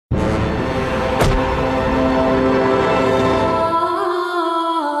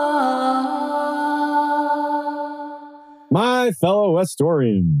My fellow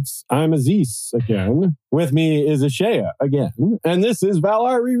Westorians, I'm Aziz again. With me is Ashea again, and this is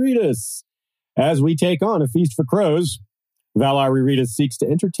Valar Rereadus. As we take on A Feast for Crows, Valar Rereadus seeks to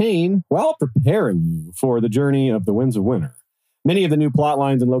entertain while preparing you for the journey of the Winds of Winter. Many of the new plot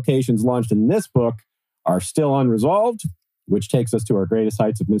lines and locations launched in this book are still unresolved, which takes us to our greatest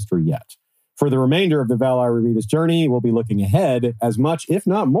heights of mystery yet. For the remainder of the Valar Rereadus journey, we'll be looking ahead as much, if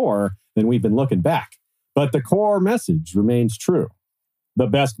not more, than we've been looking back. But the core message remains true. The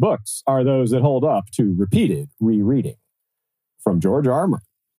best books are those that hold up to repeated rereading. From George R. R. Martin.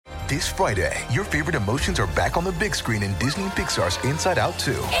 This Friday, your favorite emotions are back on the big screen in Disney and Pixar's Inside Out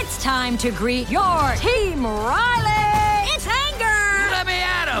 2. It's time to greet your Team Riley. It's anger. Let me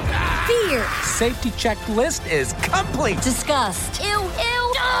at him. Fear. Safety checklist is complete. Disgust. Ew.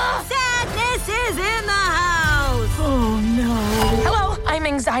 Sadness is in the house. Oh, no. Hello, I'm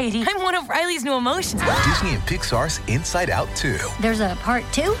anxiety. I'm one of Riley's new emotions. Disney and Pixar's Inside Out 2. There's a part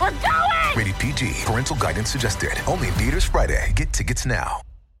 2? We're going! Rated PG. Parental guidance suggested. Only in theaters Friday. Get tickets now.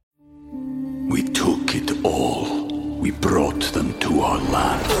 We took it all. We brought them to our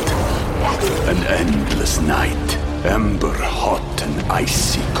land. An endless night, ember hot and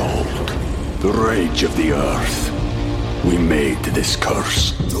icy cold. The rage of the earth. We made this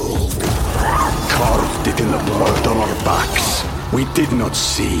curse. Carved it in the blood on our backs. We did not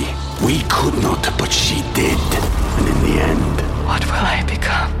see. We could not, but she did. And in the end... What will I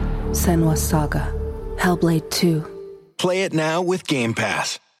become? Senua's Saga. Hellblade 2. Play it now with Game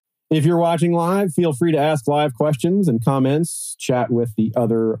Pass. If you're watching live, feel free to ask live questions and comments, chat with the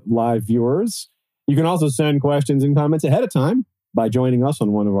other live viewers. You can also send questions and comments ahead of time by joining us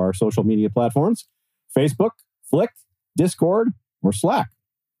on one of our social media platforms, Facebook, Flick, Discord, or Slack.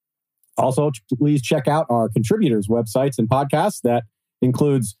 Also, please check out our contributors' websites and podcasts. That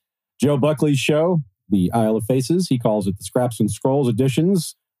includes Joe Buckley's show, The Isle of Faces. He calls it the Scraps and Scrolls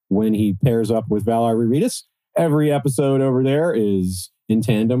editions when he pairs up with Valar Rereadus. Every episode over there is in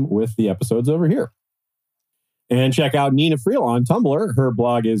tandem with the episodes over here. And check out Nina Friel on Tumblr. Her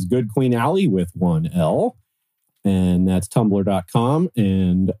blog is Good Queen Alley with one L. And that's tumblr.com.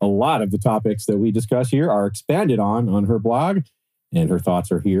 And a lot of the topics that we discuss here are expanded on her blog. And her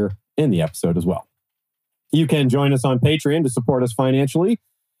thoughts are here in the episode as well. You can join us on Patreon to support us financially.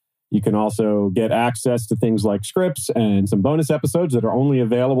 You can also get access to things like scripts and some bonus episodes that are only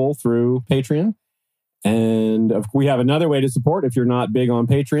available through Patreon. And we have another way to support. If you're not big on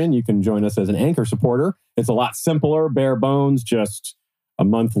Patreon, you can join us as an Anchor supporter. It's a lot simpler, bare bones, just a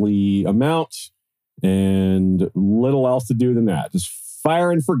monthly amount and little else to do than that. Just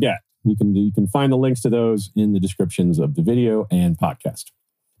fire and forget. You can find the links to those in the descriptions of the video and podcast.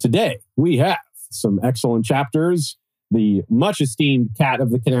 Today, we have some excellent chapters. The much-esteemed Cat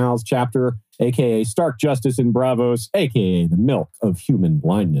of the Canals chapter, a.k.a. Stark Justice in Braavos, a.k.a. the Milk of Human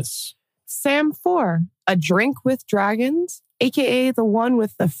Blindness. Sam 4, A Drink with Dragons, a.k.a. the one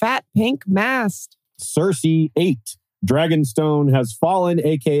with the fat pink mast. Cersei 8, Dragonstone Has Fallen,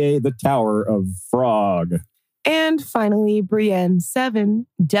 a.k.a. the Tower of Frog. And finally, Brienne 7,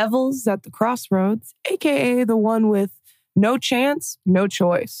 Devils at the Crossroads, a.k.a. the one with no chance, no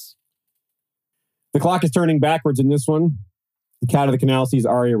choice. The clock is turning backwards in this one. The Cat of the Canal sees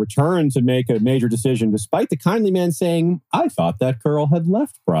Arya return to make a major decision, despite the kindly man saying, I thought that girl had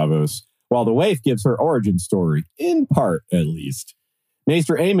left Braavos, while the waif gives her origin story, in part at least.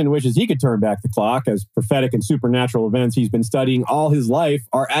 Maester Aemon wishes he could turn back the clock, as prophetic and supernatural events he's been studying all his life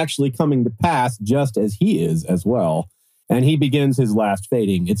are actually coming to pass just as he is as well. And he begins his last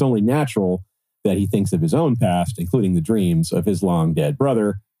fading. It's only natural that he thinks of his own past, including the dreams of his long-dead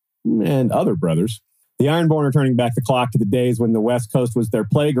brother and other brothers. The Ironborn are turning back the clock to the days when the West Coast was their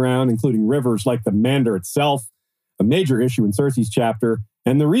playground, including rivers like the Mander itself, a major issue in Cersei's chapter,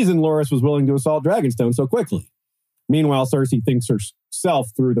 and the reason Loras was willing to assault Dragonstone so quickly. Meanwhile, Cersei thinks herself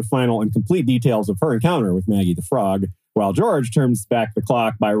through the final and complete details of her encounter with Maggie the Frog, while George turns back the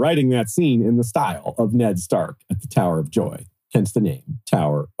clock by writing that scene in the style of Ned Stark at the Tower of Joy, hence the name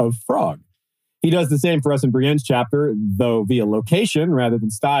Tower of Frog. He does the same for us in Brienne's chapter, though via location rather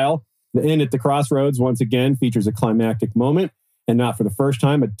than style. The inn at the crossroads once again features a climactic moment, and not for the first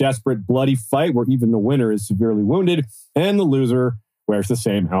time, a desperate, bloody fight where even the winner is severely wounded, and the loser wears the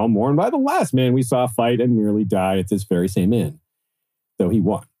same helm worn by the last man we saw fight and nearly die at this very same inn, though he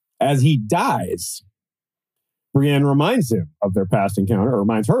won. As he dies, Brienne reminds him of their past encounter, or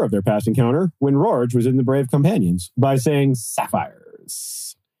reminds her of their past encounter when Rorge was in the Brave Companions by saying sapphires.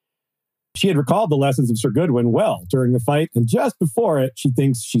 She had recalled the lessons of Sir Goodwin well during the fight, and just before it, she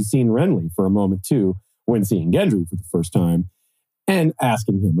thinks she's seen Renly for a moment too, when seeing Gendry for the first time, and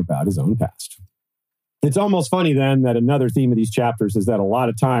asking him about his own past. It's almost funny then that another theme of these chapters is that a lot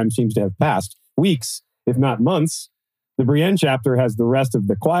of time seems to have passed, weeks, if not months. The Brienne chapter has the rest of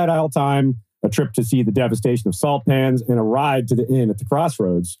the Quiet Isle time, a trip to see the devastation of Salt Pans, and a ride to the inn at the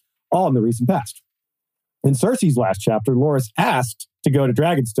crossroads, all in the recent past. In Cersei's last chapter, Loras asked to go to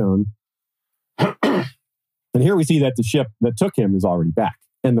Dragonstone, and here we see that the ship that took him is already back,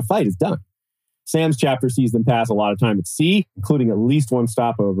 and the fight is done. Sam's chapter sees them pass a lot of time at sea, including at least one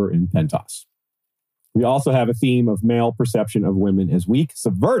stopover in Pentos. We also have a theme of male perception of women as weak,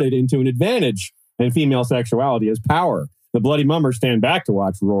 subverted into an advantage, and female sexuality as power. The Bloody Mummers stand back to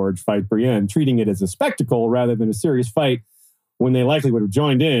watch Rorge fight Brienne, treating it as a spectacle rather than a serious fight when they likely would have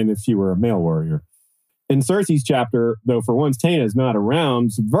joined in if she were a male warrior. In Cersei's chapter, though for once Taena is not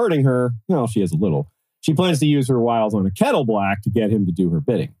around, subverting her, well, she is a little. She plans to use her wiles on a Kettle Black to get him to do her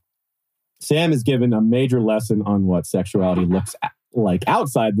bidding. Sam is given a major lesson on what sexuality looks like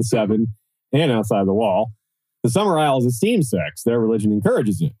outside the Seven and outside the Wall. The Summer Isles esteem sex. Their religion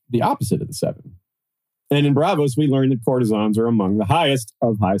encourages it, the opposite of the Seven. And in Braavos, we learn that courtesans are among the highest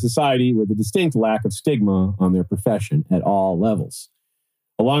of high society with a distinct lack of stigma on their profession at all levels.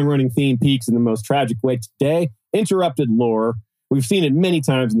 A long-running theme peaks in the most tragic way today, interrupted lore. We've seen it many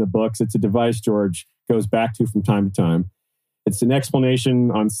times in the books. It's a device George goes back to from time to time. It's an explanation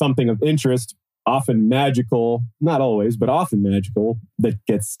on something of interest, often magical, not always, but often magical, that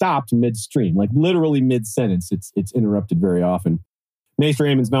gets stopped midstream, like literally mid-sentence. It's interrupted very often. Maester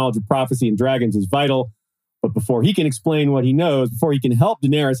Aemon's knowledge of prophecy and dragons is vital, but before he can explain what he knows, before he can help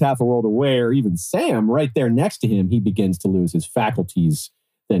Daenerys half a world away, or even Sam right there next to him, he begins to lose his faculties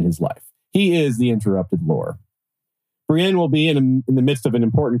in his life. He is the interrupted lore. Brienne will be in the midst of an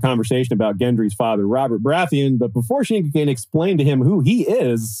important conversation about Gendry's father, Robert Baratheon, but before she can explain to him who he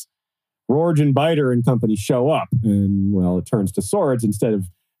is, Rorge and Biter and company show up, and, well, it turns to swords instead of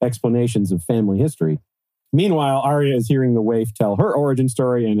explanations of family history. Meanwhile, Arya is hearing the waif tell her origin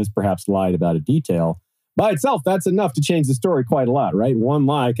story and has perhaps lied about a detail. By itself, that's enough to change the story quite a lot, right? One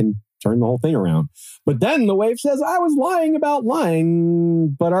lie can turn the whole thing around. But then the waif says, I was lying about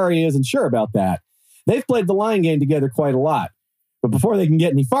lying, but Arya isn't sure about that. They've played the lying game together quite a lot. But before they can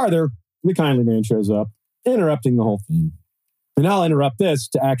get any farther, the kindly man shows up, interrupting the whole thing. And I'll interrupt this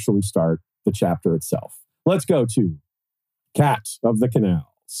to actually start the chapter itself. Let's go to Cat of the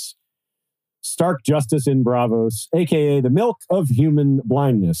Canals. Stark justice in Braavos, a.k.a. the milk of human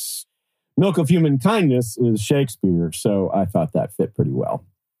blindness. Milk of human kindness is Shakespeare, so I thought that fit pretty well.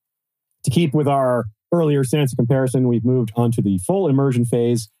 To keep with our earlier Sansa comparison, we've moved on to the full immersion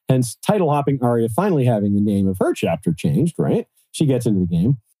phase, hence title-hopping Arya finally having the name of her chapter changed, right? She gets into the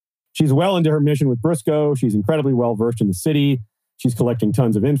game. She's well into her mission with Briscoe. She's incredibly well-versed in the city. She's collecting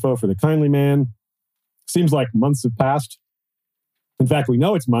tons of info for the kindly man. Seems like months have passed. In fact, we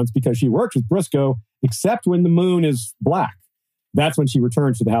know it's months because she works with Briscoe, except when the moon is black. That's when she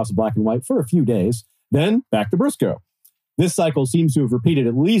returns to the House of Black and White for a few days, then back to Briscoe. This cycle seems to have repeated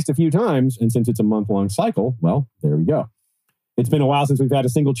at least a few times, and since it's a month-long cycle, well, there we go. It's been a while since we've had a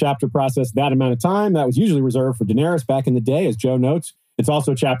single chapter process that amount of time. That was usually reserved for Daenerys back in the day, as Joe notes. It's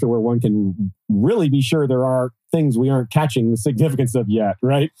also a chapter where one can really be sure there are things we aren't catching the significance of yet,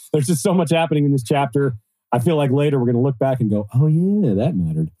 right? There's just so much happening in this chapter. I feel like later we're going to look back and go, oh yeah, that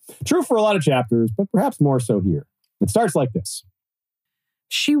mattered. True for a lot of chapters, but perhaps more so here. It starts like this.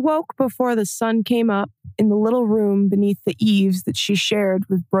 She woke before the sun came up in the little room beneath the eaves that she shared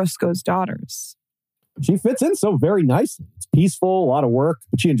with Briscoe's daughters. She fits in so very nicely. It's peaceful, a lot of work,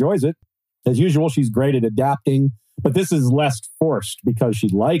 but she enjoys it. As usual, she's great at adapting, but this is less forced because she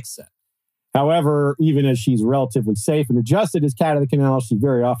likes it. However, even as she's relatively safe and adjusted as Cat of the Canal, she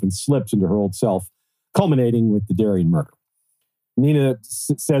very often slips into her old self, culminating with the Darien murder. Nina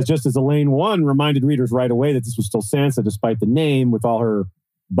says, just as Elaine 1 reminded readers right away that this was still Sansa despite the name, with all her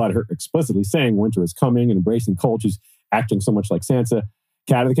but her explicitly saying winter is coming and embracing cold, she's acting so much like Sansa.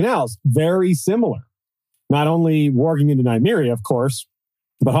 Cat of the Canals, very similar. Not only warging into Nymeria, of course,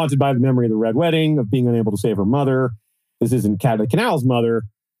 but haunted by the memory of the Red Wedding, of being unable to save her mother. This isn't Cat of the Canal's mother.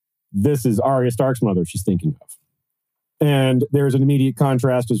 This is Arya Stark's mother she's thinking of. And there's an immediate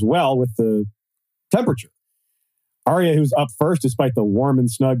contrast as well with the temperature. Arya, who's up first despite the warm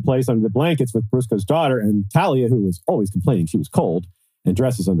and snug place under the blankets with Briscoe's daughter, and Talia, who was always complaining she was cold and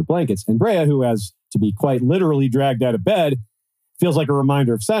dresses under blankets, and Brea, who has to be quite literally dragged out of bed, feels like a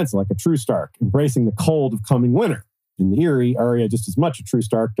reminder of Sansa, like a true Stark, embracing the cold of coming winter. In the Eyrie, Arya, just as much a true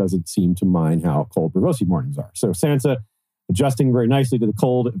Stark, doesn't seem to mind how cold Braavosi mornings are. So Sansa adjusting very nicely to the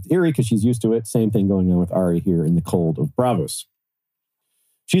cold of the Eyrie because she's used to it. Same thing going on with Arya here in the cold of Braavos.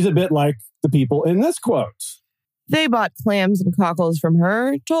 She's a bit like the people in this quote. They bought clams and cockles from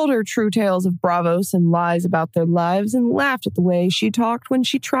her, told her true tales of Braavos and lies about their lives, and laughed at the way she talked when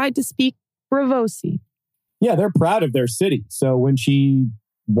she tried to speak Braavosi. Yeah, they're proud of their city. So when she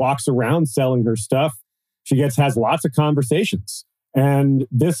walks around selling her stuff, she has lots of conversations. And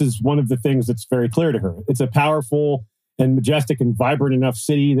this is one of the things that's very clear to her. It's a powerful and majestic and vibrant enough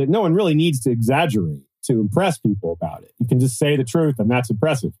city that no one really needs to exaggerate to impress people about it. You can just say the truth, and that's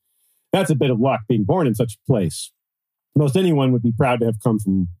impressive. That's a bit of luck being born in such a place. Most anyone would be proud to have come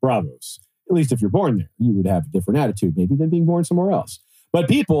from Braavos. At least if you're born there, you would have a different attitude maybe than being born somewhere else. But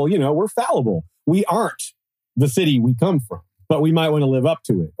people, we're fallible. We aren't the city we come from, but we might want to live up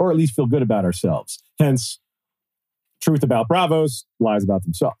to it, or at least feel good about ourselves. Hence, truth about Braavos, lies about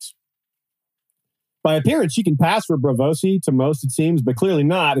themselves. By appearance, she can pass for Braavosi to most, it seems, but clearly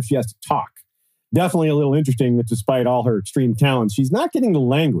not if she has to talk. Definitely a little interesting that despite all her extreme talents, she's not getting the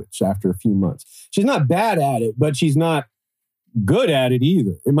language after a few months. She's not bad at it, but she's not good at it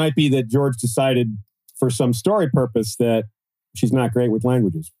either. It might be that George decided for some story purpose that she's not great with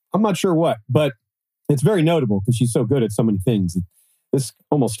languages. I'm not sure what, but it's very notable because she's so good at so many things. This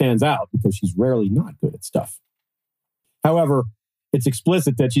almost stands out because she's rarely not good at stuff. However, it's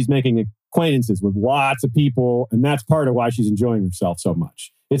explicit that she's making acquaintances with lots of people, and that's part of why she's enjoying herself so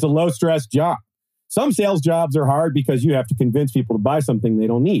much. It's a low-stress job. Some sales jobs are hard because you have to convince people to buy something they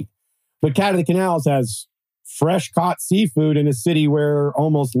don't need. But Cat of the Canals has fresh-caught seafood in a city where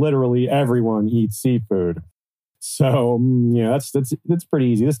almost literally everyone eats seafood. So, that's pretty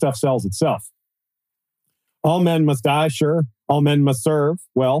easy. This stuff sells itself. All men must die, sure. All men must serve,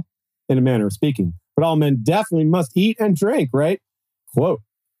 well, in a manner of speaking. But all men definitely must eat and drink, right? Quote.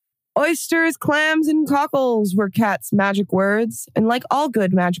 Oysters, clams, and cockles were Cat's magic words, and like all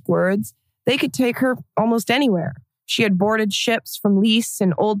good magic words, they could take her almost anywhere. She had boarded ships from Lys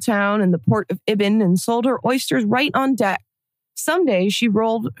and Old Town and the port of Ibn and sold her oysters right on deck. Someday she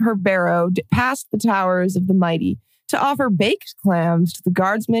rolled her barrow past the towers of the mighty to offer baked clams to the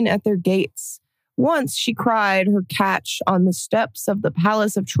guardsmen at their gates. Once she cried her catch on the steps of the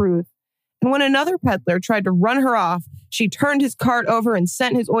Palace of Truth, and when another peddler tried to run her off, she turned his cart over and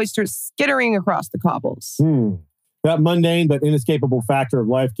sent his oysters skittering across the cobbles. That mundane but inescapable factor of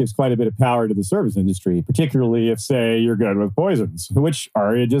life gives quite a bit of power to the service industry, particularly if, say, you're good with poisons, which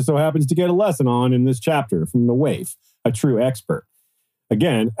Arya just so happens to get a lesson on in this chapter from the waif, a true expert.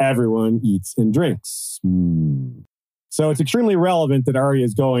 Again, everyone eats and drinks. So it's extremely relevant that Arya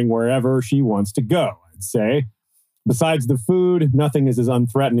is going wherever she wants to go, I'd say. Besides the food, nothing is as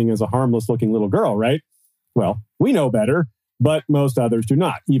unthreatening as a harmless-looking little girl, right? Well, we know better, but most others do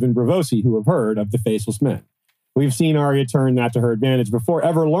not, even Braavosi, who have heard of the Faceless Men. We've seen Arya turn that to her advantage before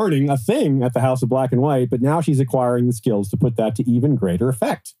ever learning a thing at the House of Black and White, but now she's acquiring the skills to put that to even greater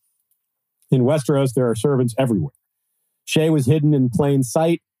effect. In Westeros, there are servants everywhere. Shay was hidden in plain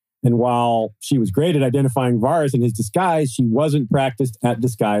sight, and while she was great at identifying Varys in his disguise, she wasn't practiced at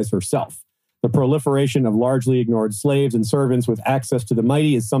disguise herself. The proliferation of largely ignored slaves and servants with access to the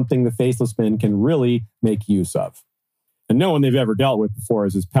mighty is something the Faceless Men can really make use of. And no one they've ever dealt with before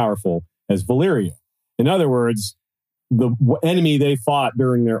is as powerful as Valyria. In other words, the enemy they fought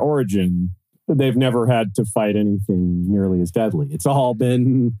during their origin, they've never had to fight anything nearly as deadly. It's all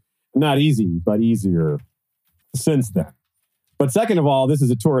been not easy, but easier since then. But second of all, this is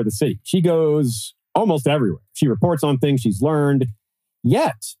a tour of the city. She goes almost everywhere. She reports on things she's learned,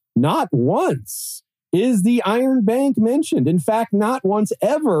 yet not once is the Iron Bank mentioned. In fact, not once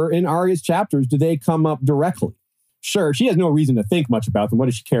ever in Arya's chapters do they come up directly. Sure, she has no reason to think much about them. What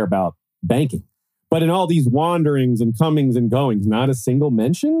does she care about banking? But in all these wanderings and comings and goings, not a single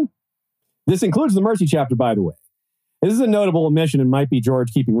mention? This includes the Mercy chapter, by the way. This is a notable omission and might be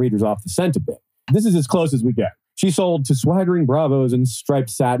George keeping readers off the scent a bit. This is as close as we get. She sold to swaggering bravos in striped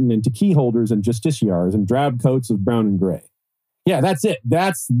satin and to key holders and justiciars in drab coats of brown and gray. Yeah, that's it.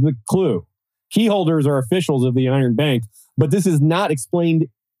 That's the clue. Key holders are officials of the Iron Bank, but this is not explained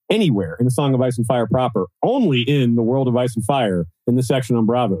anywhere in A Song of Ice and Fire proper, only in the World of Ice and Fire in the section on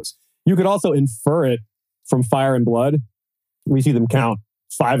Braavos. You could also infer it from Fire and Blood. We see them count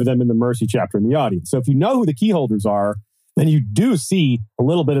 5 of them in the Mercy chapter in the audience. So if you know who the key holders are, then you do see a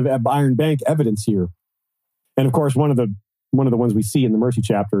little bit of Iron Bank evidence here. And of course, one of the ones we see in the Mercy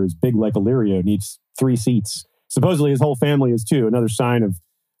chapter is Big Like Illyrio needs 3 seats. Supposedly his whole family is too. Another sign of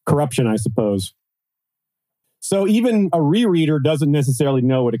corruption, I suppose. So even a rereader doesn't necessarily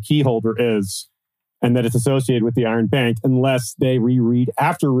know what a key holder is and that it's associated with the Iron Bank unless they reread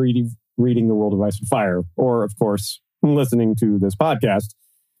after reading The World of Ice and Fire, or, of course, listening to this podcast.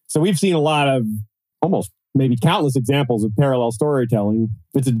 So we've seen a lot of almost maybe countless examples of parallel storytelling.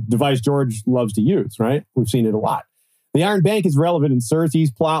 It's a device George loves to use, right? We've seen it a lot. The Iron Bank is relevant in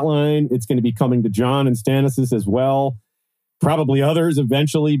Cersei's plotline. It's going to be coming to Jon and Stannis as well. Probably others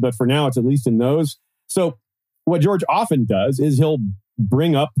eventually, but for now, it's at least in those. So what George often does is he'll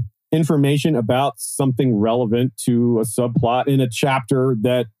bring up information about something relevant to a subplot in a chapter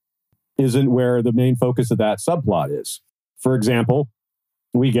that isn't where the main focus of that subplot is. For example,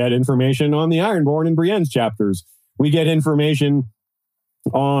 we get information on the Ironborn in Brienne's chapters. We get information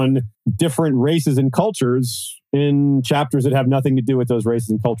on different races and cultures in chapters that have nothing to do with those races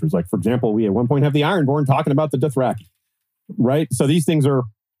and cultures. Like, for example, we at one point have the Ironborn talking about the Dothraki, right? So these things are,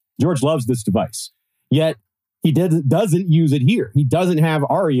 George loves this device. Yet he doesn't use it here. He doesn't have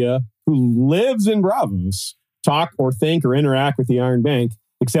Arya, who lives in Braavos, talk or think or interact with the Iron Bank,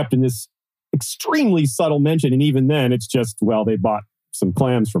 except in this extremely subtle mention. And even then, it's just, well, they bought some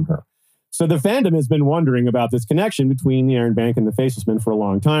clams from her. So the fandom has been wondering about this connection between the Iron Bank and the Faceless Men for a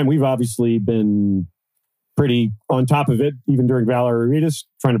long time. We've obviously been pretty on top of it, even during Valor Arenas,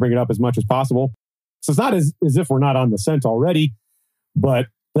 trying to bring it up as much as possible. So it's not as if we're not on the scent already, but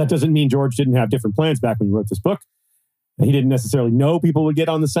that doesn't mean George didn't have different plans back when he wrote this book. He didn't necessarily know people would get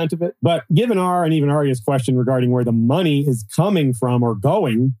on the scent of it. But given and even Arya's question regarding where the money is coming from or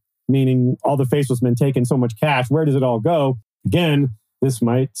going, meaning all the Faceless Men taking so much cash, where does it all go? Again, this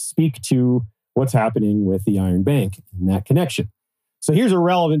might speak to what's happening with the Iron Bank and that connection. So here's a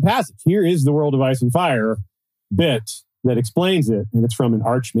relevant passage. Here is the World of Ice and Fire bit that explains it, and it's from an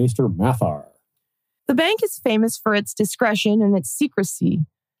Archmaester Mathar. The bank is famous for its discretion and its secrecy.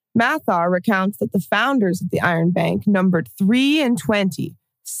 Mathar recounts that the founders of the Iron Bank numbered 3 and 20,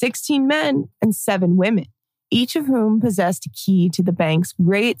 16 men and 7 women, each of whom possessed a key to the bank's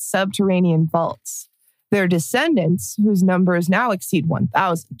great subterranean vaults. Their descendants, whose numbers now exceed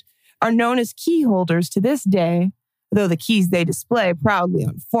 1,000, are known as key holders to this day, though the keys they display proudly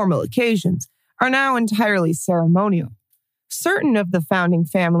on formal occasions are now entirely ceremonial. Certain of the founding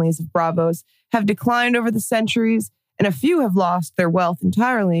families of Braavos have declined over the centuries, and a few have lost their wealth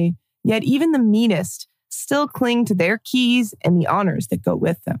entirely, yet even the meanest still cling to their keys and the honors that go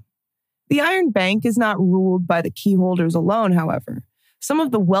with them. The Iron Bank is not ruled by the key holders alone, however. Some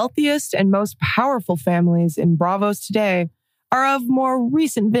of the wealthiest and most powerful families in Braavos today are of more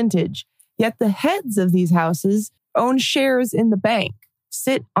recent vintage, yet the heads of these houses own shares in the bank,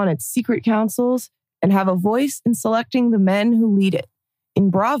 sit on its secret councils, and have a voice in selecting the men who lead it.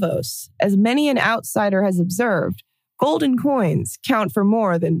 In Braavos, as many an outsider has observed, golden coins count for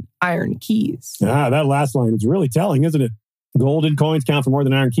more than iron keys. That last line is really telling, isn't it? Golden coins count for more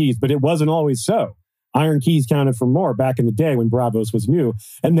than iron keys, but it wasn't always so. Iron keys counted for more back in the day when Braavos was new,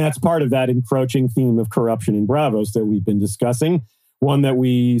 and that's part of that encroaching theme of corruption in Braavos that we've been discussing, one that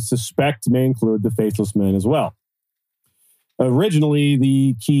we suspect may include the Faceless Men as well. Originally,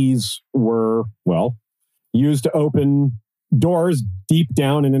 the keys were, used to open doors deep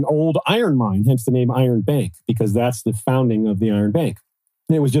down in an old iron mine, hence the name Iron Bank, because that's the founding of the Iron Bank.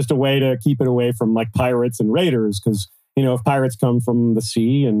 And it was just a way to keep it away from like pirates and raiders, because, if pirates come from the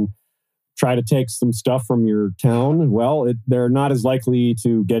sea and try to take some stuff from your town, they're not as likely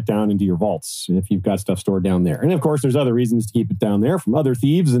to get down into your vaults if you've got stuff stored down there. And of course, there's other reasons to keep it down there from other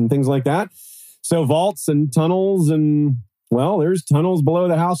thieves and things like that. So vaults and tunnels and, there's tunnels below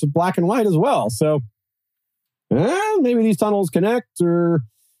the House of Black and White as well. So maybe these tunnels connect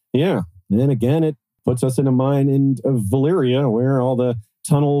And again, it puts us in a mine of Valyria where all the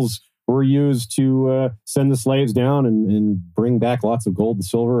tunnels were used to send the slaves down and bring back lots of gold and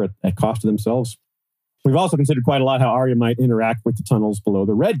silver at cost to themselves. We've also considered quite a lot how Arya might interact with the tunnels below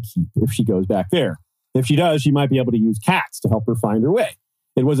the Red Keep if she goes back there. If she does, she might be able to use cats to help her find her way.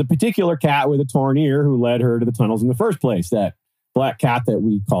 It was a particular cat with a torn ear who led her to the tunnels in the first place, that black cat that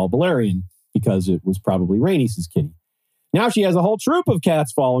we call Balerion, because it was probably Rhaenys' kitty. Now she has a whole troop of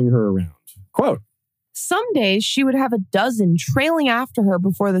cats following her around. Quote, "Some days she would have a dozen trailing after her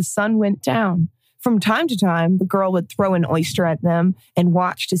before the sun went down. From time to time, the girl would throw an oyster at them and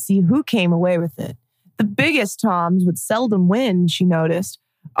watch to see who came away with it. The biggest toms would seldom win, she noticed.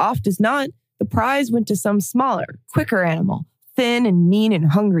 Oft as not, the prize went to some smaller, quicker animal, thin and mean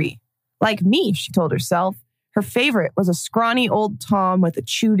and hungry. Like me, she told herself. Her favorite was a scrawny old tom with a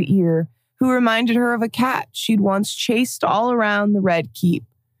chewed ear who reminded her of a cat she'd once chased all around the Red Keep.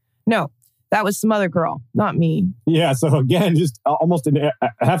 No, that was some other girl, not me." Yeah, so again, just almost in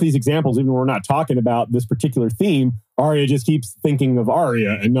half of these examples, even when we're not talking about this particular theme, Arya just keeps thinking of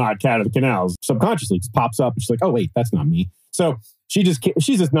Arya and not Cat of the Canals. Subconsciously, it pops up and she's like, oh wait, that's not me. So she's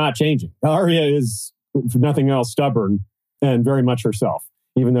just not changing. Arya is, if nothing else, stubborn and very much herself.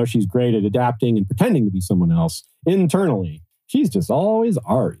 Even though she's great at adapting and pretending to be someone else, internally, she's just always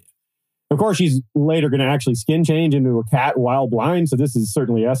Arya. Of course, she's later going to actually skin change into a cat while blind, so this is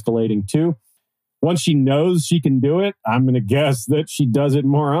certainly escalating too. Once she knows she can do it, I'm going to guess that she does it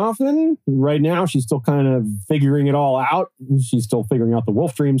more often. Right now, she's still kind of figuring it all out. She's still figuring out the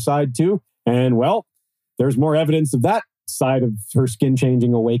wolf dream side too. And well, there's more evidence of that side of her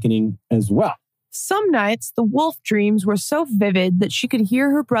skin-changing awakening as well. Some nights, the wolf dreams were so vivid that she could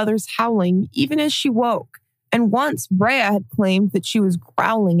hear her brothers howling even as she woke. And once, Brea had claimed that she was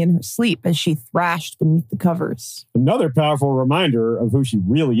growling in her sleep as she thrashed beneath the covers. Another powerful reminder of who she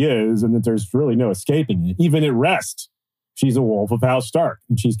really is and that there's really no escaping it. Even at rest, she's a wolf of House Stark.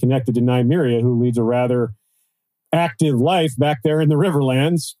 And she's connected to Nymeria, who leads a rather active life back there in the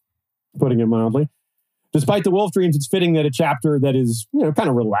Riverlands, putting it mildly. Despite the wolf dreams, it's fitting that a chapter that is, kind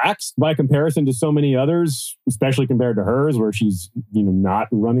of relaxed by comparison to so many others, especially compared to hers, where she's, not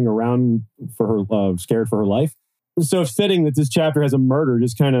running around for her scared for her life. So it's fitting that this chapter has a murder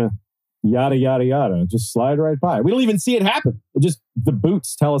just kind of yada, yada, yada, just slide right by. We don't even see it happen. The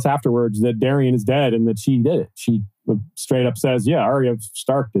boots tell us afterwards that Darian is dead and that she did it. She straight up says, yeah, Arya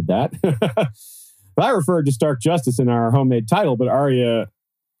Stark did that. I referred to Stark Justice in our homemade title, but Arya...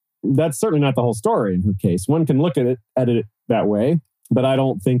 that's certainly not the whole story in her case. One can look at it that way, but I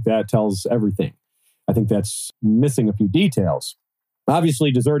don't think that tells everything. I think that's missing a few details.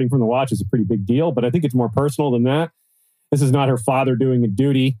 Obviously, deserting from the Watch is a pretty big deal, but I think it's more personal than that. This is not her father doing a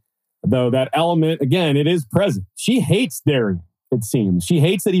duty, though that element, again, it is present. She hates Darian, it seems. She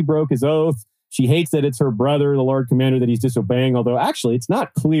hates that he broke his oath. She hates that it's her brother, the Lord Commander, that he's disobeying, although actually it's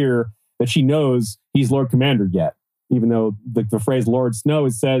not clear that she knows he's Lord Commander yet. Even though the phrase Lord Snow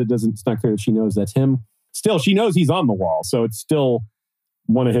is said, it's not clear that she knows that's him. Still, she knows he's on the wall, so it's still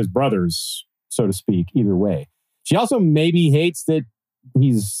one of his brothers, so to speak, either way. She also maybe hates that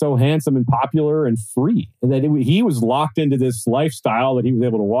he's so handsome and popular and free, and that he was locked into this lifestyle that he was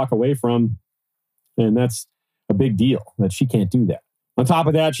able to walk away from, and that's a big deal, that she can't do that. On top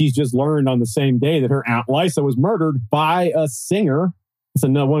of that, she's just learned on the same day that her Aunt Lysa was murdered by a singer. It's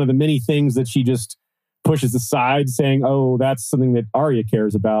one of the many things that she just pushes aside, saying, oh, that's something that Arya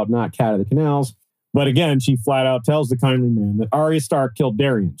cares about, not Cat of the Canals. But again, she flat out tells the kindly man that Arya Stark killed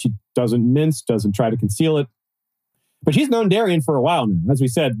Darian. She doesn't mince, doesn't try to conceal it. But she's known Darian for a while now. As we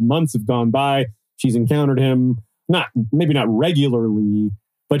said, months have gone by. She's encountered him, maybe not regularly,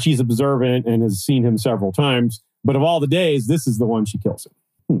 but she's observant and has seen him several times. But of all the days, this is the one she kills him.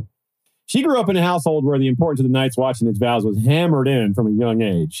 She grew up in a household where the importance of the Night's Watch and its vows was hammered in from a young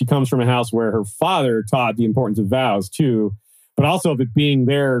age. She comes from a house where her father taught the importance of vows too, but also of it being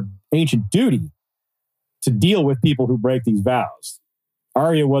their ancient duty to deal with people who break these vows.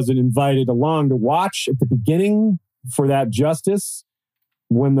 Arya wasn't invited along to watch at the beginning for that justice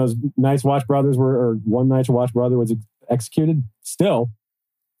when those Night's Watch brothers or one Night's Watch brother was executed. Still,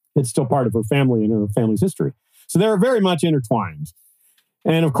 it's still part of her family and her family's history. So they're very much intertwined.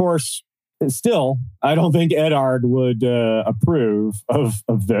 And of course, still, I don't think Eddard would approve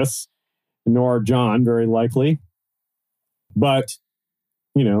of this, nor Jon, very likely. But,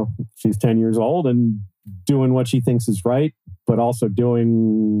 she's 10 years old and doing what she thinks is right, but also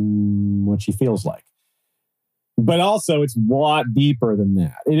doing what she feels like. But also, it's a lot deeper than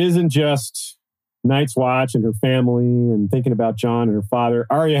that. It isn't just Night's Watch and her family and thinking about Jon and her father.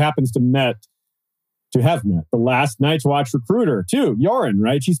 Arya happens to have met the last Night's Watch recruiter too, Yoren,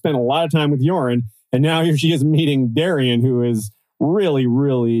 right? She spent a lot of time with Yoren, and now here she is meeting Darian, who is really,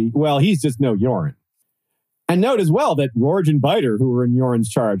 really, well, he's just no Yoren. And note as well that Rorge and Biter, who were in Yoren's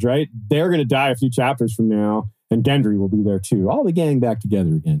charge, right? They're going to die a few chapters from now, and Gendry will be there too. All the gang back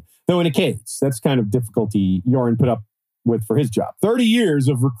together again. Though in a cage. That's kind of difficulty Yoren put up with for his job. 30 years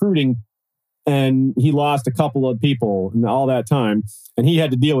of recruiting, and he lost a couple of people in all that time, and he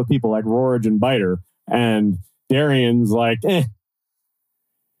had to deal with people like Rorge and Biter. And Darian's like,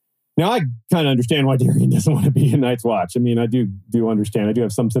 Now, I kind of understand why Darian doesn't want to be in Night's Watch. I mean, I do understand. I do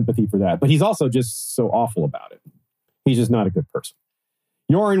have some sympathy for that. But he's also just so awful about it. He's just not a good person.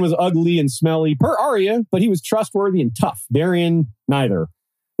 Yoren was ugly and smelly per Arya, but he was trustworthy and tough. Darian, neither.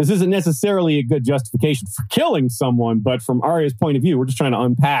 This isn't necessarily a good justification for killing someone, but from Arya's point of view, we're just trying to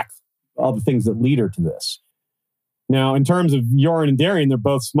unpack all the things that lead her to this. Now, in terms of Yoren and Darian, they're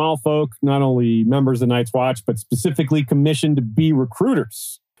both small folk, not only members of the Night's Watch, but specifically commissioned to be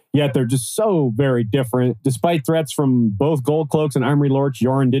recruiters. Yet they're just so very different. Despite threats from both Goldcloaks and Armory Lords,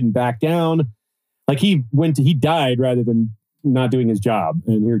 Yoren didn't back down. Like he died rather than not doing his job.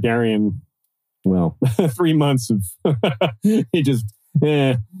 And here Darian, well, 3 months of, he just,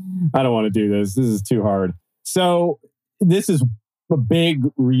 I don't want to do this. This is too hard. So this is a big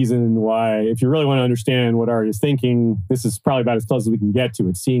reason why, if you really want to understand what Arya's thinking, this is probably about as close as we can get to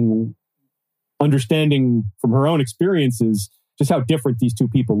it. Understanding from her own experiences just how different these two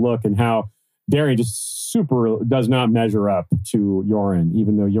people look and how Darian just super does not measure up to Yoren,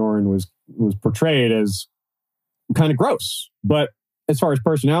 even though Yoren was portrayed as kind of gross. But as far as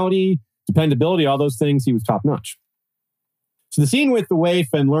personality, dependability, all those things, he was top notch. So the scene with the waif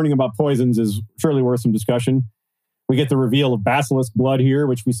and learning about poisons is surely worth some discussion. We get the reveal of basilisk blood here,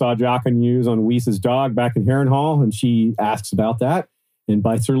 which we saw Jaqen use on Whisa's dog back in Harrenhal, and she asks about that and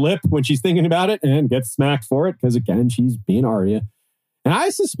bites her lip when she's thinking about it and gets smacked for it because, again, she's being Arya. And I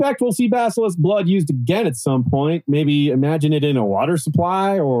suspect we'll see basilisk blood used again at some point. Maybe imagine it in a water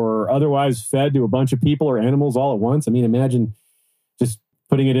supply or otherwise fed to a bunch of people or animals all at once. I mean, imagine just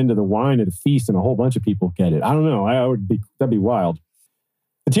putting it into the wine at a feast and a whole bunch of people get it. I don't know. That'd be wild.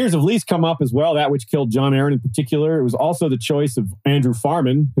 The Tears of Lys come up as well, that which killed Jon Arryn in particular. It was also the choice of Andrew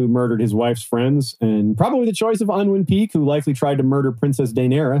Farman, who murdered his wife's friends, and probably the choice of Unwin Peake, who likely tried to murder Princess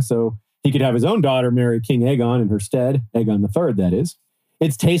Daenerys so he could have his own daughter marry King Aegon in her stead, Aegon III, that is.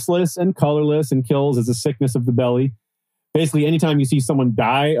 It's tasteless and colorless and kills as a sickness of the belly. Basically, anytime you see someone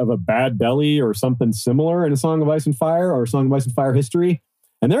die of a bad belly or something similar in A Song of Ice and Fire or A Song of Ice and Fire history,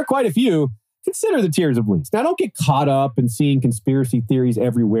 and there are quite a few, consider the Tears of Lys. Now, don't get caught up in seeing conspiracy theories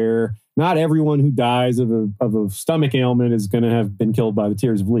everywhere. Not everyone who dies of a stomach ailment is going to have been killed by the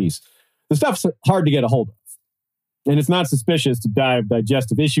Tears of Lys. The stuff's hard to get a hold of. And it's not suspicious to die of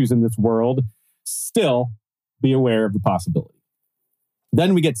digestive issues in this world. Still, be aware of the possibility.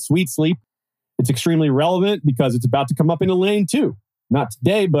 Then we get Sweet Sleep. It's extremely relevant because it's about to come up in Elaine too. Not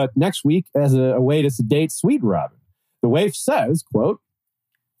today, but next week as a way to sedate Sweet Robin. The waif says, quote,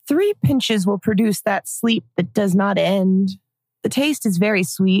 3 pinches will produce that sleep that does not end. The taste is very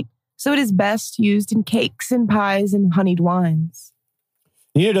sweet, so it is best used in cakes and pies and honeyed wines.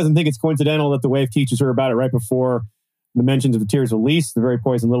 Nina doesn't think it's coincidental that the waif teaches her about it right before the mentions of the Tears of Lys, the very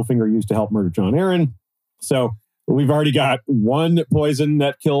poison Littlefinger used to help murder Jon Arryn. So we've already got one poison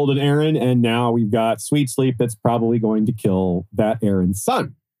that killed an Arryn, and now we've got Sweet Sleep that's probably going to kill that Arryn's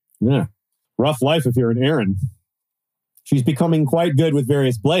son. Yeah, rough life if you're an Arryn. She's becoming quite good with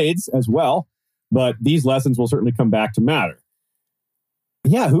various blades as well, but these lessons will certainly come back to matter.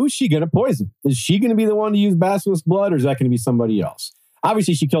 Yeah, who is she going to poison? Is she going to be the one to use basilisk blood, or is that going to be somebody else?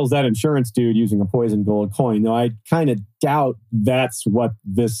 Obviously, she kills that insurance dude using a poisoned gold coin, though I kind of doubt that's what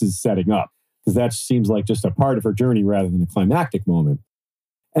this is setting up, because that seems like just a part of her journey rather than a climactic moment.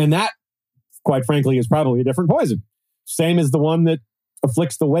 And that, quite frankly, is probably a different poison. Same as the one that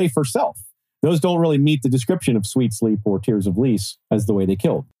afflicts the waif herself. Those don't really meet the description of Sweet Sleep or Tears of Lys as the way they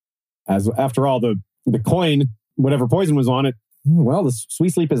killed. As after all, the coin, whatever poison was on it, well, the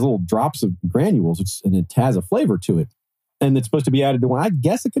Sweet Sleep has little drops of granules, and it has a flavor to it. And it's supposed to be added to one. I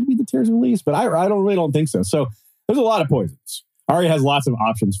guess it could be the Tears of Lys, but I really don't think so. So there's a lot of poisons. Arya has lots of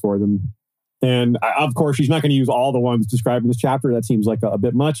options for them. And of course, she's not going to use all the ones described in this chapter. That seems like a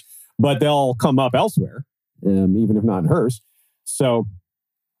bit much, but they'll come up elsewhere, even if not in hers. So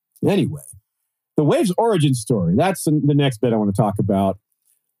anyway, the waif's origin story, that's the next bit I want to talk about.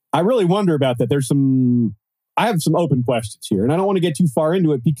 I really wonder about that. I have some open questions here, and I don't want to get too far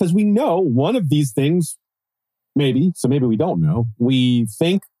into it because we know one of these things, maybe we don't know. We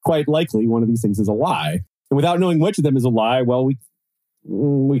think quite likely one of these things is a lie. And without knowing which of them is a lie, well,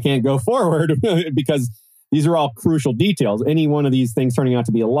 we can't go forward because these are all crucial details. Any one of these things turning out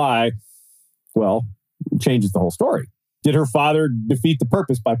to be a lie, well, changes the whole story. Did her father defeat the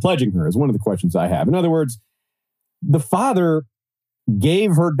purpose by pledging her is one of the questions I have. In other words, the father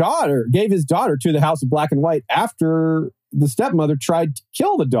gave his daughter to the House of Black and White after the stepmother tried to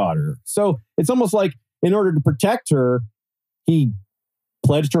kill the daughter. So it's almost like in order to protect her, he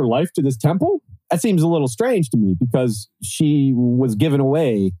pledged her life to this temple. That seems a little strange to me because she was given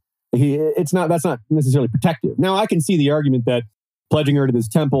away. That's not necessarily protective. Now, I can see the argument that pledging her to this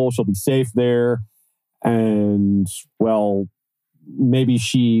temple, she'll be safe there. And, well, maybe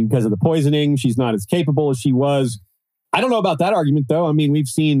because of the poisoning, she's not as capable as she was. I don't know about that argument, though. I mean, we've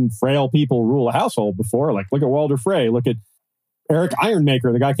seen frail people rule a household before. Like, look at Walder Frey. Look at Eric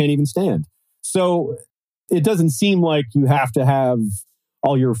Ironmaker. The guy can't even stand. So it doesn't seem like you have to have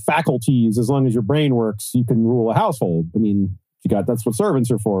all your faculties as long as your brain works. You can rule a household. I mean, that's what servants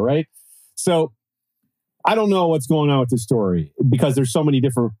are for, right? So I don't know what's going on with this story because there's so many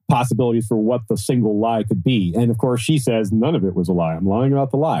different possibilities for what the single lie could be. And of course, she says none of it was a lie. I'm lying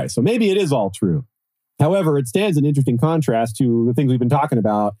about the lie. So maybe it is all true. However, it stands in interesting contrast to the things we've been talking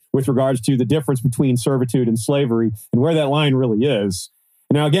about with regards to the difference between servitude and slavery and where that line really is.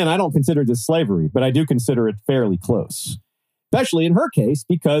 Now, again, I don't consider this slavery, but I do consider it fairly close. especially in her case,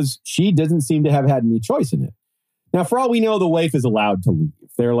 because she doesn't seem to have had any choice in it. Now, for all we know, the waif is allowed to leave.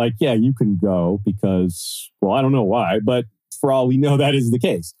 They're like, yeah, you can go because, well, I don't know why, but for all we know, that is the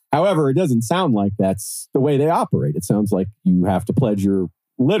case. However, it doesn't sound like that's the way they operate. It sounds like you have to pledge your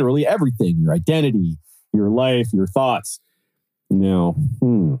literally everything, your identity, your life, your thoughts. Now,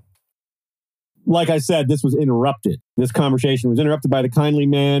 like I said, this was interrupted. This conversation was interrupted by the kindly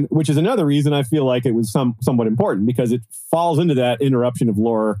man, which is another reason I feel like it was somewhat important, because it falls into that interruption of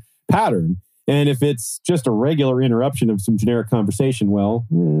lore pattern. And if it's just a regular interruption of some generic conversation, well,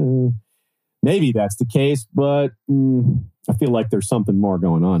 maybe that's the case, but I feel like there's something more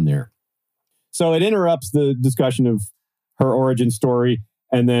going on there. So it interrupts the discussion of her origin story,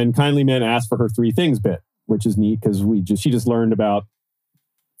 and then kindly man asks for her 3 things bit, which is neat because she just learned about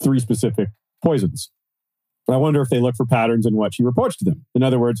 3 specific poisons. I wonder if they look for patterns in what she reports to them. In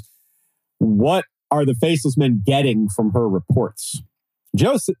other words, what are the Faceless Men getting from her reports?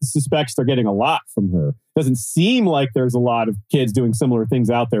 Joe suspects they're getting a lot from her. Doesn't seem like there's a lot of kids doing similar things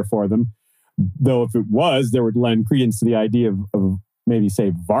out there for them. Though if it was, there would lend credence to the idea of maybe,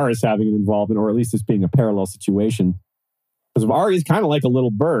 say, Varys having an involvement, or at least this being a parallel situation. Because Arya's kind of like a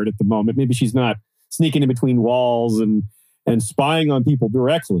little bird at the moment. Maybe she's not sneaking in between walls and spying on people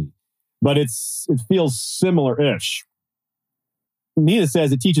directly. But it feels similar-ish. Nina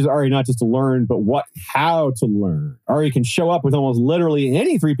says it teaches Arya not just to learn, but how to learn. Arya can show up with almost literally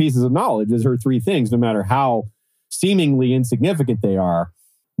any 3 pieces of knowledge as her 3 things, no matter how seemingly insignificant they are.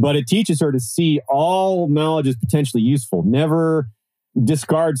 But it teaches her to see all knowledge as potentially useful. Never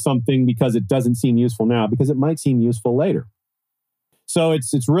discard something because it doesn't seem useful now, because it might seem useful later. So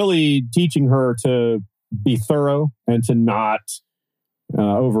it's really teaching her to be thorough and to not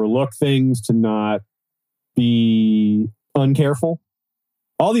overlook things, to not be uncareful.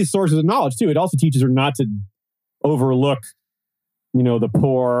 All these sources of knowledge, too. It also teaches her not to overlook, the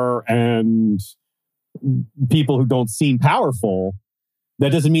poor and people who don't seem powerful.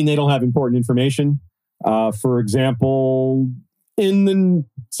 That doesn't mean they don't have important information. For example, in the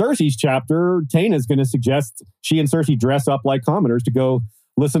Cersei's chapter, Taena's going to suggest she and Cersei dress up like commoners to go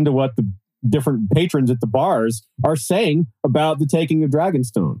listen to what the different patrons at the bars are saying about the taking of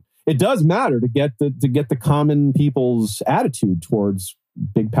Dragonstone. It does matter to get the common people's attitude towards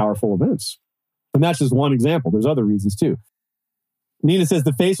big, powerful events. And that's just one example. There's other reasons too. Nina says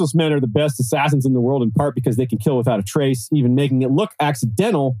the Faceless Men are the best assassins in the world, in part because they can kill without a trace, even making it look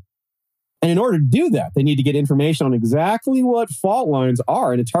accidental. And in order to do that, they need to get information on exactly what fault lines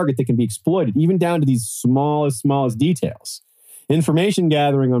are in a target that can be exploited, even down to these smallest details. Information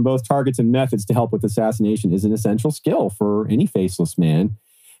gathering on both targets and methods to help with assassination is an essential skill for any Faceless Man.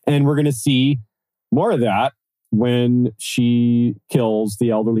 And we're going to see more of that when she kills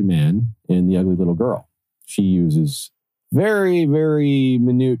the elderly man and the ugly little girl. She uses very, very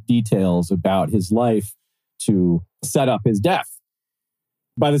minute details about his life to set up his death.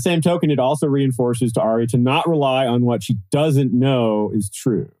 By the same token, it also reinforces to Arya to not rely on what she doesn't know is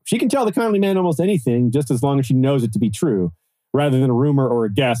true. She can tell the kindly man almost anything just as long as she knows it to be true, rather than a rumor or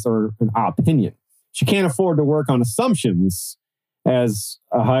a guess or an opinion. She can't afford to work on assumptions as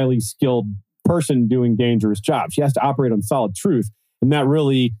a highly skilled person doing dangerous jobs. She has to operate on solid truth. And that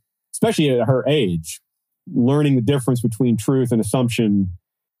really, especially at her age, learning the difference between truth and assumption,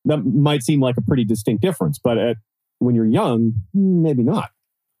 that might seem like a pretty distinct difference. But when you're young, maybe not.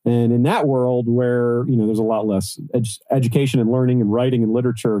 And in that world where, there's a lot less education and learning and writing and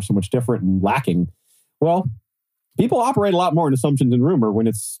literature are so much different and lacking, well, people operate a lot more in assumptions and rumor when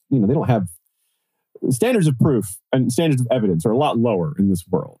it's, they don't have standards of proof and standards of evidence are a lot lower in this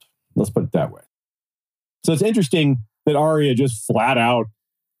world. Let's put it that way. So it's interesting that Arya just flat out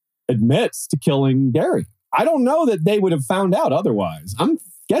admits to killing Gary. I don't know that they would have found out otherwise. I'm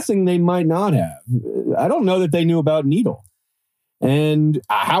guessing they might not have. I don't know that they knew about Needle. And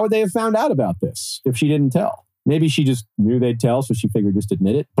how would they have found out about this if she didn't tell? Maybe she just knew they'd tell, so she figured just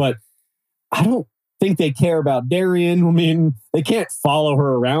admit it. But I don't think they care about Darian. I mean, they can't follow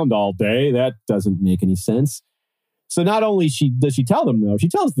her around all day. That doesn't make any sense. So not only does she tell them, though, she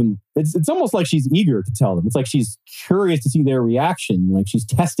tells them, it's almost like she's eager to tell them. It's like she's curious to see their reaction, like she's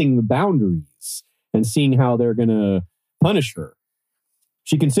testing the boundaries and seeing how they're going to punish her.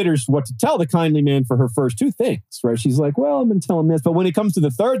 She considers what to tell the kindly man for her first 2 things, right? She's like, well, I'm going to tell him this. But when it comes to the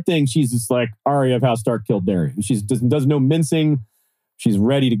 3rd thing, she's just like Arya of how Stark killed Darian. She does no mincing. She's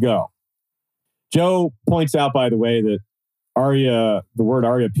ready to go. Joe points out, by the way, that the word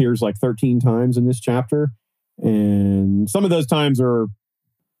Arya appears like 13 times in this chapter. And some of those times are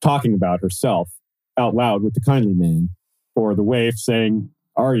talking about herself out loud with the kindly man, or the waif saying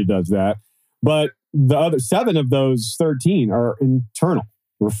Arya does that. But the other 7 of those 13 are internal,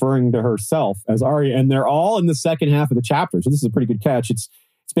 referring to herself as Arya, and they're all in the second half of the chapter. So this is a pretty good catch. It's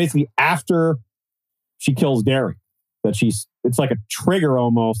basically after she kills Darien that it's like a trigger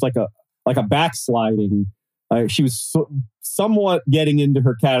almost, like a backsliding. She was somewhat getting into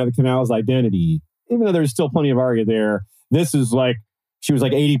her Cat of the Canals identity, even though there's still plenty of Arya there. This is like, she was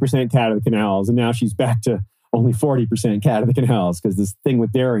like 80% Cat of the Canals, and now she's back to only 40% Cat of the Canals because this thing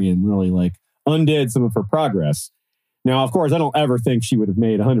with Darien really like undid some of her progress. Now, of course, I don't ever think she would have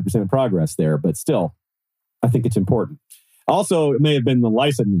made 100% progress there, but still, I think it's important. Also, it may have been the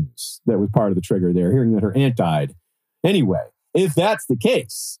Lysa news that was part of the trigger there, hearing that her aunt died. Anyway, if that's the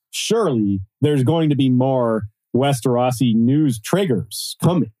case, surely there's going to be more Westerosi news triggers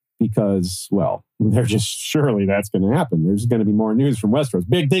coming because, well, they're just surely that's going to happen. There's going to be more news from Westeros.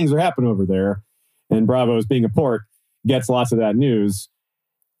 Big things are happening over there, and Braavos, being a port, gets lots of that news,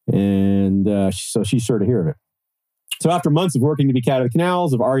 and so she's sure to hear of it. So after months of working to be Cat of the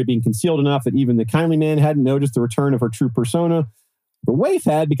Canals, of Arya being concealed enough that even the kindly man hadn't noticed the return of her true persona, the waif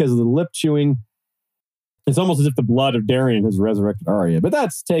had because of the lip chewing. It's almost as if the blood of Darien has resurrected Arya, but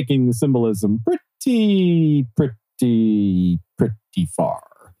that's taking the symbolism pretty far.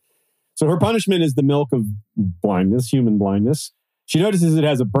 So her punishment is the milk of blindness, human blindness. She notices it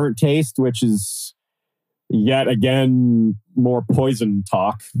has a burnt taste, which is yet again more poison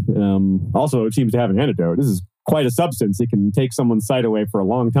talk. Also, it seems to have an antidote. This is quite a substance. It can take someone's sight away for a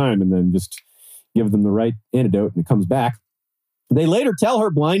long time and then just give them the right antidote and it comes back. They later tell her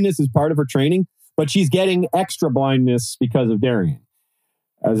blindness is part of her training, but she's getting extra blindness because of Darien.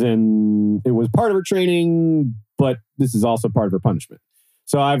 As in, it was part of her training, but this is also part of her punishment.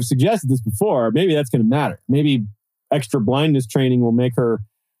 So I've suggested this before. Maybe that's going to matter. Maybe extra blindness training will make her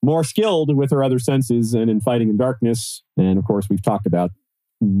more skilled with her other senses and in fighting in darkness. And of course, we've talked about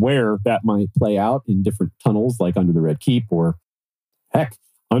where that might play out in different tunnels, like under the Red Keep, or heck,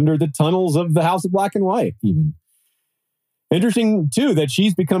 under the tunnels of the House of Black and White, even. Interesting, too, that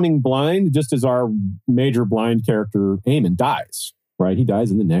she's becoming blind just as our major blind character, Aemon, dies, right? He dies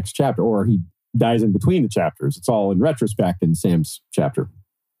in the next chapter, or he dies in between the chapters. It's all in retrospect in Sam's chapter.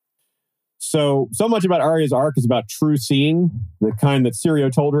 So much about Arya's arc is about true seeing, the kind that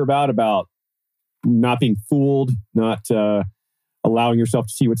Syrio told her about not being fooled, not allowing yourself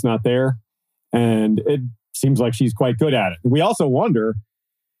to see what's not there. And it seems like she's quite good at it. We also wonder,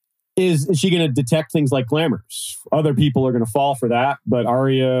 is she going to detect things like glamours? Other people are going to fall for that, but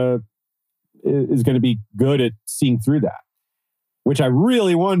Arya is going to be good at seeing through that, which I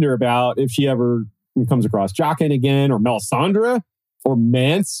really wonder about if she ever comes across Jaqen again, or Melisandre, or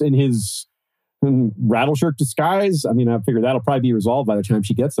Mance in his rattleshirt disguise. I mean, I figure that'll probably be resolved by the time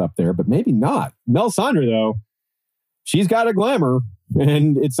she gets up there, but maybe not. Melisandre, though, she's got a glamour,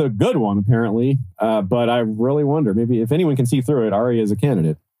 and it's a good one, apparently. But I really wonder, maybe if anyone can see through it, Arya is a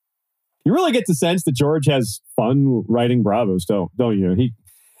candidate. You really get the sense that George has fun writing Braavos, don't you?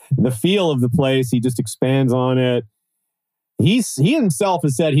 The feel of the place, he just expands on it. He himself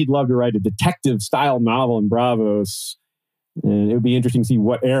has said he'd love to write a detective-style novel in Braavos, and it would be interesting to see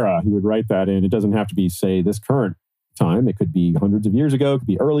what era he would write that in. It doesn't have to be, say, this current time. It could be hundreds of years ago. It could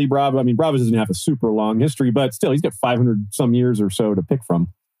be early Braavos. I mean, Braavos doesn't have a super long history, but still, he's got 500 some years or so to pick from.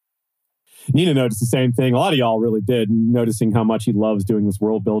 Nina noticed the same thing. A lot of y'all really did, noticing how much he loves doing this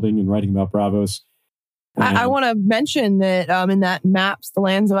world building and writing about Braavos. I want to mention that in that Maps, the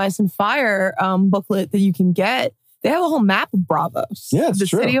Lands of Ice and Fire booklet that you can get, they have a whole map of Braavos. Yeah, it's the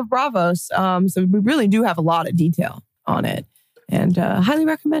true. city of Braavos. So we really do have a lot of detail on it, and highly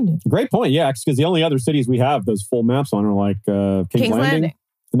recommend it. Great point. Yeah, because the only other cities we have those full maps on are like King's Landing.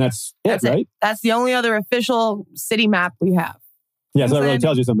 And that's it, right? That's the only other official city map we have. Yeah, so that really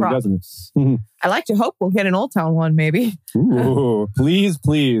tells you something, doesn't it? I like to hope we'll get an Old Town one, maybe. Ooh, please,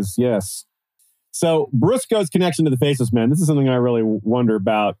 yes. So Briscoe's connection to the Faceless Men, this is something I really wonder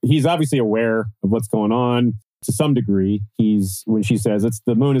about. He's obviously aware of what's going on to some degree. When she says,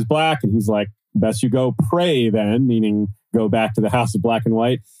 the moon is black, and he's like, best you go pray then, meaning go back to the House of Black and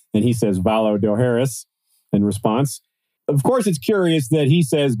White. And he says, Valo Dohaeris in response. Of course, it's curious that he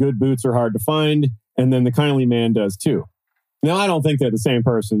says good boots are hard to find, and then the kindly man does too. Now, I don't think they're the same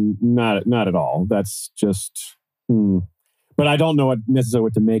person. Not at all. That's just... But I don't know necessarily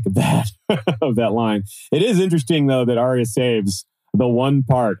what to make of that, of that line. It is interesting, though, that Arya saves the one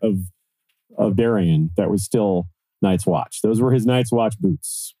part of Darien that was still Night's Watch. Those were his Night's Watch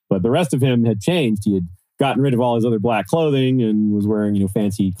boots. But the rest of him had changed. He had gotten rid of all his other black clothing and was wearing,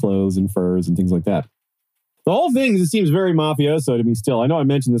 fancy clothes and furs and things like that. The whole thing, it seems very mafioso to me still. I know I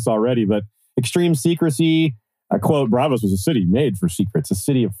mentioned this already, but extreme secrecy, I quote, Bravos was a city made for secrets, a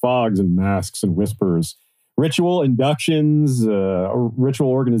city of fogs and masks and whispers. Ritual inductions, ritual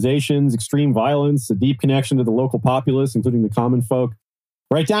organizations, extreme violence, a deep connection to the local populace, including the common folk,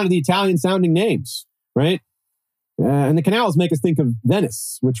 right down to the Italian-sounding names, right? And the canals make us think of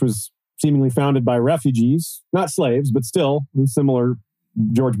Venice, which was seemingly founded by refugees, not slaves, but still similar.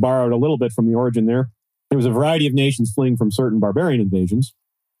 George borrowed a little bit from the origin there. There was a variety of nations fleeing from certain barbarian invasions.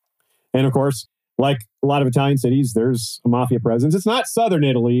 And of course, like a lot of Italian cities, there's a mafia presence. It's not southern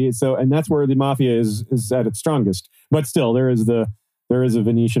Italy, and that's where the mafia is at its strongest. But still, there is a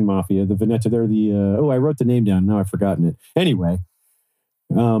Venetian mafia, the Veneta. They're I wrote the name down. Now I've forgotten it. Anyway,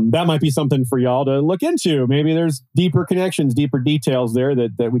 that might be something for y'all to look into. Maybe there's deeper connections, deeper details there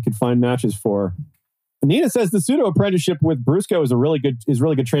that we could find matches for. Nina says the pseudo apprenticeship with Brusco is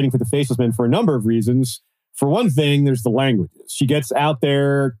really good training for the Faceless Men for a number of reasons. For one thing, there's the languages. She gets out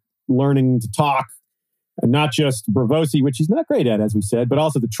there learning to talk, and not just Bravosi, which she's not great at, as we said, but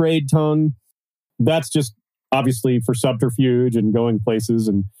also the trade tongue. That's just obviously for subterfuge and going places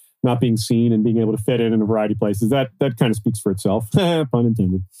and not being seen and being able to fit in a variety of places. That kind of speaks for itself, pun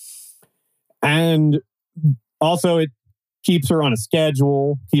intended. And also it keeps her on a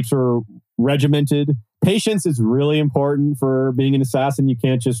schedule, keeps her regimented. Patience is really important for being an assassin. You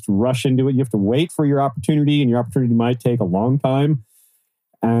can't just rush into it. You have to wait for your opportunity, and your opportunity might take a long time.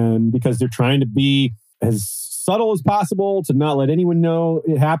 And because they're trying to be as subtle as possible, to not let anyone know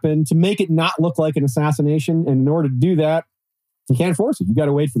it happened, to make it not look like an assassination. And in order to do that, you can't force it. You got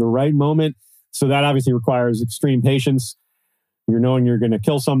to wait for the right moment. So that obviously requires extreme patience. You're knowing you're going to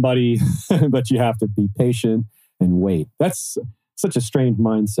kill somebody, but you have to be patient and wait. That's such a strange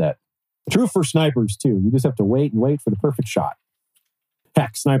mindset. True for snipers, too. You just have to wait and wait for the perfect shot.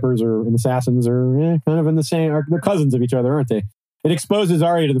 Heck, snipers and assassins are kind of in the same... They're cousins of each other, aren't they? It exposes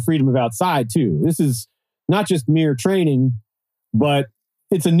Arya to the freedom of outside, too. This is not just mere training, but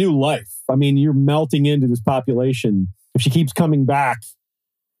it's a new life. I mean, you're melting into this population. If she keeps coming back,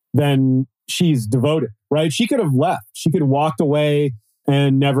 then she's devoted, right? She could have left. She could have walked away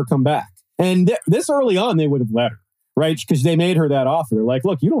and never come back. And this early on, they would have let her, right? Because they made her that offer. They're like,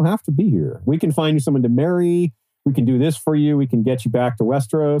 look, you don't have to be here. We can find you someone to marry. We can do this for you. We can get you back to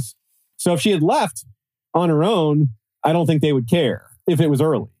Westeros. So if she had left on her own, I don't think they would care if it was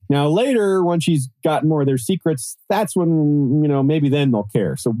early. Now, later, when she's gotten more of their secrets, that's when, maybe then they'll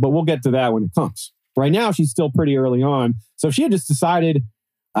care. But we'll get to that when it comes. Right now, she's still pretty early on. So if she had just decided,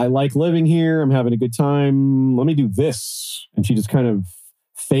 I like living here, I'm having a good time, let me do this. And she just kind of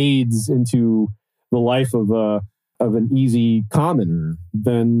fades into the life of an easy commoner,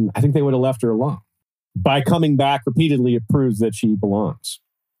 then I think they would have left her alone. By coming back repeatedly, it proves that she belongs.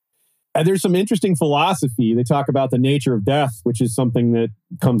 And there's some interesting philosophy. They talk about the nature of death, which is something that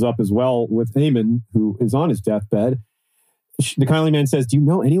comes up as well with Aemon, who is on his deathbed. The Kindly Man says, do you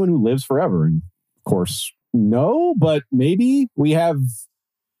know anyone who lives forever? And of course, no, but maybe. We have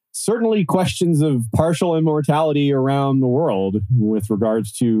certainly questions of partial immortality around the world with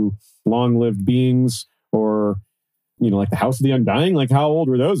regards to long-lived beings, or like the House of the Undying. Like, how old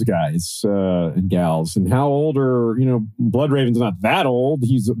were those guys and gals? And how old are, Bloodraven's not that old.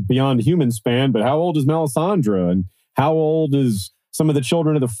 He's beyond human span. But how old is Melisandre? And how old is some of the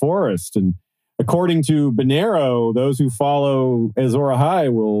Children of the Forest? And according to Benero, those who follow Azor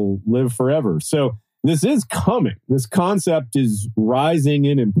Ahai will live forever. So this is coming. This concept is rising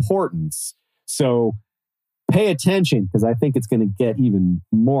in importance. So pay attention, because I think it's going to get even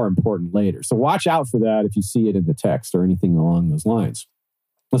more important later. So watch out for that if you see it in the text or anything along those lines.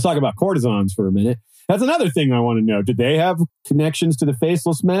 Let's talk about courtesans for a minute. That's another thing I want to know. Did they have connections to the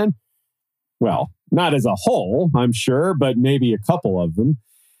Faceless Men? Well, not as a whole, I'm sure, but maybe a couple of them.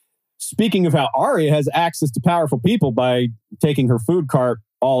 Speaking of how Arya has access to powerful people by taking her food cart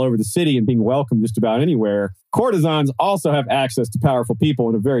all over the city and being welcome just about anywhere, courtesans also have access to powerful people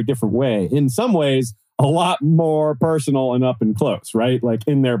in a very different way. In some ways, a lot more personal and up and close, right? Like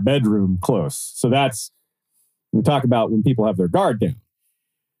in their bedroom close. So that's, we talk about when people have their guard down.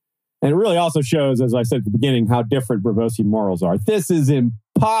 And it really also shows, as I said at the beginning, how different Bravosian morals are. This is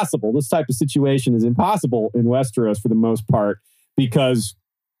impossible. This type of situation is impossible in Westeros for the most part, because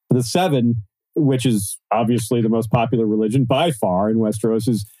the Seven, which is obviously the most popular religion by far in Westeros,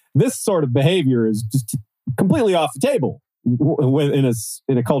 is this sort of behavior is just completely off the table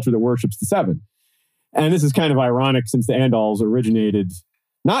in a culture that worships the Seven. And this is kind of ironic since the Andals originated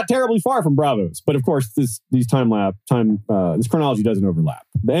not terribly far from Braavos, but of course this chronology doesn't overlap.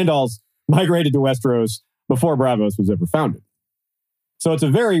 The Andals migrated to Westeros before Braavos was ever founded. So it's a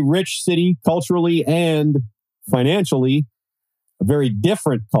very rich city culturally and financially, a very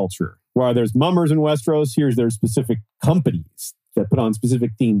different culture While there's mummers in Westeros, here's their specific companies that put on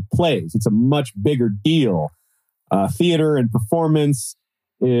specific themed plays. It's a much bigger deal. Theater and performance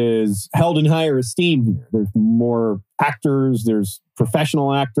is held in higher esteem here. There's more actors, there's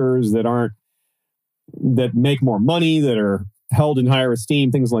professional actors that make more money, that are held in higher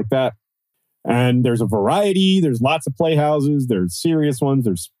esteem, things like that. And there's a variety, there's lots of playhouses, there's serious ones,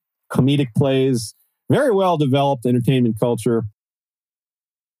 there's comedic plays, very well developed entertainment culture.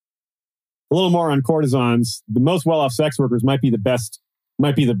 A little more on courtesans. The most well-off sex workers might be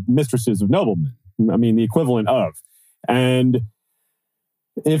the mistresses of noblemen. I mean, the equivalent of. And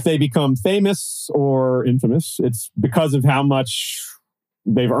if they become famous or infamous, it's because of how much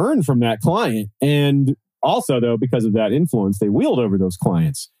they've earned from that client. And also, though, because of that influence they wield over those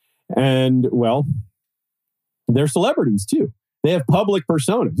clients. And, well, they're celebrities, too. They have public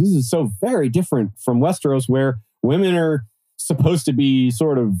personas. This is so very different from Westeros, where women are supposed to be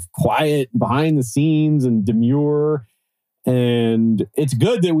sort of quiet behind the scenes and demure. And it's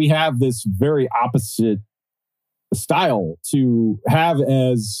good that we have this very opposite style to have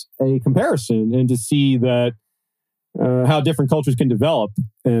as a comparison and to see that how different cultures can develop.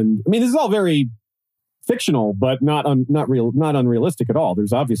 And I mean, this is all very fictional, but not unrealistic at all.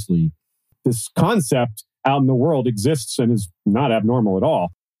 There's obviously this concept out in the world exists and is not abnormal at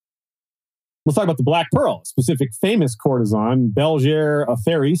all. Let's talk about the Black Pearl, a specific famous courtesan, Belger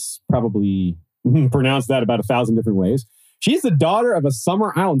Atheris, probably pronounced that about 1,000 different ways. She's the daughter of a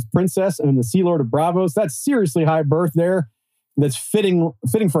Summer Islands princess and the Sea Lord of Braavos. That's seriously high birth there. That's fitting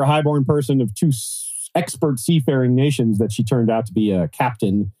for a highborn person of two expert seafaring nations that she turned out to be a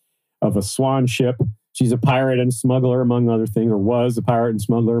captain of a swan ship. She's a pirate and a smuggler, among other things, or was a pirate and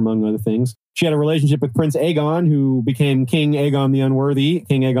smuggler, among other things. She had a relationship with Prince Aegon, who became King Aegon the Unworthy,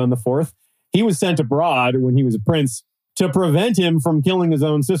 King Aegon IV. He was sent abroad when he was a prince to prevent him from killing his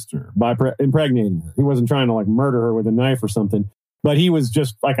own sister by impregnating her. He wasn't trying to murder her with a knife or something, but he was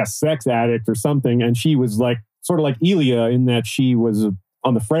just like a sex addict or something. And she was sort of like Elia in that she was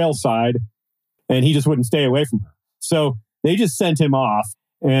on the frail side and he just wouldn't stay away from her. So they just sent him off.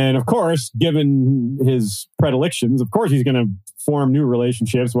 And of course, given his predilections, of course, he's going to form new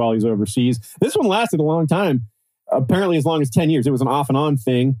relationships while he's overseas. This one lasted a long time, apparently as long as 10 years. It was an off and on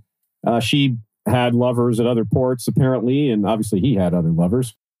thing. She had lovers at other ports, apparently, and obviously he had other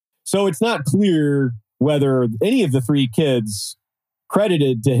lovers. So it's not clear whether any of the three kids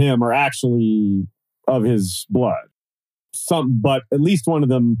credited to him are actually of his blood. But at least one of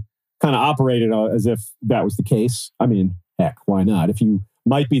them kind of operated as if that was the case. I mean, heck, why not? If you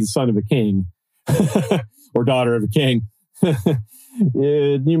might be the son of a king or daughter of a king,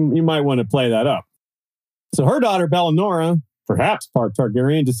 you might want to play that up. So her daughter, Bellinora, perhaps part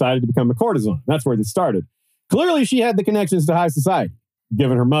Targaryen, decided to become a courtesan. That's where this started. Clearly, she had the connections to high society,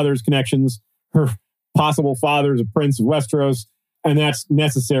 given her mother's connections, her possible father's a prince of Westeros, and that's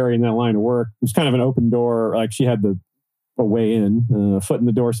necessary in that line of work. It was kind of an open door, like she had a way in, a foot in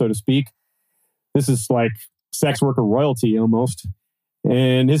the door, so to speak. This is like sex worker royalty almost.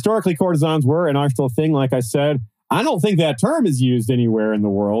 And historically, courtesans were and are still a thing, like I said. I don't think that term is used anywhere in the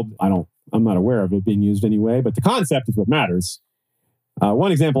world. I'm not aware of it being used anyway, but the concept is what matters.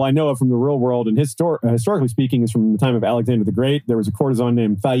 One example I know of from the real world, and historically speaking, is from the time of Alexander the Great. There was a courtesan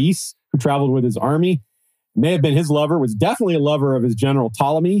named Thais who traveled with his army. May have been his lover, was definitely a lover of his general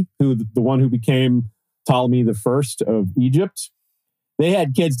Ptolemy, the one who became Ptolemy the First of Egypt. They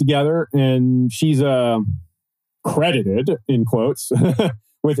had kids together, and she's credited, in quotes,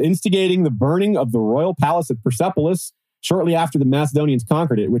 with instigating the burning of the royal palace at Persepolis shortly after the Macedonians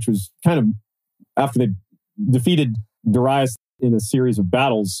conquered it, which was kind of after they defeated Darius in a series of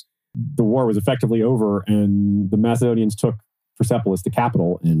battles. The war was effectively over, and the Macedonians took Persepolis, the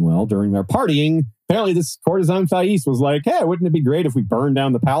capital. And, well, during their partying, apparently this courtesan Thais was like, hey, wouldn't it be great if we burned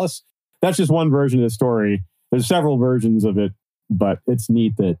down the palace? That's just one version of the story. There's several versions of it, but it's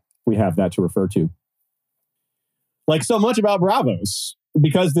neat that we have that to refer to. Like so much about Braavos,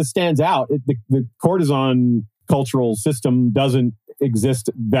 because this stands out, the courtesan cultural system doesn't exist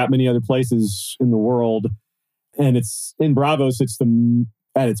that many other places in the world. And it's in Braavos, it's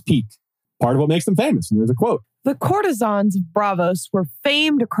at its peak. Part of what makes them famous. And there's a quote. The courtesans of Braavos were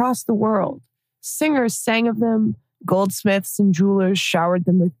famed across the world. Singers sang of them. Goldsmiths and jewelers showered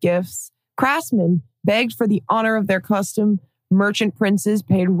them with gifts. Craftsmen begged for the honor of their custom. Merchant princes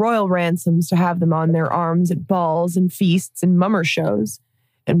paid royal ransoms to have them on their arms at balls and feasts and mummer shows.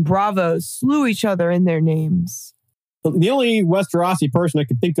 And Braavos slew each other in their names. The only Westerosi person I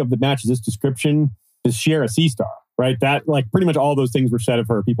could think of that matches this description is Shiera Seastar, right? That, like, pretty much all those things were said of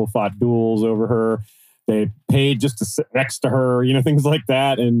her. People fought duels over her. they paid just to sit next to her, things like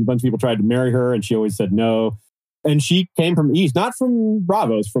that. And a bunch of people tried to marry her and she always said no. And she came from East, not from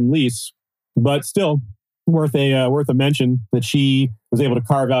Braavos, from Lys, but still worth a mention that she was able to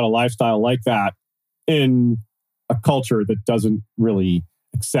carve out a lifestyle like that in a culture that doesn't really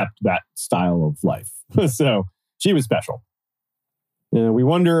accept that style of life. So she was special. We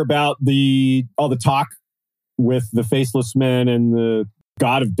wonder about all the talk with the Faceless Men and the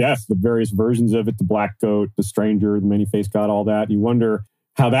God of Death, the various versions of it, the Black Goat, the Stranger, the Many-Faced God, all that. You wonder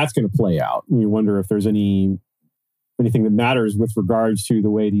how that's going to play out. You wonder if there's anything that matters with regards to the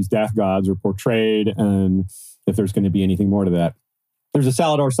way these death gods are portrayed and if there's going to be anything more to that. There's a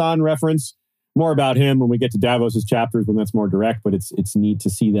Salador San reference. More about him when we get to Davos's chapters when that's more direct, but it's neat to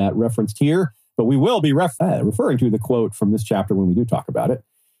see that referenced here. But we will be referring to the quote from this chapter when we do talk about it.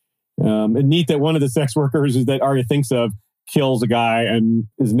 And neat that one of the sex workers that Arya thinks of kills a guy and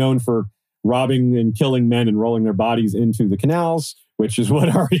is known for robbing and killing men and rolling their bodies into the canals, which is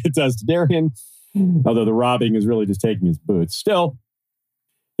what Arya does to Darion. Although the robbing is really just taking his boots. Still,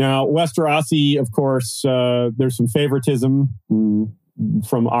 now Westerosi, of course, there's some favoritism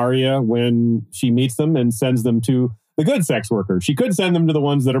from Arya when she meets them and sends them to the good sex workers. She could send them to the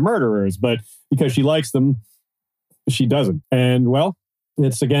ones that are murderers, but because she likes them, she doesn't. And well,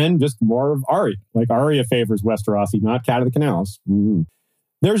 it's again just more of Arya. Like Arya favors Westerosi, not Cat of the Canals.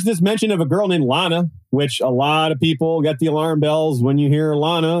 There's this mention of a girl named Lana, which a lot of people get the alarm bells when you hear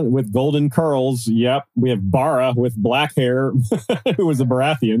Lana with golden curls. Yep, we have Bara with black hair, who was a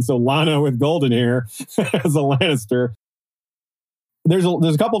Baratheon. So Lana with golden hair as a Lannister. There's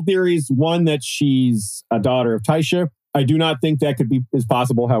a couple of theories. One, that she's a daughter of Tysha. I do not think that is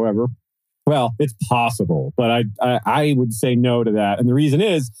possible, however. Well, it's possible, but I would say no to that. And the reason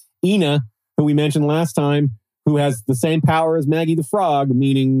is Ina, who we mentioned last time, who has the same power as Maggie the Frog,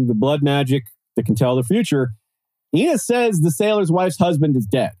 meaning the blood magic that can tell the future. Ina says the sailor's wife's husband is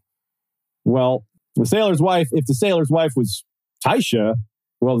dead. Well, if the sailor's wife was Tysha,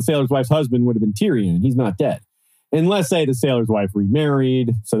 well, the sailor's wife's husband would have been Tyrion. He's not dead. Unless, say, the sailor's wife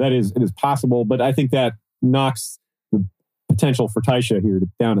remarried. So it is possible, but I think that knocks the potential for Tysha here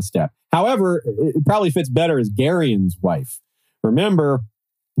down a step. However, it probably fits better as Garion's wife. Remember,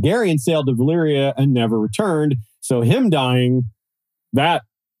 Garion sailed to Valyria and never returned. So him dying, that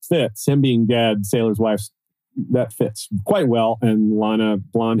fits. Him being dead, sailor's wife, that fits quite well. And Lana,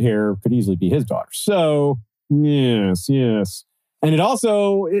 blonde hair, could easily be his daughter. So, yes. And it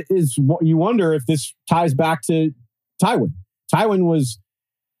also is, you wonder if this ties back to Tywin. Tywin was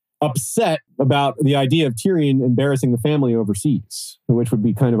upset about the idea of Tyrion embarrassing the family overseas, which would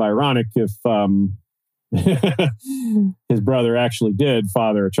be kind of ironic if his brother actually did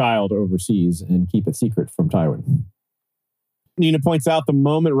father a child overseas and keep it secret from Tywin. Nina points out the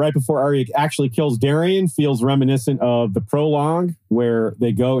moment right before Arya actually kills Darion feels reminiscent of the prologue where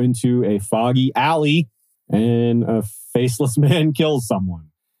they go into a foggy alley and a faceless man kills someone.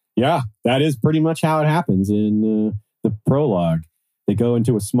 Yeah, that is pretty much how it happens in the prologue. They go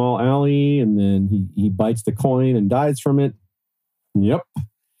into a small alley and then he bites the coin and dies from it. Yep.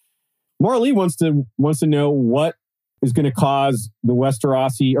 Marley wants to know what is going to cause the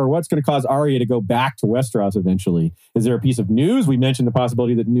Westerosi, or what's going to cause Arya to go back to Westeros eventually. Is there a piece of news? We mentioned the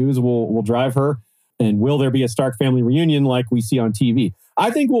possibility that news will drive her. And will there be a Stark family reunion like we see on TV? I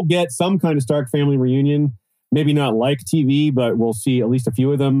think we'll get some kind of Stark family reunion. Maybe not like TV, but we'll see at least a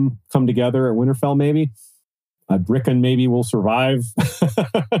few of them come together at Winterfell maybe. Rickon maybe will survive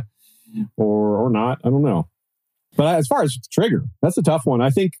or not. I don't know. But as far as Trigger, that's a tough one. I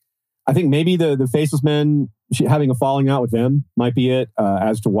think maybe the Faceless Men having a falling out with them might be it.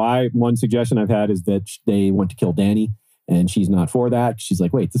 As to why, one suggestion I've had is that they want to kill Dany, and she's not for that. She's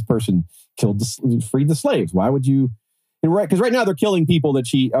like, wait, this person freed the slaves. Why would you? Because right now they're killing people that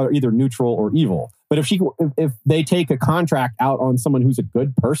she are either neutral or evil. But if they take a contract out on someone who's a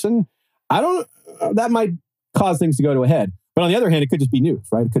good person, that might cause things to go to a head. But on the other hand, it could just be news,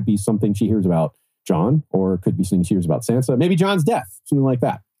 right? It could be something she hears about Jon, or it could be something she hears about Sansa. Maybe Jon's death, something like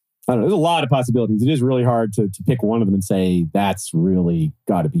that. I don't know. There's a lot of possibilities. It is really hard to pick one of them and say, that's really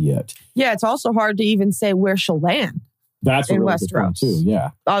got to be it. Yeah, it's also hard to even say where she'll land. That's in a really Westeros good point too,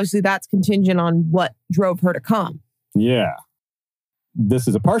 yeah. Obviously, that's contingent on what drove her to come. Yeah. This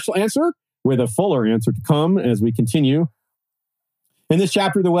is a partial answer with a fuller answer to come as we continue. In this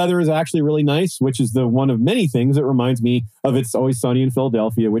chapter, the weather is actually really nice, which is the one of many things that reminds me of It's Always Sunny in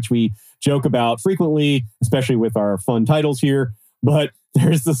Philadelphia, which we joke about frequently, especially with our fun titles here. But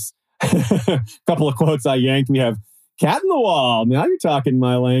there's this couple of quotes I yanked. We have Cat in the Wall. Now you're talking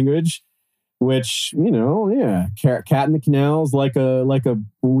my language, which, Cat in the Canals, like a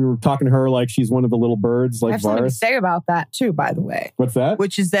we were talking to her like she's one of the little birds, like I have something to Varys. say about that too, by the way. What's that?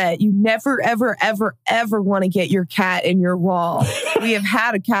 Which is that you never, ever, ever, ever want to get your cat in your wall. We have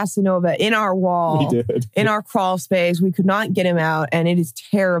had a Casanova in our wall, We did. in our crawl space. We could not get him out, and it is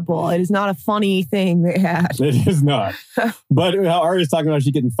terrible. It is not a funny thing they had. It is not. But how Arya's talking about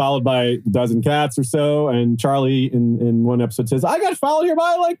she's getting followed by a dozen cats or so, and Charlie in one episode says, I got followed here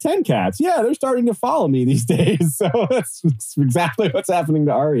by like 10 cats. Yeah, they're starting to follow me these days. So that's exactly what's happening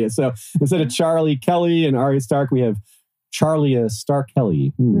to Arya. So instead of Charlie Kelly and Arya Stark, we have Charlie Stark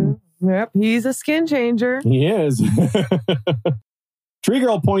Kelly. Yep, he's a skin changer. He is. Tree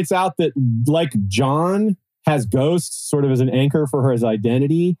Girl points out that like Jon has ghosts sort of as an anchor for his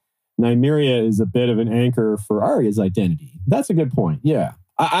identity, Nymeria is a bit of an anchor for Arya's identity. That's a good point. Yeah.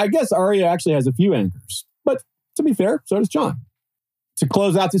 I guess Arya actually has a few anchors, but to be fair, so does Jon. To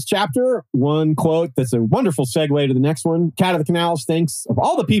close out this chapter, one quote that's a wonderful segue to the next one. Cat of the Canals thinks of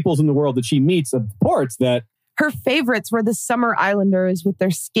all the peoples in the world that she meets, reports that her favorites were the Summer Islanders with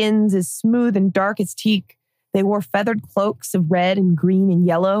their skins as smooth and dark as teak. They wore feathered cloaks of red and green and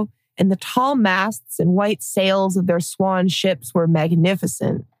yellow, and the tall masts and white sails of their swan ships were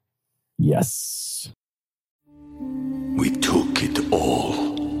magnificent. Yes. We took it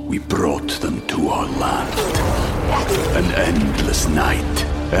all. We brought them to our land. An endless night,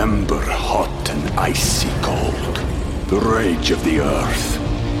 ember hot and icy cold. The rage of the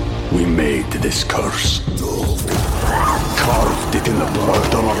earth. We made this curse. Carved it in the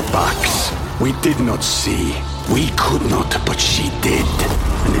blood on our backs. We did not see. We could not, but she did.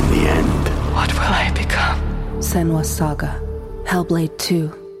 And in the end, What will I become? Senwa Saga. Hellblade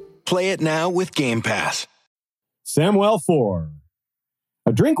 2. Play it now with Game Pass. Samuel 4.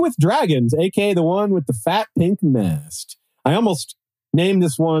 A Drink with Dragons, a.k.a. the one with the fat pink mast. I almost named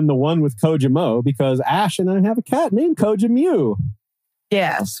this one the one with Kojimo because Ash and I have a cat named Kojimew.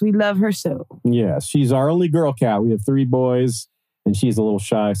 Yes, we love her so. Yes, she's our only girl cat. We have 3 boys, and she's a little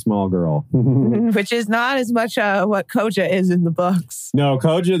shy, small girl. Which is not as much what Koja is in the books. No,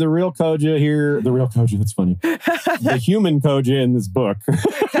 Koja, the real Koja here, the real Koja, that's funny. The human Koja in this book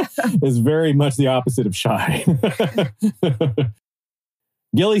is very much the opposite of shy.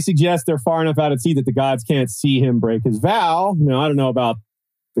 Gilly suggests they're far enough out at sea that the gods can't see him break his vow. Now, I don't know about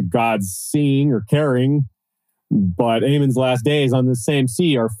the gods seeing or caring, but Aemon's last days on this same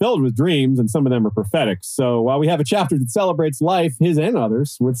sea are filled with dreams, and some of them are prophetic. So while we have a chapter that celebrates life, his and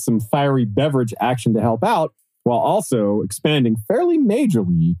others, with some fiery beverage action to help out, while also expanding fairly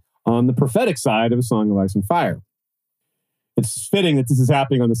majorly on the prophetic side of A Song of Ice and Fire. It's fitting that this is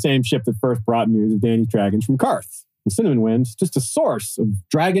happening on the same ship that first brought news of Dany's dragons from Karth. The Cinnamon Wind, just a source of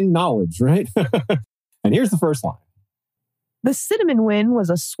dragon knowledge, right? And here's the first line. The Cinnamon Wind was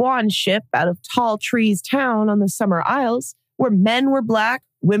a swan ship out of Tall Trees Town on the Summer Isles, where men were black,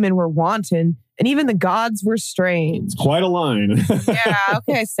 women were wanton, and even the gods were strange. Quite a line. Yeah,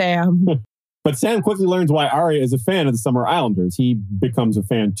 okay, Sam. But Sam quickly learns why Arya is a fan of the Summer Islanders. He becomes a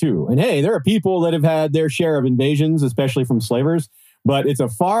fan too. And hey, there are people that have had their share of invasions, especially from slavers, but it's a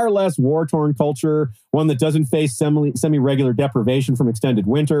far less war-torn culture, one that doesn't face semi-regular deprivation from extended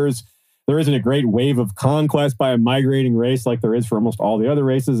winters. There isn't a great wave of conquest by a migrating race like there is for almost all the other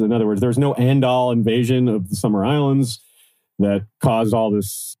races. In other words, there's no end-all invasion of the Summer Islands that caused all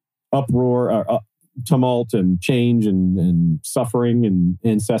this uproar, tumult, and change and suffering and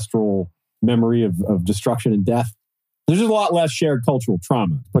ancestral memory of destruction and death. There's just a lot less shared cultural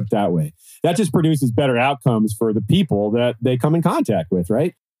trauma, to put it that way. That just produces better outcomes for the people that they come in contact with,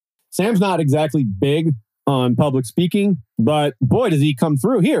 right? Sam's not exactly big on public speaking, but boy, does he come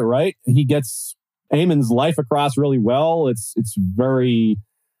through here, right? He gets Aemon's life across really well. It's very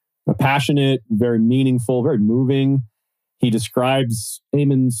passionate, very meaningful, very moving. He describes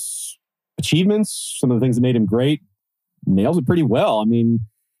Aemon's achievements, some of the things that made him great, nails it pretty well. I mean,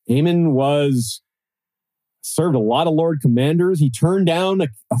 Aemon served a lot of Lord Commanders. He turned down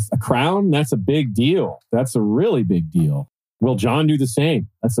a crown. That's a big deal. That's a really big deal. Will Jon do the same?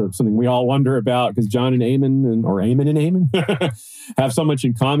 That's something we all wonder about because Jon and Aemon, or Aemon and Aemon, have so much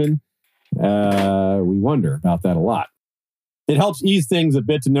in common. We wonder about that a lot. It helps ease things a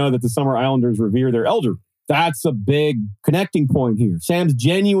bit to know that the Summer Islanders revere their elder. That's a big connecting point here. Sam's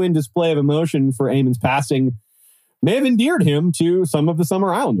genuine display of emotion for Aemon's passing may have endeared him to some of the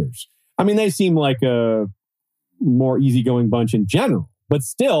Summer Islanders. I mean, they seem like a more easygoing bunch in general, but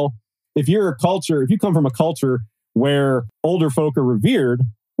still, if you come from a culture where older folk are revered,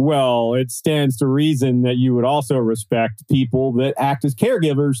 well, it stands to reason that you would also respect people that act as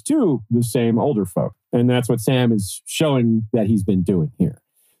caregivers to the same older folk. And that's what Sam is showing that he's been doing here.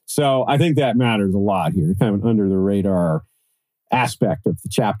 So I think that matters a lot here. Kind of an under the radar aspect of the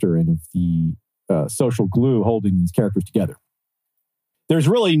chapter and of the social glue holding these characters together. There's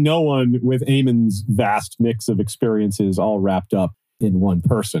really no one with Aemon's vast mix of experiences all wrapped up in one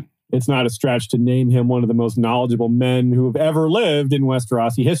person. It's not a stretch to name him one of the most knowledgeable men who have ever lived in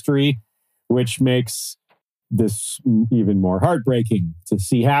Westerosi history, which makes this even more heartbreaking to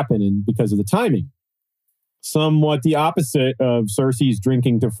see happen, and because of the timing. Somewhat the opposite of Cersei's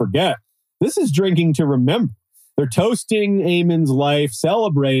drinking to forget. This is drinking to remember. They're toasting Aemon's life,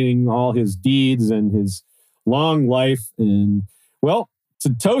 celebrating all his deeds and his long life. And, well,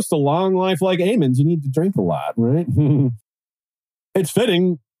 to toast a long life like Aemon's, you need to drink a lot, right? It's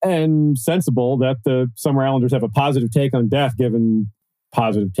fitting and sensible that the Summer Islanders have a positive take on death, given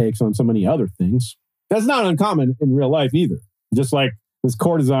positive takes on so many other things. That's not uncommon in real life either. Just like this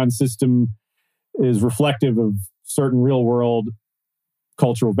courtesan system is reflective of certain real world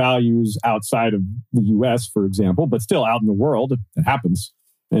cultural values outside of the US, for example, but still out in the world, it happens.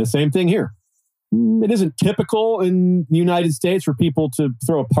 And the same thing here. It isn't typical in the United States for people to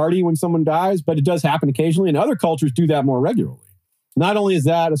throw a party when someone dies, but it does happen occasionally, and other cultures do that more regularly. Not only is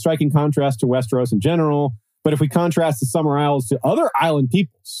that a striking contrast to Westeros in general, but if we contrast the Summer Isles to other island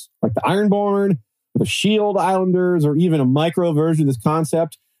peoples, like the Ironborn, the Shield Islanders, or even a micro version of this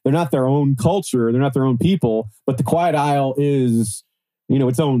concept, they're not their own culture, they're not their own people, but the Quiet Isle is,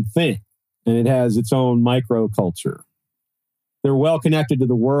 its own thing, and it has its own micro culture. They're well connected to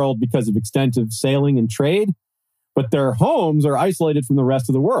the world because of extensive sailing and trade, but their homes are isolated from the rest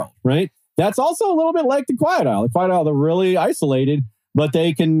of the world, right? That's also a little bit like the Quiet Isle. The Quiet Isle, they're really isolated, but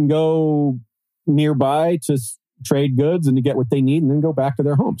they can go nearby to trade goods and to get what they need and then go back to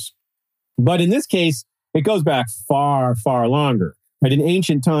their homes. But in this case, it goes back far, far longer. Right? In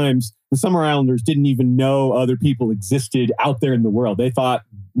ancient times, the Summer Islanders didn't even know other people existed out there in the world. They thought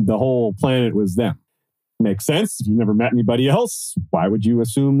the whole planet was them. Makes sense. If you've never met anybody else, why would you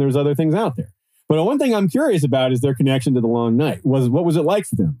assume there's other things out there? But one thing I'm curious about is their connection to the Long Night. What was it like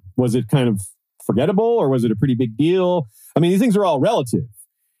for them? Was it kind of forgettable, or was it a pretty big deal? I mean, these things are all relative.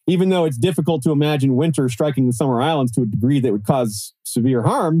 Even though it's difficult to imagine winter striking the Summer Islands to a degree that would cause severe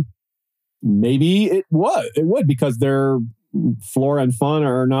harm, maybe it would, because their flora and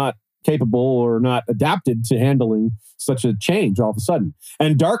fauna are not capable or not adapted to handling such a change all of a sudden.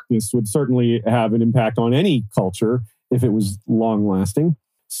 And darkness would certainly have an impact on any culture if it was long lasting.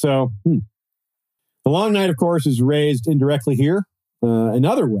 So the Long Night, of course, is raised indirectly here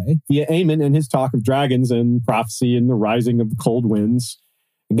another way via Aemon and his talk of dragons and prophecy and the rising of the cold winds.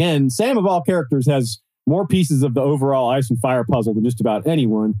 Again, Sam of all characters has more pieces of the overall ice and fire puzzle than just about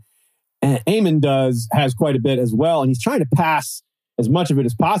anyone. And Aemon has quite a bit as well. And he's trying to pass as much of it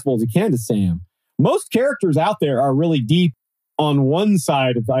as possible as he can to Sam. Most characters out there are really deep on one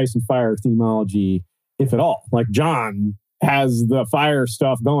side of the ice and fire themology, if at all. Like Jon has the fire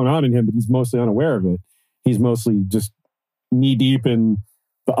stuff going on in him, but he's mostly unaware of it. He's mostly just knee deep in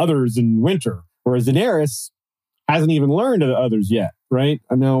the others in winter. Whereas Daenerys hasn't even learned of the others yet, right?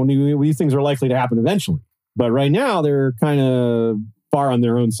 I know these things are likely to happen eventually. But right now, they're kind of far on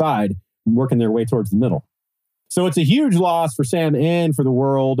their own side, working their way towards the middle. So it's a huge loss for Sam and for the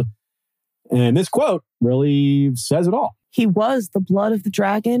world. And this quote really says it all. He was the blood of the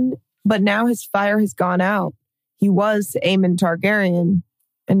dragon, but now his fire has gone out. He was Aemon Targaryen,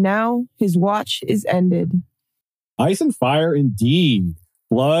 and now his watch is ended. Ice and fire indeed.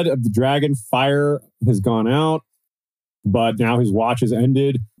 Blood of the dragon, fire has gone out, but now his watch is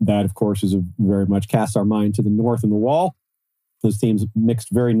ended. That, of course, is very much casts our mind to the north and the wall. Those themes mixed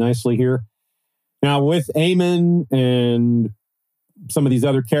very nicely here. Now, with Aemon and some of these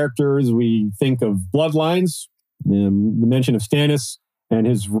other characters, we think of bloodlines. The mention of Stannis and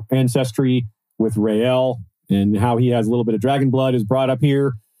his ancestry with Rhaelle and how he has a little bit of dragon blood is brought up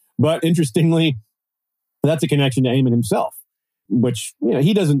here. But interestingly, that's a connection to Aemon himself, which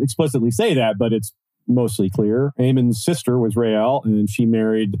he doesn't explicitly say that, but it's mostly clear. Aemon's sister was Rhaelle, and she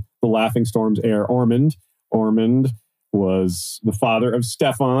married the Laughing Storm's heir, Ormond. Ormond was the father of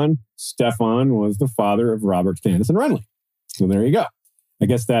Steffon. Steffon was the father of Robert, Stannis, and Renly. So there you go. I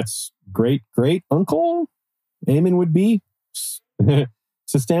guess that's great-great-uncle Aemon would be to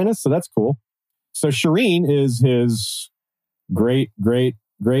Stannis, so that's cool. So Shireen is his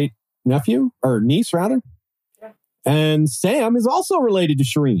great-great-great-nephew, or niece, rather. Yeah. And Sam is also related to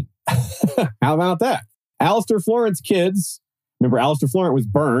Shireen. How about that? Alistair Florent's kids, remember Alistair Florent was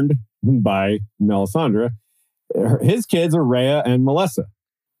burned by Melisandre. His kids are Rhea and Melissa.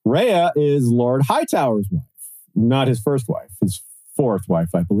 Rhea is Lord Hightower's wife, not his first wife, his fourth wife,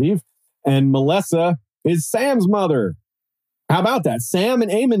 I believe. And Melissa is Sam's mother. How about that? Sam and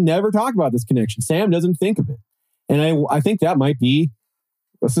Aemon never talk about this connection. Sam doesn't think of it. And I think that might be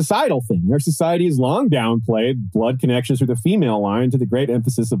a societal thing. Their society has long downplayed blood connections through the female line to the great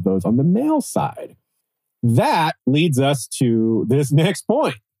emphasis of those on the male side. That leads us to this next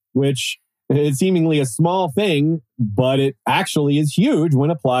point, which is seemingly a small thing, but it actually is huge when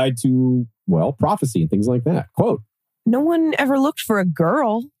applied to, well, prophecy and things like that. Quote, "No one ever looked for a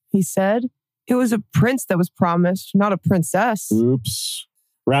girl," he said. "It was a prince that was promised, not a princess." Oops.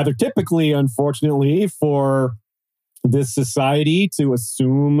 Rather typically, unfortunately, for this society to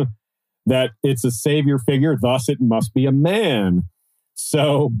assume that it's a savior figure, thus it must be a man.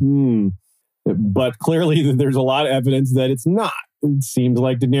 So, but clearly there's a lot of evidence that it's not. It seems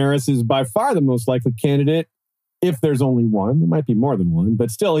like Daenerys is by far the most likely candidate. If there's only one, there might be more than one,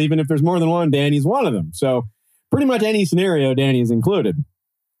 but still, even if there's more than one, Dany's one of them. So pretty much any scenario, Dany is included.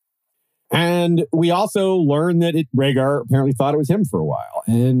 And we also learned that Rhaegar apparently thought it was him for a while.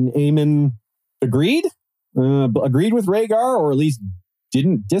 And Aemon agreed with Rhaegar, or at least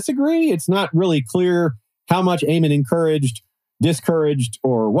didn't disagree. It's not really clear how much Aemon encouraged, discouraged,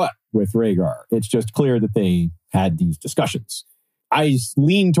 or what with Rhaegar. It's just clear that they had these discussions. I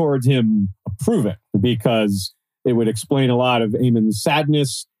lean towards him approving because it would explain a lot of Aemon's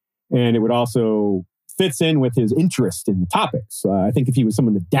sadness, and it would also fits in with his interest in the topics. I think if he was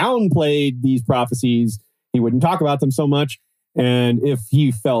someone that downplayed these prophecies, he wouldn't talk about them so much. And if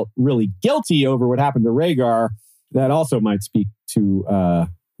he felt really guilty over what happened to Rhaegar, that also might speak to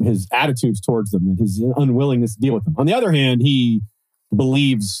his attitudes towards them and his unwillingness to deal with them. On the other hand, he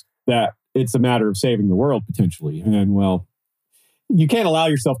believes that it's a matter of saving the world potentially. And well, you can't allow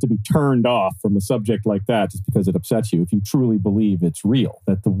yourself to be turned off from a subject like that just because it upsets you if you truly believe it's real,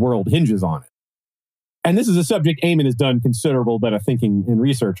 that the world hinges on it. And this is a subject Aemon has done considerable bit of thinking and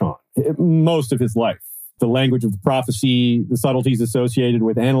research on most of his life. The language of the prophecy, the subtleties associated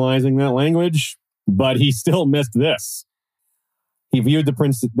with analyzing that language, but he still missed this. He viewed the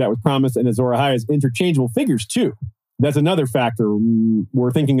prince that was promised and Azor Ahai as interchangeable figures too. That's another factor.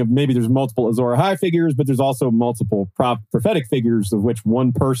 We're thinking of maybe there's multiple Azor Ahai figures, but there's also multiple prophetic figures of which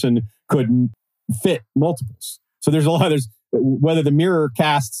one person could fit multiples. So there's whether the mirror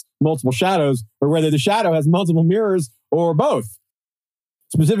casts multiple shadows or whether the shadow has multiple mirrors or both.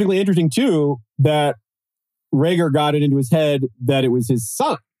 Specifically interesting too, that Rhaegar got it into his head that it was his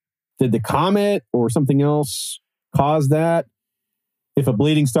son. Did the comet or something else cause that? If a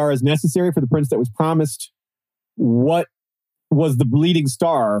bleeding star is necessary for the prince that was promised, what was the bleeding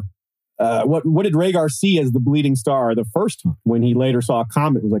star? What did Rhaegar see as the bleeding star the first time when he later saw a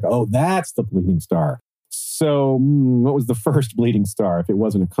comet? It was like, oh, that's the bleeding star. So what was the first bleeding star if it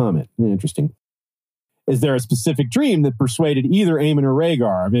wasn't a comet? Interesting. Is there a specific dream that persuaded either Aemon or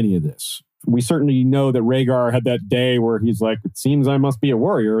Rhaegar of any of this? We certainly know that Rhaegar had that day where he's like, it seems I must be a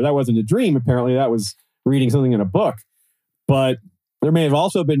warrior. That wasn't a dream. Apparently that was reading something in a book. But there may have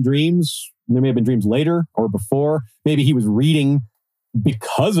also been dreams. There may have been dreams later or before. Maybe he was reading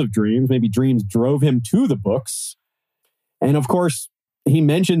because of dreams. Maybe dreams drove him to the books. And of course, he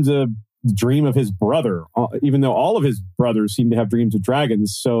mentions a dream of his brother, even though all of his brothers seem to have dreams of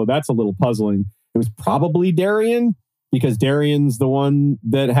dragons. So that's a little puzzling. It was probably Daeron, because Darion's the one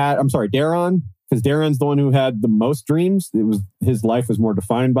that had, Daeron, because Darion's the one who had the most dreams. His life was more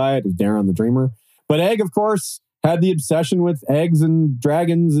defined by it. It was Daeron the dreamer. But Egg, of course, had the obsession with eggs and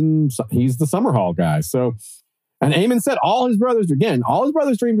dragons, and he's the Summerhall guy. So, and Aemon said all his brothers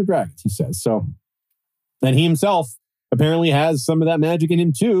dreamed of dragons, he says. So, and he himself apparently has some of that magic in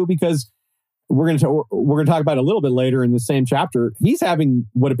him too, because we're going to talk about it a little bit later in the same chapter. He's having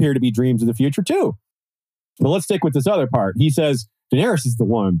what appear to be dreams of the future too. But let's stick with this other part. He says, Daenerys is the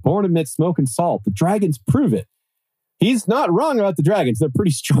one, born amidst smoke and salt. The dragons prove it. He's not wrong about the dragons. They're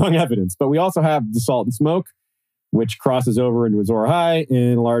pretty strong evidence. But we also have the salt and smoke, which crosses over into Azor Ahai,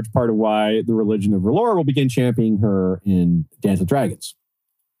 and a large part of why the religion of R'hllor will begin championing her in Dance with Dragons.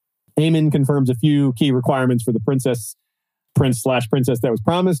 Aemon confirms a few key requirements for the prince/princess that was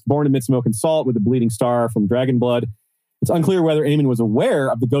promised, born amid smoke and salt with a bleeding star from dragon blood. It's unclear whether Aemon was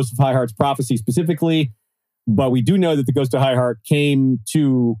aware of the Ghost of High Heart's prophecy specifically, but we do know that the Ghost of High Heart came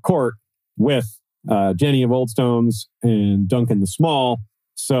to court with Jenny of Oldstones and Duncan the Small.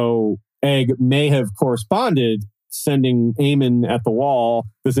 So Egg may have corresponded, sending Aemon at the wall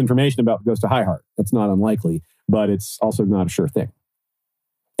this information about the Ghost of High Heart. That's not unlikely, but it's also not a sure thing.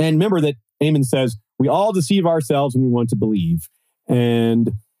 And remember that Aemon says, we all deceive ourselves when we want to believe.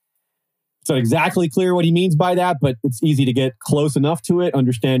 And it's not exactly clear what he means by that, but it's easy to get close enough to it,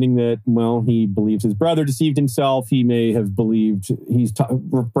 understanding that, well, he believes his brother deceived himself. He may have believed he's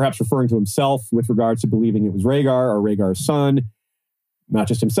perhaps referring to himself with regards to believing it was Rhaegar or Rhaegar's son. Not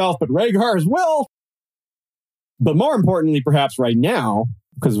just himself, but Rhaegar as well. But more importantly, perhaps right now,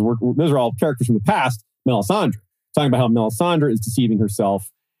 because those are all characters from the past, Melisandre. Talking about how Melisandre is deceiving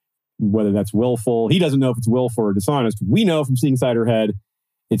herself, whether that's willful. He doesn't know if it's willful or dishonest. We know from seeing inside her head,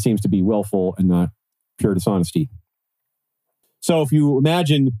 it seems to be willful and not pure dishonesty. So if you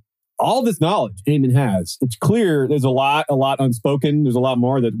imagine all this knowledge Aemon has, it's clear there's a lot unspoken. There's a lot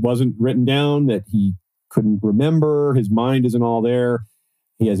more that wasn't written down that he couldn't remember. His mind isn't all there.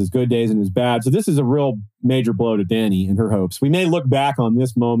 He has his good days and his bad. So this is a real major blow to Dany and her hopes. We may look back on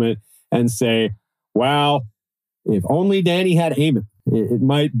this moment and say, wow, if only Dany had Aemon. It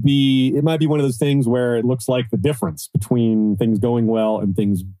might be one of those things where it looks like the difference between things going well and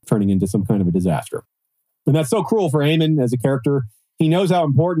things turning into some kind of a disaster. And that's so cruel for Aemon as a character. He knows how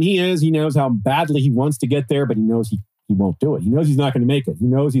important he is. He knows how badly he wants to get there, but he knows he won't do it. He knows he's not going to make it. He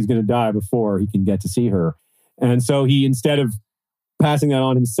knows he's going to die before he can get to see her. And so he, instead of passing that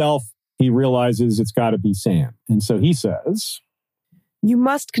on himself, he realizes it's got to be Sam. And so he says, "You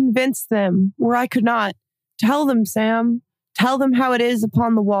must convince them where I could not. Tell them, Sam. Tell them how it is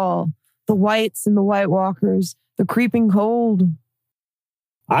upon the wall. The whites and the White Walkers, the creeping cold."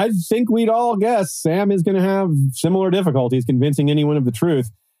 I think we'd all guess Sam is going to have similar difficulties convincing anyone of the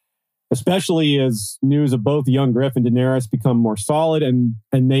truth, especially as news of both young Griff and Daenerys become more solid and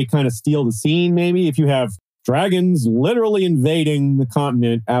they kind of steal the scene, maybe. If you have dragons literally invading the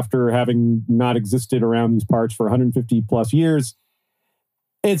continent after having not existed around these parts for 150 plus years,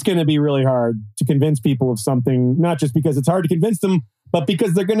 it's going to be really hard to convince people of something, not just because it's hard to convince them, but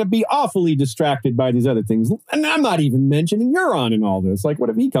because they're going to be awfully distracted by these other things. And I'm not even mentioning Euron in all this. Like, what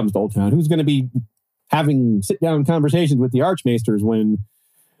if he comes to Old Town? Who's going to be having sit-down conversations with the Archmaesters when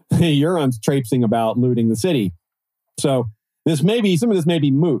Euron's traipsing about looting the city? So some of this may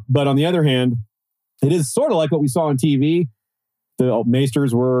be moot. But on the other hand, it is sort of like what we saw on TV. The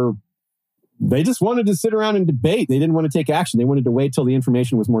Maesters they just wanted to sit around and debate. They didn't want to take action. They wanted to wait till the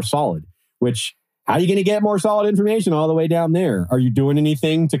information was more solid, which, how are you going to get more solid information all the way down there? Are you doing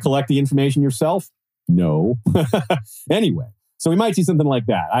anything to collect the information yourself? No. Anyway, so we might see something like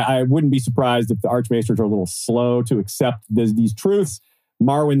that. I wouldn't be surprised if the Archmaesters are a little slow to accept these truths.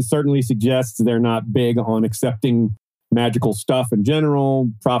 Marwyn certainly suggests they're not big on accepting magical stuff in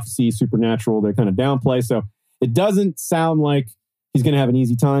general. Prophecy, supernatural, they kind of downplay. So it doesn't sound like he's going to have an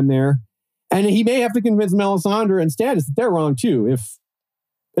easy time there. And he may have to convince Melisandre and Stannis that they're wrong too, if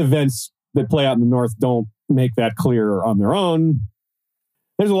events that play out in the North don't make that clear on their own.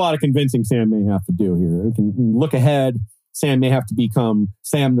 There's a lot of convincing Sam may have to do here. We can look ahead. Sam may have to become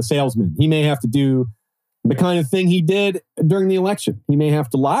Sam the salesman. He may have to do the kind of thing he did during the election. He may have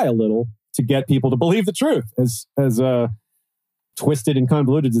to lie a little to get people to believe the truth. As twisted and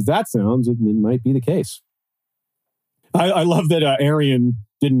convoluted as that sounds, it might be the case. I love that Aerion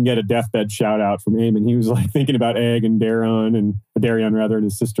didn't get a deathbed shout out from Aemon. He was like thinking about Egg and Daeron and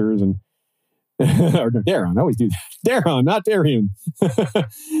his sisters and or no, Daeron. I always do that. Daeron, not Darion.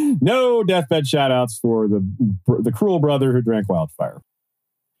 No deathbed shout outs for the cruel brother who drank wildfire.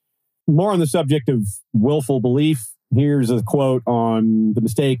 More on the subject of willful belief. Here's a quote on the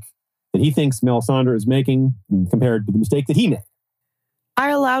mistake that he thinks Melisandre is making compared to the mistake that he made. "I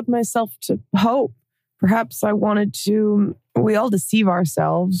allowed myself to hope. Perhaps I wanted to. We all deceive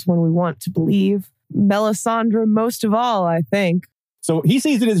ourselves when we want to believe. Melisandre most of all, I think." So he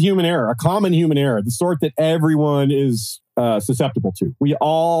sees it as human error, a common human error, the sort that everyone is susceptible to. We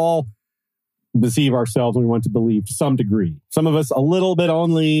all deceive ourselves when we want to believe to some degree. Some of us a little bit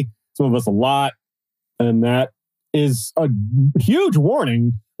only, some of us a lot. And that is a huge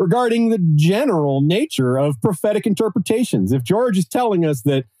warning regarding the general nature of prophetic interpretations. If George is telling us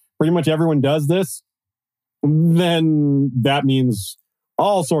that pretty much everyone does this, then that means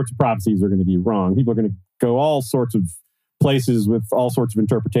all sorts of prophecies are going to be wrong. People are going to go all sorts of places with all sorts of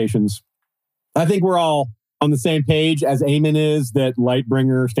interpretations. I think we're all on the same page as Aemon is, that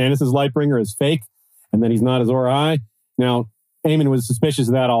Stannis' Lightbringer is fake, and that he's not Azor Ahai. Now, Aemon was suspicious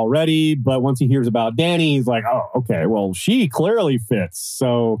of that already, but once he hears about Dany, he's like, oh, okay, well, she clearly fits.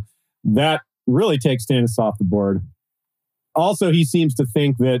 So that really takes Stannis off the board. Also, he seems to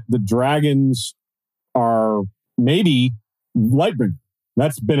think that the dragons are maybe Lightbringer.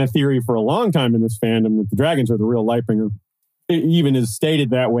 That's been a theory for a long time in this fandom, that the dragons are the real Lightbringer. It even is stated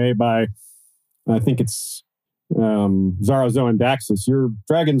that way by, I think it's Zara, Zoe, and Daxus. Your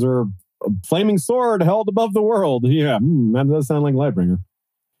dragons are a flaming sword held above the world. Yeah, that does sound like Lightbringer.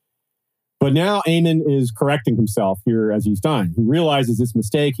 But now Aemon is correcting himself here as he's dying. He realizes his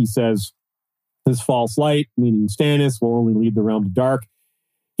mistake. He says, this false light, meaning Stannis, will only lead the realm to dark.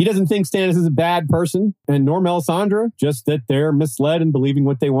 He doesn't think Stannis is a bad person, and nor Melisandre, just that they're misled and believing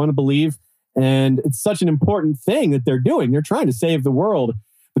what they want to believe. And it's such an important thing that they're doing. They're trying to save the world.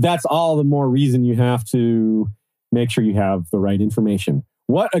 But that's all the more reason you have to make sure you have the right information.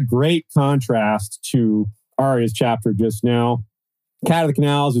 What a great contrast to Arya's chapter just now. Cat of the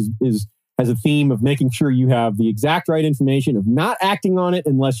Canals has a theme of making sure you have the exact right information, of not acting on it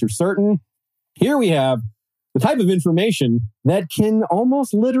unless you're certain. Here we have the type of information that can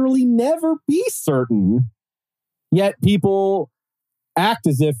almost literally never be certain, yet people act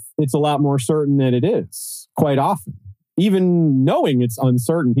as if it's a lot more certain than it is quite often. Even knowing it's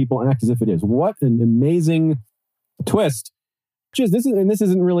uncertain, people act as if it is. What an amazing twist. This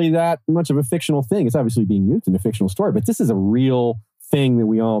isn't really that much of a fictional thing. It's obviously being used in a fictional story, but this is a real thing that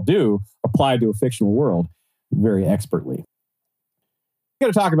we all do applied to a fictional world very expertly. Got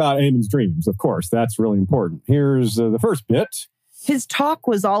to talk about Aemon's dreams, of course. That's really important. Here's the first bit. His talk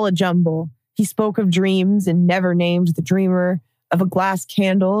was all a jumble. He spoke of dreams and never named the dreamer, of a glass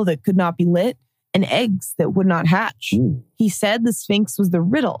candle that could not be lit, and eggs that would not hatch. He said the Sphinx was the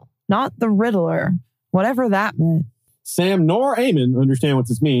riddle, not the riddler, whatever that meant. Sam nor Aemon understand what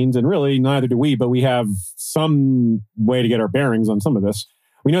this means, and really neither do we, but we have some way to get our bearings on some of this.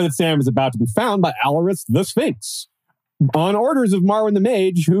 We know that Sam is about to be found by Alorith the Sphinx on orders of Marwyn the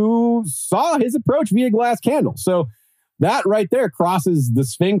Mage, who saw his approach via glass candle. So that right there crosses the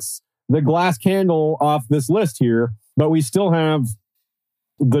Sphinx, the glass candle off this list here, but we still have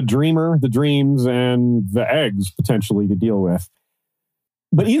the dreamer, the dreams, and the eggs potentially to deal with.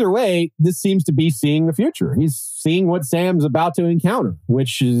 But either way, this seems to be seeing the future. He's seeing what Sam's about to encounter,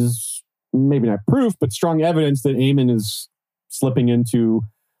 which is maybe not proof, but strong evidence that Aemon is slipping into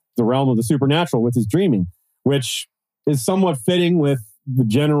the realm of the supernatural with his dreaming, which is somewhat fitting with the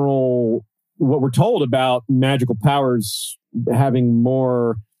general, what we're told about magical powers having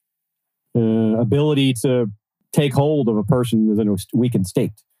more ability to take hold of a person who's in a weakened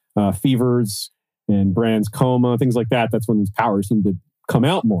state. Fevers and Bran's coma, things like that. That's when these powers seem to come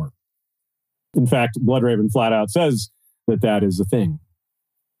out more. In fact, Bloodraven flat out says that is a thing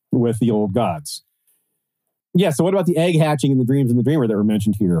with the old gods. Yeah, so what about the egg hatching and the dreams and the dreamer that were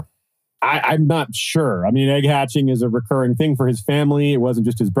mentioned here? I'm not sure. I mean, egg hatching is a recurring thing for his family. It wasn't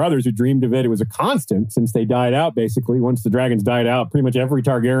just his brothers who dreamed of it. It was a constant since they died out, basically. Once the dragons died out, pretty much every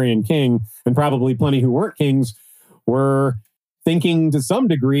Targaryen king, and probably plenty who weren't kings, were thinking to some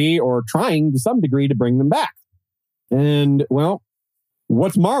degree or trying to some degree to bring them back. And, well,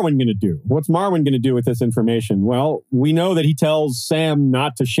 what's Marwyn going to do? What's Marwyn going to do with this information? Well, we know that he tells Sam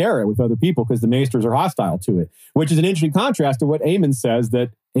not to share it with other people because the Maesters are hostile to it, which is an interesting contrast to what Aemon says,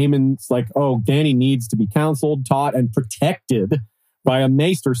 that Aemon's like, oh, Dany needs to be counseled, taught, and protected by a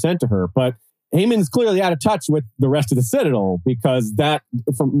Maester sent to her. But Aemon's clearly out of touch with the rest of the Citadel, because that,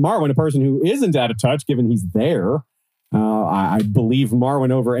 from Marwyn, a person who isn't out of touch, given he's there, I believe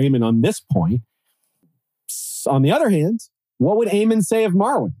Marwyn over Aemon on this point. On the other hand, what would Aemon say of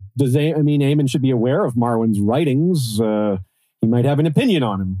Marwyn? Aemon should be aware of Marwyn's writings. He might have an opinion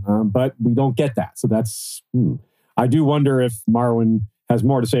on him, but we don't get that. So that's, I do wonder if Marwyn has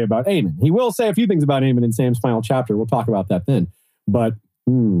more to say about Aemon. He will say a few things about Aemon in Sam's final chapter. We'll talk about that then. But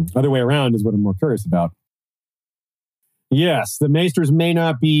other way around is what I'm more curious about. Yes, the Maesters may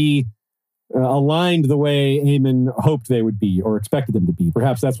not be aligned the way Aemon hoped they would be or expected them to be.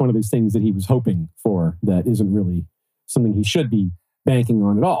 Perhaps that's one of those things that he was hoping for that isn't really something he should be banking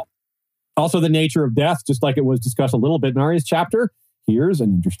on at all. Also, the nature of death, just like it was discussed a little bit in Arya's chapter. Here's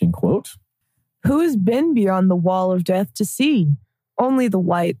an interesting quote. Who has been beyond the wall of death to see? Only the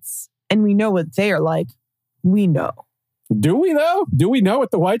whites. And we know what they are like. We know. Do we, though? Do we know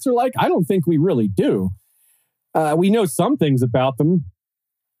what the whites are like? I don't think we really do. We know some things about them.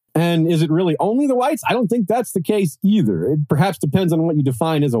 And is it really only the whites? I don't think that's the case either. It perhaps depends on what you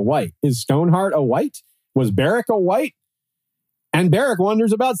define as a white. Is Stoneheart a white? Was Beric a white? And Beric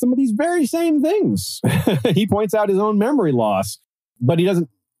wonders about some of these very same things. He points out his own memory loss, but he hasn't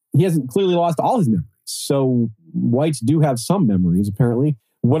clearly lost all his memories. So whites do have some memories, apparently.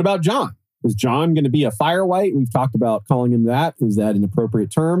 What about Jon? Is Jon going to be a fire white? We've talked about calling him that. Is that an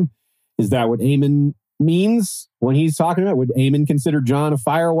appropriate term? Is that what Aemon means when he's talking about? Would Aemon consider Jon a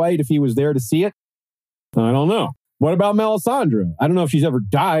fire white if he was there to see it? I don't know. What about Melisandre? I don't know if she's ever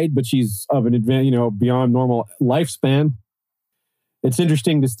died, but she's of an beyond normal lifespan. It's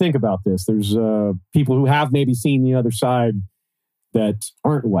interesting to think about this. There's people who have maybe seen the other side that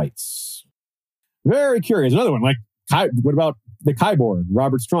aren't whites. Very curious. Another one, like, what about the Kyborg,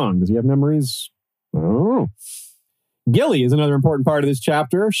 Robert Strong? Does he have memories? I don't know. Gilly is another important part of this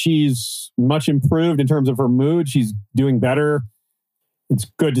chapter. She's much improved in terms of her mood. She's doing better. It's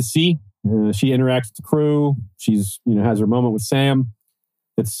good to see. She interacts with the crew. She's, has her moment with Sam.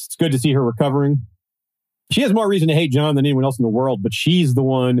 It's good to see her recovering. She has more reason to hate John than anyone else in the world, but she's the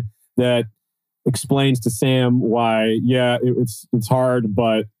one that explains to Sam why, it's hard,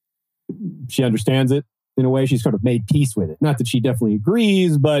 but she understands it in a way. She's sort of made peace with it. Not that she definitely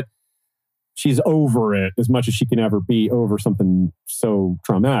agrees, but she's over it as much as she can ever be over something so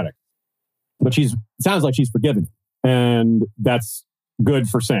traumatic. But sounds like she's forgiven him. And that's good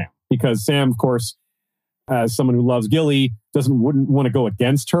for Sam, because Sam, of course, as someone who loves Gilly, wouldn't want to go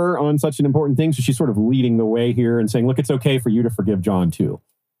against her on such an important thing. So she's sort of leading the way here and saying, look, it's okay for you to forgive John too.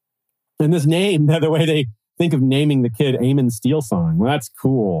 And this name, the way they think of naming the kid Aemon Steelsong, well, that's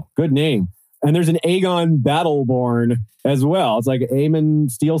cool. Good name. And there's an Aegon Battleborn as well. It's like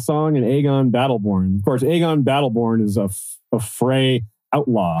Aemon Steelsong and Aegon Battleborn. Of course, Aegon Battleborn is a Frey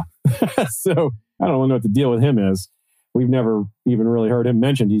outlaw. So I don't know what the deal with him is. We've never even really heard him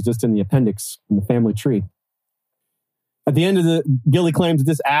mentioned. He's just in the appendix in the family tree. At the end of Gilly claims that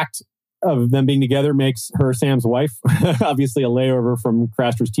this act of them being together makes her Sam's wife. Obviously a layover from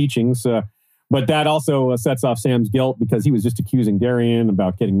Craster's teachings. But that also sets off Sam's guilt, because he was just accusing Darian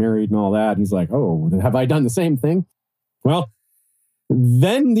about getting married and all that. And he's like, oh, have I done the same thing? Well,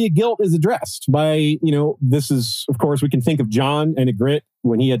 then the guilt is addressed by, this is, of course, we can think of Jon and Ygritte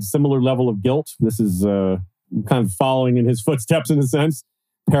when he had similar level of guilt. This is kind of following in his footsteps in a sense.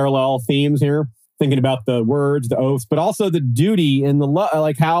 Parallel themes here. Thinking about the words, the oaths, but also the duty and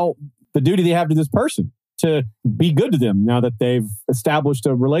how the duty they have to this person to be good to them now that they've established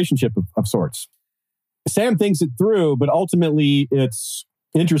a relationship of sorts. Sam thinks it through, but ultimately it's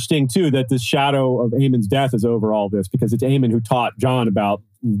interesting too that this shadow of Aemon's death is over all this, because it's Aemon who taught Jon about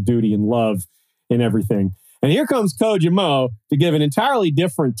duty and love and everything. And here comes Kojimo to give an entirely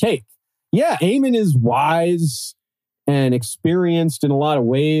different take. Yeah, Aemon is wise and experienced in a lot of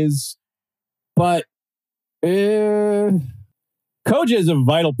ways, but Koja is a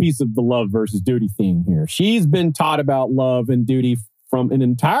vital piece of the love versus duty theme here. She's been taught about love and duty from an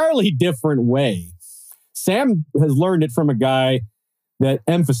entirely different way. Sam has learned it from a guy that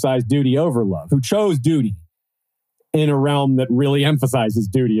emphasized duty over love, who chose duty in a realm that really emphasizes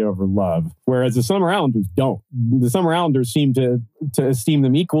duty over love, whereas the Summer Islanders don't. The Summer Islanders seem to esteem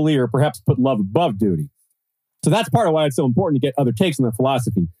them equally, or perhaps put love above duty. So that's part of why it's so important to get other takes on the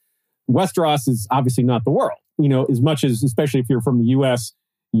philosophy. Westeros is obviously not the world. As much as, especially if you're from the US,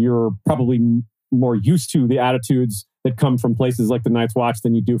 you're probably more used to the attitudes that come from places like the Night's Watch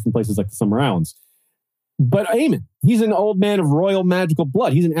than you do from places like the Summer Islands. But Aemon, he's an old man of royal magical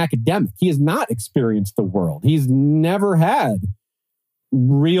blood. He's an academic. He has not experienced the world. He's never had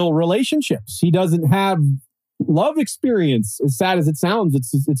real relationships. He doesn't have love experience. As sad as it sounds,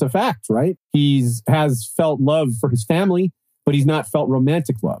 it's a fact, right? Has felt love for his family, but he's not felt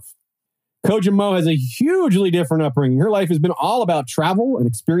romantic love. Kojimo has a hugely different upbringing. Her life has been all about travel and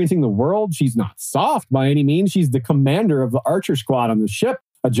experiencing the world. She's not soft by any means. She's the commander of the Archer Squad on the ship,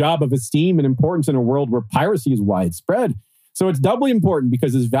 a job of esteem and importance in a world where piracy is widespread. So it's doubly important,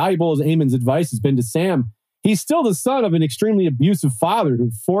 because as valuable as Aemon's advice has been to Sam, he's still the son of an extremely abusive father who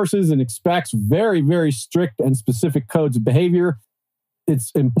forces and expects very, very strict and specific codes of behavior.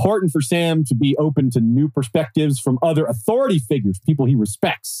 It's important for Sam to be open to new perspectives from other authority figures, people he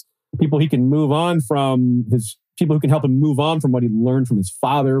respects. People he can move on from, people who can help him move on from what he learned from his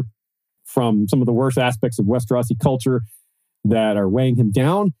father, from some of the worst aspects of Westerosi culture that are weighing him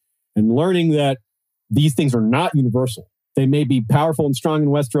down, and learning that these things are not universal. They may be powerful and strong in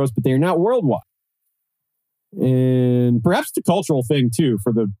Westeros, but they are not worldwide. And perhaps the cultural thing too,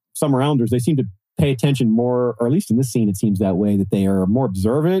 for the Summer Islanders, they seem to pay attention more, or at least in this scene, it seems that way, that they are more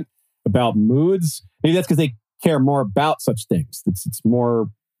observant about moods. Maybe that's because they care more about such things. It's more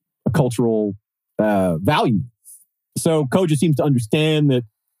a cultural value. So Koja seems to understand that,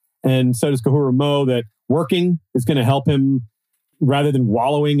 and so does Kahura Mo, that working is going to help him rather than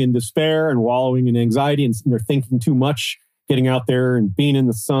wallowing in despair and wallowing in anxiety and they're thinking too much, getting out there and being in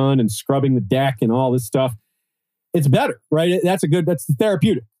the sun and scrubbing the deck and all this stuff. It's better, right? That's the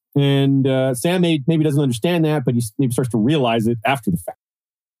therapeutic. And Sam maybe doesn't understand that, but he maybe starts to realize it after the fact.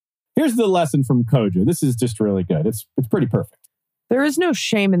 Here's the lesson from Koja. This is just really good. It's pretty perfect. There is no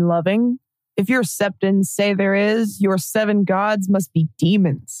shame in loving. If your Septons say there is, your 7 gods must be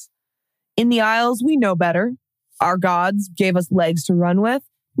demons. In the Isles, we know better. Our gods gave us legs to run with,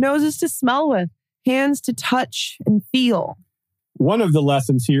 noses to smell with, hands to touch and feel. One of the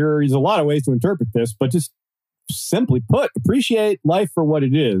lessons here, there's a lot of ways to interpret this, but just simply put, appreciate life for what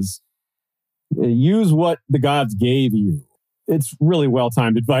it is. Use what the gods gave you. It's really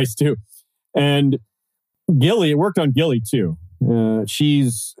well-timed advice, too. And Gilly, it worked on Gilly, too.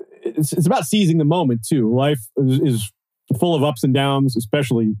 It's about seizing the moment, too. Life is full of ups and downs,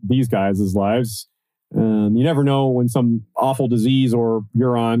 especially these guys' lives. You never know when some awful disease or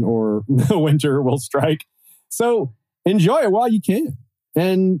Euron or winter will strike. So enjoy it while you can.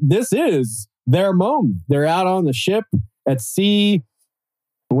 And this is their moment. They're out on the ship at sea.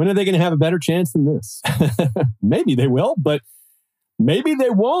 When are they going to have a better chance than this? Maybe they will, but maybe they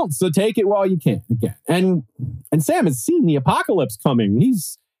won't. So take it while you can again. And Sam has seen the apocalypse coming.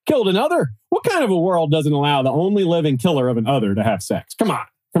 He's killed another. What kind of a world doesn't allow the only living killer of an other to have sex? Come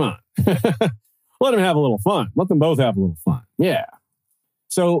on. Let them have a little fun. Let them both have a little fun. Yeah.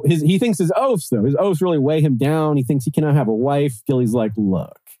 So he thinks his oaths, though. His oaths really weigh him down. He thinks he cannot have a wife. Gilly's like,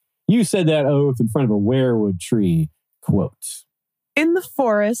 look, you said that oath in front of a weirwood tree. Quote. In the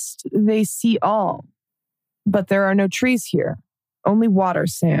forest, they see all. But there are no trees here. Only water,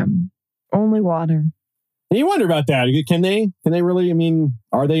 Sam. Only water. And you wonder about that. Can they really,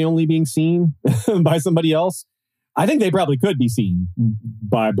 are they only being seen by somebody else? I think they probably could be seen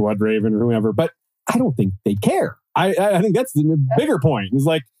by Bloodraven or whoever, but I don't think they care. I think that's the bigger point. It's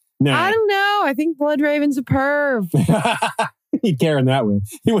like, no. I don't know. I think Bloodraven's a perv. He'd care in that way.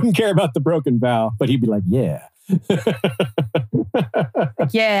 He wouldn't care about the broken vow, but he'd be like, yeah.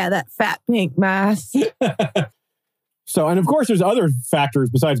 Yeah, that fat pink mass. So, and of course, there's other factors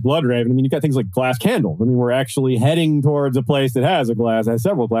besides Bloodraven. You've got things like glass candles. We're actually heading towards a place that has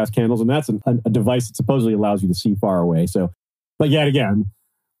several glass candles, and that's a device that supposedly allows you to see far away. So, but yet again,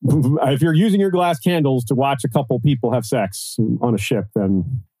 if you're using your glass candles to watch a couple people have sex on a ship,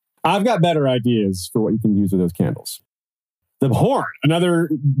 then I've got better ideas for what you can use with those candles. The horn, another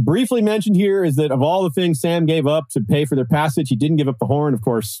briefly mentioned here, is that of all the things Sam gave up to pay for their passage, he didn't give up the horn. Of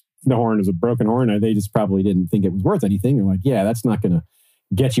course, the horn is a broken horn. They just probably didn't think it was worth anything. They're like, yeah, that's not going to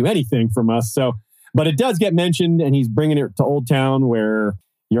get you anything from us. So, but it does get mentioned, and he's bringing it to Old Town where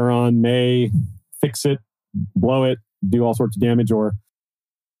Euron may fix it, blow it, do all sorts of damage. Or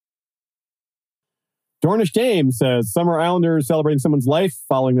Dornish Dame says, Summer Islanders celebrating someone's life,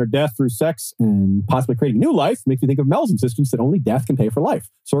 following their death through sex, and possibly creating new life. Makes me think of Mel's insistence that only death can pay for life.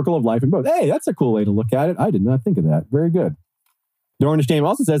 Circle of life in both. Hey, that's a cool way to look at it. I did not think of that. Very good. Dornish Dame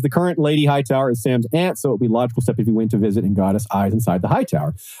also says the current Lady Hightower is Sam's aunt, so it would be a logical step if he went to visit and got us eyes inside the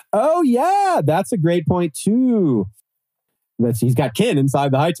Hightower. Oh, yeah, that's a great point, too. He's got kin inside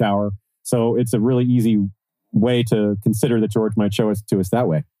the Hightower, so it's a really easy way to consider that George might show us to us that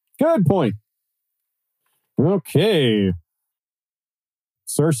way. Good point. Okay.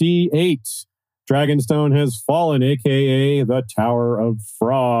 Cersei 8. Dragonstone has fallen, a.k.a. the Tower of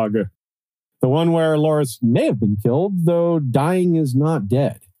Frog. The one where Loras may have been killed, though dying is not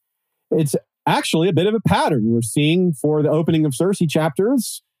dead. It's actually a bit of a pattern we're seeing for the opening of Cersei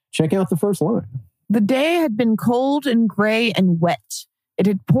chapters. Check out the first line. The day had been cold and gray and wet. It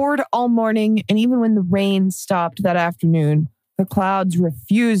had poured all morning, and even when the rain stopped that afternoon, the clouds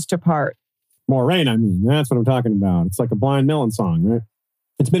refused to part. More rain, That's what I'm talking about. It's like a Blind Melon song, right?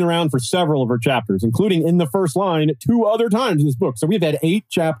 It's been around for several of her chapters, including in the first line 2 other times in this book. So we've had 8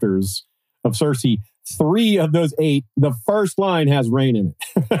 chapters of Cersei. 3 of those 8, the first line has rain in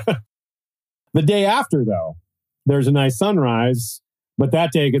it. The day after, though, there's a nice sunrise, but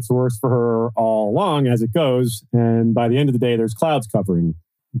that day gets worse for her all along as it goes. And by the end of the day, there's clouds covering.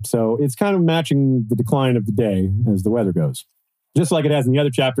 So it's kind of matching the decline of the day as the weather goes. Just like it has in the other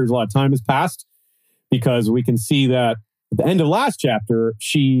chapters, a lot of time has passed because we can see that at the end of last chapter,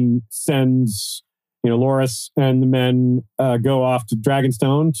 she sends, Loras and the men go off to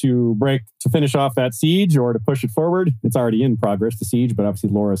Dragonstone to finish off that siege or to push it forward. It's already in progress, the siege, but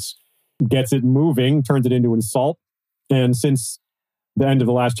obviously Loras gets it moving, turns it into an assault. And since the end of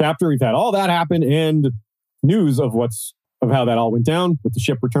the last chapter, we've had all that happen and news of how that all went down with the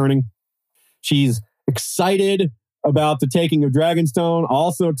ship returning. She's excited about the taking of Dragonstone,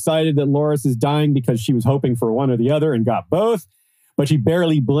 also excited that Loras is dying because she was hoping for one or the other and got both. But she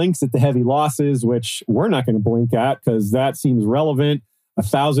barely blinks at the heavy losses, which we're not going to blink at because that seems relevant.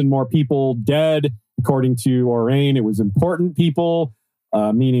 1,000 more people dead. According to Aurane, it was important people,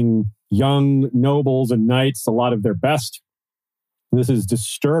 meaning young nobles and knights, a lot of their best. This is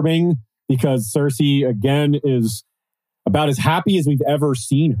disturbing because Cersei, again, is about as happy as we've ever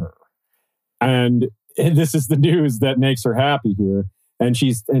seen her. And this is the news that makes her happy here. And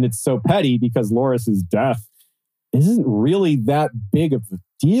it's so petty because Loras's death isn't really that big of a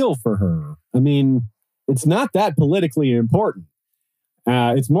deal for her. It's not that politically important.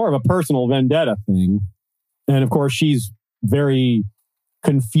 It's more of a personal vendetta thing. And of course, she's very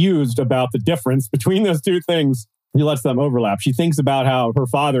confused about the difference between those two things. She lets them overlap. She thinks about how her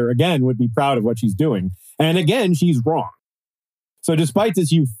father, again, would be proud of what she's doing. And again, she's wrong. So despite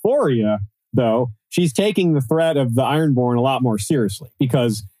this euphoria though, she's taking the threat of the Ironborn a lot more seriously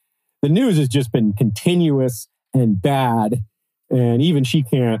because the news has just been continuous and bad, and even she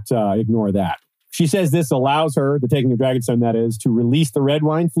can't ignore that. She says this allows her, the taking of Dragonstone that is, to release the Red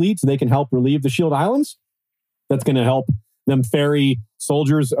Wine fleet so they can help relieve the Shield Islands. That's going to help them ferry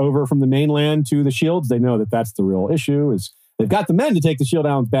soldiers over from the mainland to the Shields. They know that that's the real issue, is they've got the men to take the Shield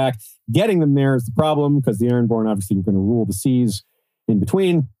Islands back. Getting them there is the problem because the Ironborn obviously are going to rule the seas in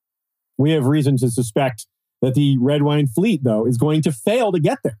between. We have reason to suspect that the Red Wine fleet, though, is going to fail to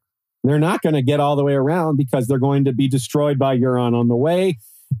get there. They're not going to get all the way around because they're going to be destroyed by Euron on the way.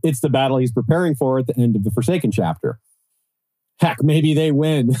 It's the battle he's preparing for at the end of the Forsaken chapter. Heck, maybe they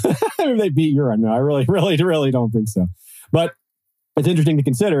win. Maybe they beat Euron. No, I really don't think so. But it's interesting to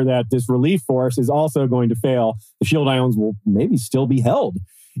consider that this relief force is also going to fail. The Shield Islands will maybe still be held.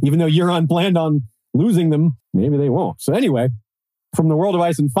 Even though Euron planned on losing them, maybe they won't. So anyway, from the world of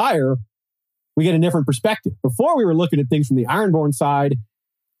Ice and Fire, we get a different perspective. Before we were looking at things from the Ironborn side.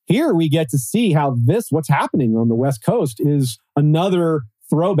 Here we get to see how what's happening on the West Coast is another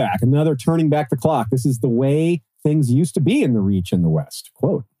throwback, another turning back the clock. This is the way things used to be in the Reach in the West.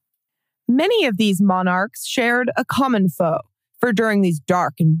 Quote. Many of these monarchs shared a common foe, for during these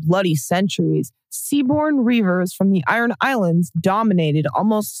dark and bloody centuries, seaborne reavers from the Iron Islands dominated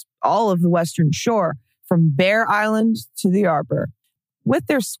almost all of the western shore, from Bear Island to the Arbor. With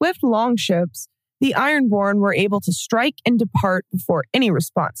their swift longships, the Ironborn were able to strike and depart before any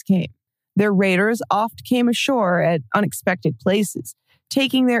response came. Their raiders oft came ashore at unexpected places,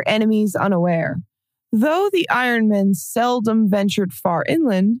 taking their enemies unaware. Though the Ironmen seldom ventured far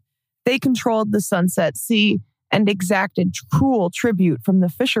inland, they controlled the Sunset Sea and exacted cruel tribute from the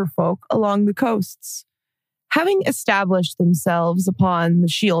fisher folk along the coasts. Having established themselves upon the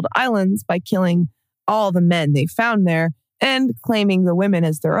Shield Islands by killing all the men they found there and claiming the women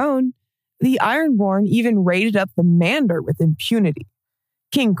as their own, the Ironborn even raided up the Mander with impunity.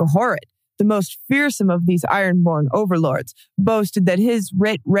 King Cohorid, the most fearsome of these Ironborn overlords, boasted that his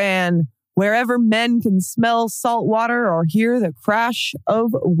writ ran, "Wherever men can smell salt water or hear the crash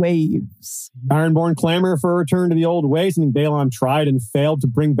of waves." Ironborn clamor for a return to the old ways, something Balon tried and failed to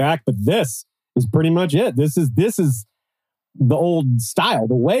bring back, but this is pretty much it. This is the old style.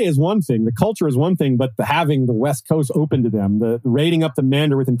 The way is one thing, the culture is one thing, but having the West Coast open to them, the raiding up the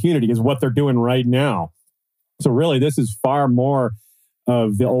Mander with impunity is what they're doing right now. So really, this is far more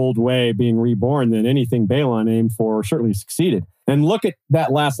of the old way being reborn than anything Balon aimed for or certainly succeeded. And look at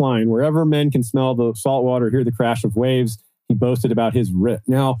that last line, "Wherever men can smell the salt water, hear the crash of waves," he boasted about his writ.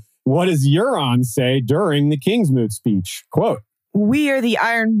 Now, what does Euron say during the Kingsmoot speech? Quote, "We are the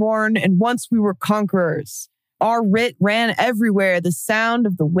Ironborn, and once we were conquerors. Our writ ran everywhere. The sound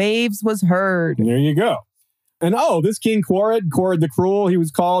of the waves was heard." And there you go. And this King Cohorid the Cruel, he was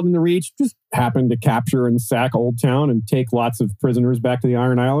called in the Reach, just happened to capture and sack Old Town and take lots of prisoners back to the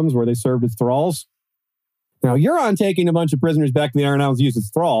Iron Islands where they served as thralls. Now, Euron taking a bunch of prisoners back to the Iron Islands used as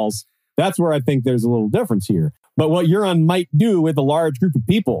thralls, that's where I think there's a little difference here. But what Euron might do with a large group of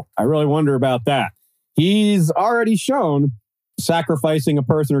people, I really wonder about that. He's already shown sacrificing a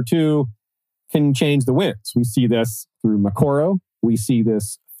person or two can change the winds. We see this through Makoro. We see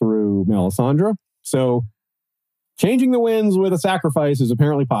this through Melisandre. So changing the winds with a sacrifice is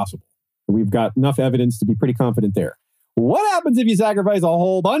apparently possible. We've got enough evidence to be pretty confident there. What happens if you sacrifice a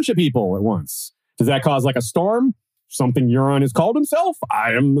whole bunch of people at once? Does that cause like a storm? Something Euron has called himself?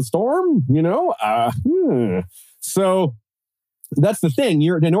 I am the storm, So that's the thing.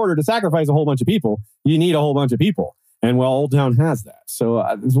 In order to sacrifice a whole bunch of people, you need a whole bunch of people. And well, Old Town has that. So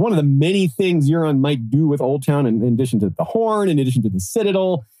it's one of the many things Euron might do with Old Town in addition to the Horn, in addition to the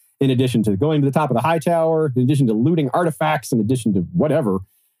Citadel, in addition to going to the top of the High Tower, in addition to looting artifacts, in addition to whatever.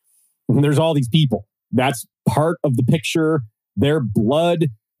 And there's all these people. That's part of the picture. Their blood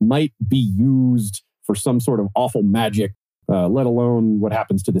might be used for some sort of awful magic, let alone what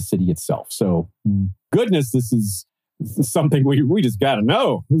happens to the city itself. So goodness, this is something we just got to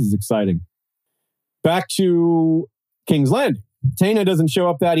know. This is exciting. Back to King's Landing. Taena doesn't show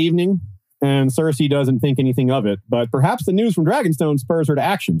up that evening, and Cersei doesn't think anything of it, but perhaps the news from Dragonstone spurs her to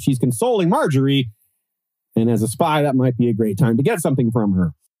action. She's consoling Marjorie, and as a spy, that might be a great time to get something from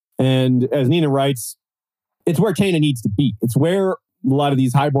her. And as Nina writes, it's where Taena needs to be. It's where a lot of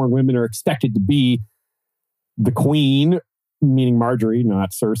these highborn women are expected to be. The queen, meaning Marjorie,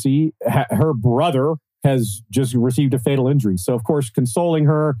 not Cersei, her brother has just received a fatal injury. So, of course, consoling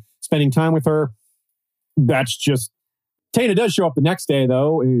her, spending time with her, that's just... Taena does show up the next day,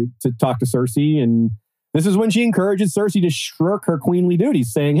 though, to talk to Cersei, and this is when she encourages Cersei to shirk her queenly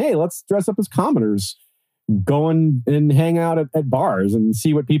duties, saying, hey, let's dress up as commoners, go and hang out at bars and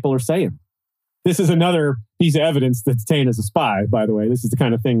see what people are saying. This is another piece of evidence that Taena's a spy, by the way. This is the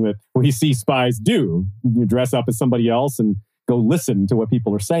kind of thing that we see spies do. You dress up as somebody else and go listen to what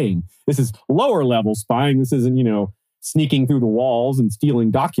people are saying. This is lower level spying. This isn't, sneaking through the walls and stealing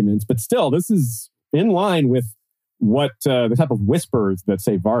documents. But still, this is in line with what the type of whispers that,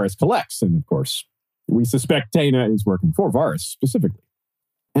 say, Varys collects. And of course, we suspect Taena is working for Varys specifically.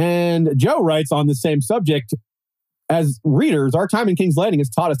 And Joe writes on the same subject, as readers, our time in King's Landing has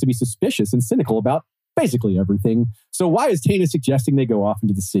taught us to be suspicious and cynical about basically everything. So why is Taena suggesting they go off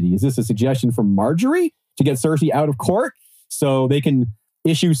into the city? Is this a suggestion from Marjorie to get Cersei out of court so they can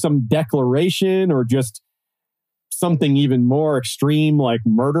issue some declaration, or just something even more extreme like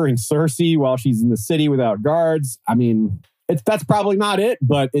murdering Cersei while she's in the city without guards? I mean, that's probably not it,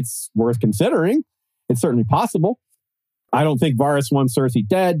 but it's worth considering. It's certainly possible. I don't think Varys wants Cersei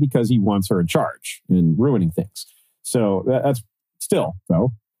dead because he wants her in charge and ruining things. So that's still,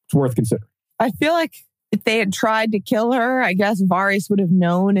 though, it's worth considering. I feel like if they had tried to kill her, I guess Varys would have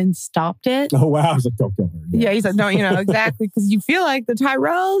known and stopped it. Oh, wow. He's like, don't kill her. Yeah, he's like, no, exactly. Because you feel like the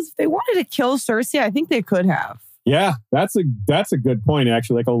Tyrells, if they wanted to kill Cersei, I think they could have. Yeah, that's a good point,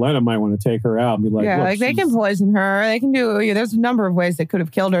 actually. Like, Olenna might want to take her out and be like, yeah, like they can poison her. They can do, there's a number of ways they could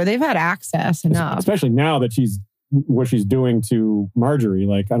have killed her. They've had access enough. Especially now that what she's doing to Marjorie.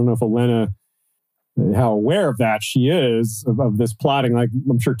 Like, I don't know if Olenna, how aware of that she is, of this plotting. Like,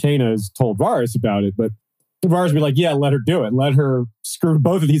 I'm sure Taena has told Varys about it, but Varys would be like, yeah, let her do it. Let her screw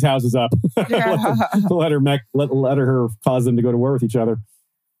both of these houses up. Yeah. let her cause them to go to war with each other.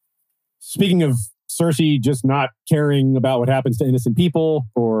 Speaking of Cersei just not caring about what happens to innocent people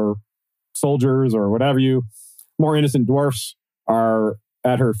or soldiers or whatever more innocent dwarfs are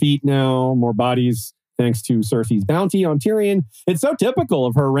at her feet now, more bodies, thanks to Cersei's bounty on Tyrion. It's so typical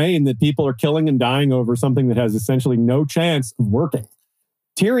of her reign that people are killing and dying over something that has essentially no chance of working.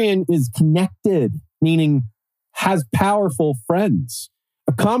 Tyrion is connected, meaning has powerful friends.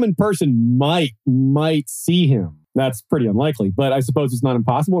 A common person might see him. That's pretty unlikely, but I suppose it's not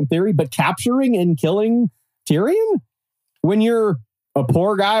impossible in theory. But capturing and killing Tyrion? When you're a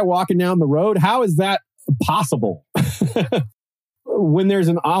poor guy walking down the road, how is that possible? When there's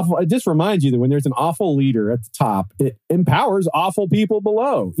it just reminds you that when there's an awful leader at the top, it empowers awful people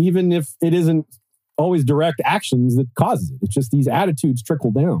below, even if it isn't always direct actions that causes it. It's just these attitudes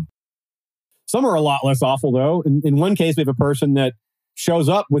trickle down. Some are a lot less awful, though. In one case, we have a person that shows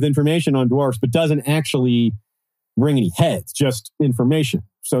up with information on dwarfs, but doesn't actually bring any heads, just information.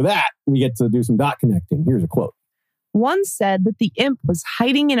 So that we get to do some dot connecting. Here's a quote. One said that the imp was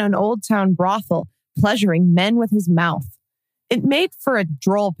hiding in an old town brothel, pleasuring men with his mouth. It made for a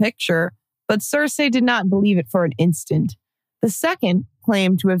droll picture, but Cersei did not believe it for an instant. The second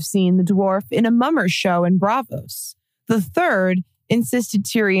claimed to have seen the dwarf in a mummers show in Braavos. The third insisted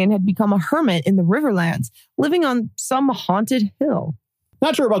Tyrion had become a hermit in the Riverlands, living on some haunted hill.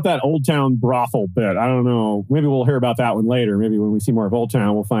 Not sure about that Old Town brothel bit. I don't know. Maybe we'll hear about that one later. Maybe when we see more of Old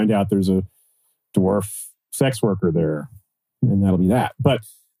Town, we'll find out there's a dwarf sex worker there. And that'll be that. But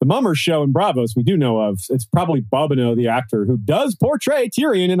the mummers show in Braavos we do know of. It's probably Bobineau, the actor, who does portray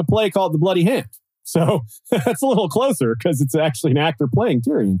Tyrion in a play called The Bloody Hand. So that's a little closer because it's actually an actor playing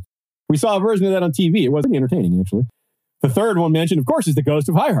Tyrion. We saw a version of that on TV. It was pretty entertaining, actually. The third one mentioned, of course, is the Ghost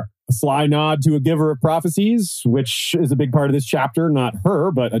of Highheart, a sly nod to a giver of prophecies, which is a big part of this chapter. Not her,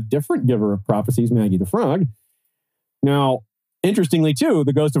 but a different giver of prophecies, Maggie the Frog. Now, interestingly, too,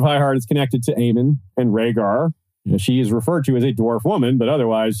 the Ghost of Highheart is connected to Aemon and Rhaegar. She is referred to as a dwarf woman, but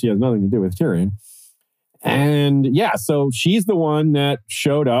otherwise she has nothing to do with Tyrion. And yeah, so she's the one that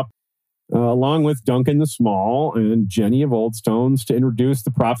showed up along with Duncan the Small and Jenny of Old Stones to introduce the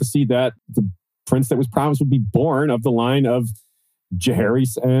prophecy that the prince that was promised would be born of the line of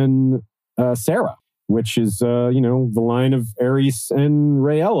Jaehaerys and Sarah, which is, the line of Aerys and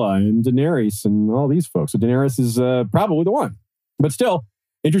Rhaella and Daenerys and all these folks. So Daenerys is probably the one. But still,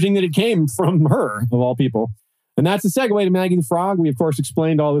 interesting that it came from her, of all people. And that's a segue to Maggie the Frog. We, of course,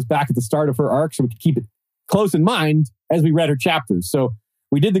 explained all this back at the start of her arc so we could keep it close in mind as we read her chapters. So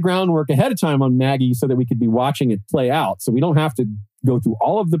we did the groundwork ahead of time on Maggie so that we could be watching it play out. So we don't have to go through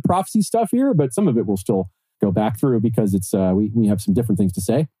all of the prophecy stuff here, but some of it we'll still go back through because it's we have some different things to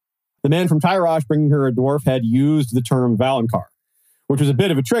say. The man from Tyrosh bringing her a dwarf had used the term Valonqar, which was a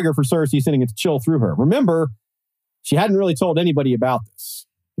bit of a trigger for Cersei, sending it to chill through her. Remember, she hadn't really told anybody about this,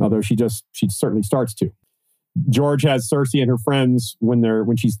 although she certainly starts to. George has Cersei and her friends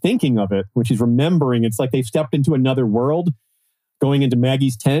when she's thinking of it, when she's remembering, it's like they've stepped into another world going into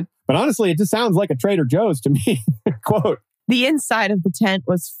Maggie's tent. But honestly, it just sounds like a Trader Joe's to me. Quote. The inside of the tent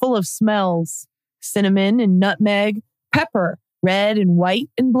was full of smells, cinnamon and nutmeg, pepper, red and white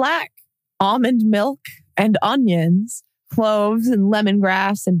and black. almond milk and onions, cloves and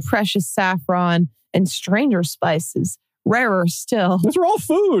lemongrass and precious saffron and stranger spices. Rarer still. Those are all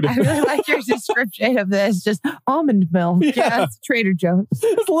food. I really like your description of this. Just almond milk. Yeah, it's Trader Joe's.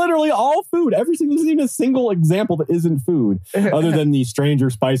 It's literally all food. There's even a single example that isn't food, other than the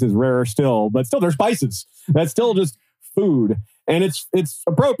stranger spices, rarer still. But still, they're spices. That's still just food. And it's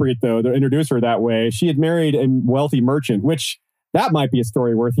appropriate, though, to introduce her that way. She had married a wealthy merchant, which that might be a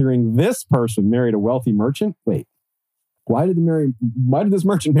story worth hearing. This person married a wealthy merchant. Wait, why did this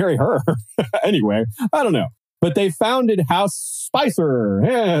merchant marry her? Anyway, I don't know. But they founded House Spicer.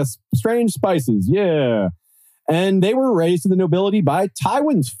 Yes, strange spices. Yeah. And they were raised to the nobility by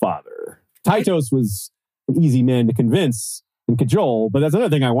Tywin's father. Tytos was an easy man to convince and cajole, but that's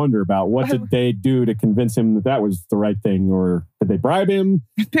another thing I wonder about. What did they do to convince him that was the right thing, or did they bribe him?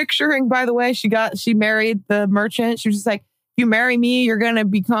 Picturing, by the way, she married the merchant. She was just like, you marry me, you're going to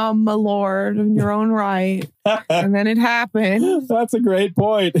become a lord in your own right. And then it happened. That's a great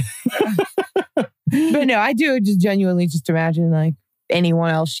point. But no, I do just genuinely just imagine like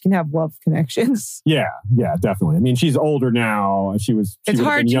anyone else, she can have love connections. Yeah, definitely. I mean, she's older now. It's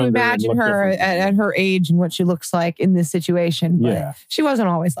hard to imagine her at her age and what she looks like in this situation. But she wasn't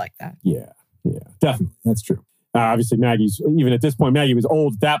always like that. Yeah, definitely. That's true. Obviously, even at this point, Maggie was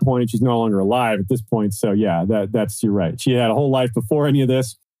old at that point. She's no longer alive at this point. So yeah, that's you're right. She had a whole life before any of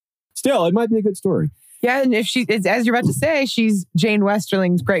this. Still, it might be a good story. Yeah, and if as you're about to say, she's Jane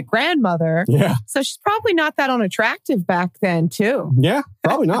Westerling's great-grandmother. Yeah. So she's probably not that unattractive back then, too. Yeah,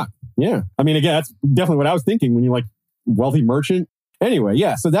 probably not. Yeah. I mean, again, that's definitely what I was thinking when you're like wealthy merchant. Anyway,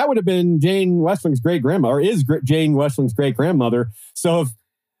 yeah. So that would have been Jane Westerling's great-grandmother, or is Jane Westerling's great-grandmother. So if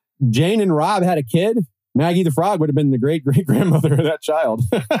Jane and Rob had a kid, Maggie the Frog would have been the great-great-grandmother of that child.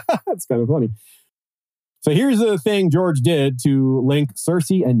 That's kind of funny. So here's the thing George did to link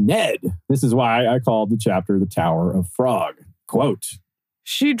Cersei and Ned. This is why I called the chapter The Tower of Frog. Quote,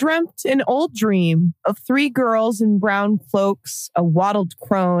 she dreamt an old dream of 3 girls in brown cloaks, a wattled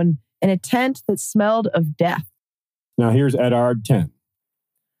crone, and a tent that smelled of death. Now here's Eddard 10.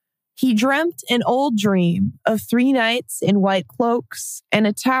 He dreamt an old dream of 3 knights in white cloaks and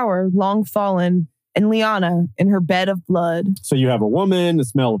a tower long fallen, and Lyanna in her bed of blood. So you have a woman, the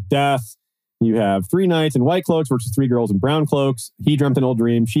smell of death. You have 3 knights in white cloaks versus 3 girls in brown cloaks. He dreamt an old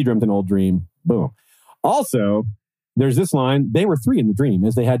dream. She dreamt an old dream. Boom. Also, there's this line. They were 3 in the dream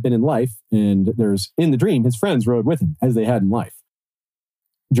as they had been in life. And there's in the dream, his friends rode with him as they had in life.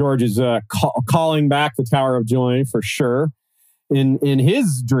 George is calling back the Tower of Joy for sure. In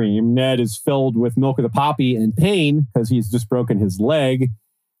his dream, Ned is filled with milk of the poppy and pain because he's just broken his leg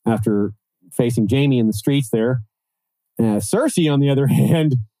after facing Jaime in the streets there. Cersei, on the other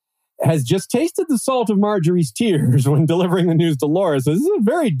hand, has just tasted the salt of Marjorie's tears when delivering the news to Loras. So this is a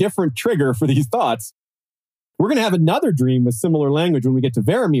very different trigger for these thoughts. We're going to have another dream with similar language when we get to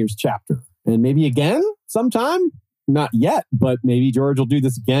Varamir's chapter. And maybe again sometime. Not yet, but maybe George will do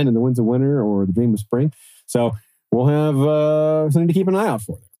this again in The Winds of Winter or The Dream of Spring. So we'll have something to keep an eye out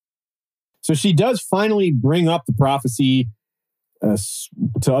for. So she does finally bring up the prophecy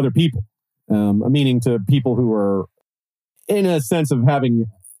to other people, meaning to people who are in a sense of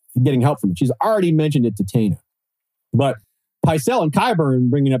getting help from it. She's already mentioned it to Taena. But Pycelle and Qyburn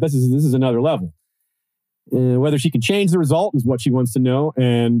bringing up, this is another level. Whether she can change the result is what she wants to know.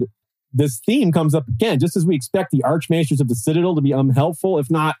 And this theme comes up again, just as we expect the Archmaesters of the Citadel to be unhelpful, if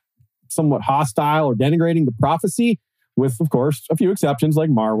not somewhat hostile or denigrating the prophecy, with, of course, a few exceptions like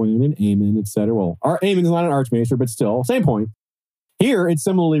Marwyn and Aemon, etc. Well, Aemon's not an Archmaester, but still, same point. Here, it's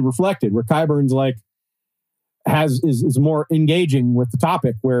similarly reflected, where Qyburn's like, is more engaging with the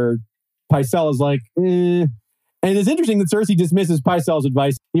topic, where Pycelle is like, And it's interesting that Cersei dismisses Pycelle's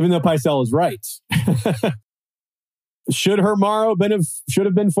advice, even though Pycelle is right. Should her morrow should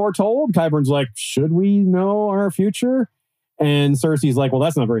have been foretold? Qyburn's like, should we know our future? And Cersei's like, well,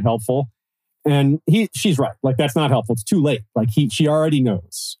 that's not very helpful. And she's right. Like, that's not helpful. It's too late. Like, she already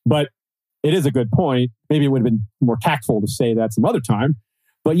knows. But it is a good point. Maybe it would have been more tactful to say that some other time.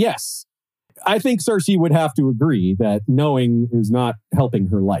 But yes, I think Cersei would have to agree that knowing is not helping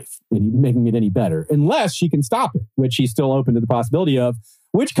her life and making it any better, unless she can stop it, which she's still open to the possibility of,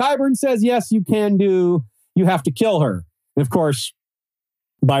 which Qyburn says, yes, you can do. You have to kill her. And of course,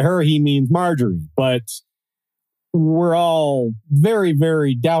 by her, he means Marjorie. But we're all very,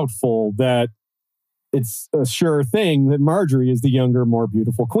 very doubtful that it's a sure thing that Marjorie is the younger, more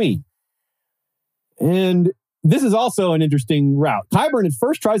beautiful queen. And this is also an interesting route. Qyburn at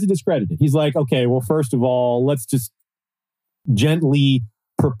first tries to discredit it. He's like, okay, well, first of all, let's just gently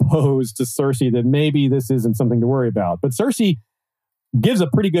propose to Cersei that maybe this isn't something to worry about. But Cersei gives a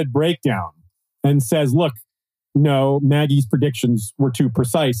pretty good breakdown and says, look, no, Maggie's predictions were too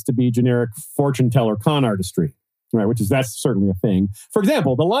precise to be generic fortune teller con artistry, right? That's certainly a thing. For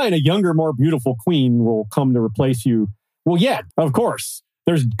example, the line, a younger, more beautiful queen will come to replace you. Well, yeah, of course.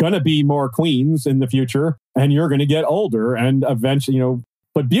 There's going to be more queens in the future and you're going to get older and eventually,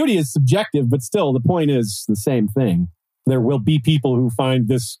 but beauty is subjective, but still the point is the same thing. There will be people who find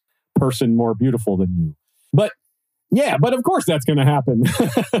this person more beautiful than you. But of course that's going to happen.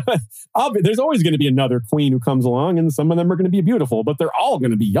 There's always going to be another queen who comes along and some of them are going to be beautiful, but they're all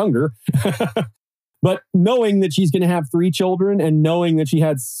going to be younger. But knowing that she's going to have 3 children and knowing that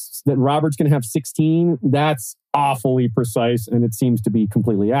that Robert's going to have 16, that's awfully precise. And it seems to be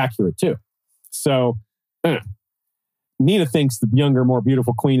completely accurate too. So Nina thinks the younger, more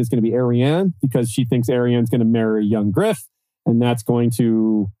beautiful queen is going to be Arianne because she thinks Arianne's going to marry young Griff. And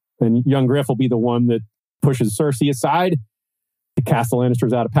young Griff will be the one that pushes Cersei aside to cast the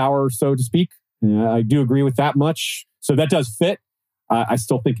Lannisters out of power, so to speak. I do agree with that much. So that does fit. I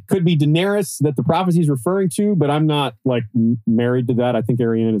still think it could be Daenerys that the prophecy is referring to, but I'm not married to that. I think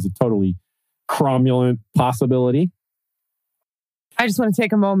Arianne is a totally cromulent possibility. I just want to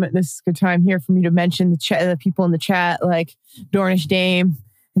take a moment. This is a good time here for me to mention the people in the chat, like Dornish Dame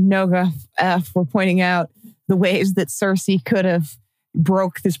and Noga F were pointing out the ways that Cersei could have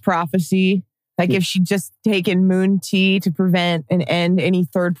broke this prophecy. Like if she'd just taken moon tea to prevent and end any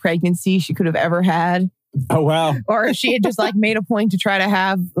third pregnancy she could have ever had. Oh, wow. Or if she had just made a point to try to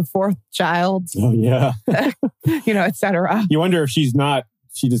have the 4th child. Oh, yeah. Et cetera. You wonder if she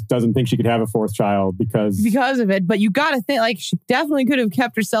just doesn't think she could have a 4th child because of it. But you got to think she definitely could have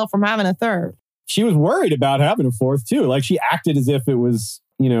kept herself from having a 3rd. She was worried about having a 4th too. She acted as if it was,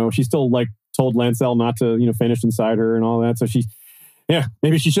 she still told Lancel not to, finish inside her and all that. So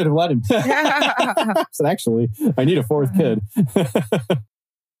maybe she should have let him. So actually, I need a 4th kid.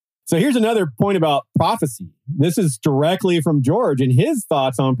 So here's another point about prophecy. This is directly from George and his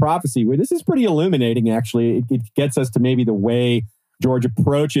thoughts on prophecy. This is pretty illuminating, actually. It gets us to maybe the way George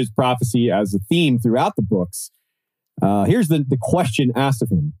approaches prophecy as a theme throughout the books. Here's the question asked of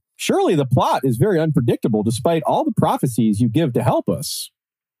him. Surely the plot is very unpredictable despite all the prophecies you give to help us.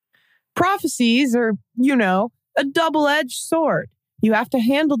 Prophecies are, a double-edged sword. You have to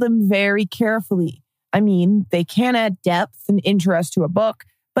handle them very carefully. I mean, they can add depth and interest to a book,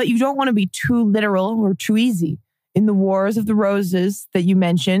 but you don't want to be too literal or too easy. In the Wars of the Roses that you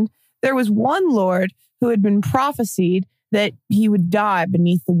mentioned, there was one lord who had been prophesied that he would die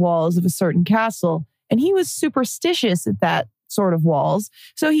beneath the walls of a certain castle, and he was superstitious at that sort of walls,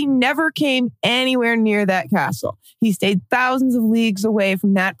 so he never came anywhere near that castle. He stayed thousands of leagues away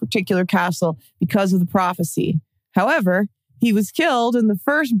from that particular castle because of the prophecy. However, he was killed in the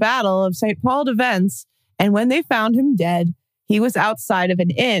first battle of St. Paul de Vence, and when they found him dead, he was outside of an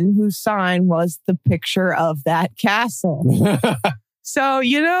inn whose sign was the picture of that castle. So,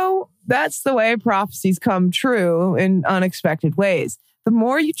 that's the way prophecies come true in unexpected ways. The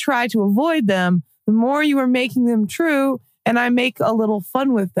more you try to avoid them, the more you are making them true, and I make a little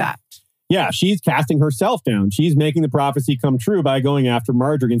fun with that. Yeah, she's casting herself down. She's making the prophecy come true by going after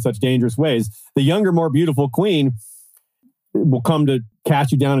Margaery in such dangerous ways. The younger, more beautiful queen will come to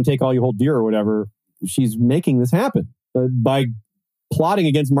cast you down and take all you hold dear or whatever. She's making this happen by plotting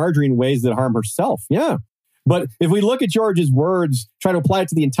against Margaery in ways that harm herself. Yeah. But if we look at George's words, try to apply it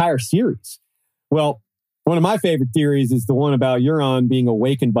to the entire series. Well, one of my favorite theories is the one about Euron being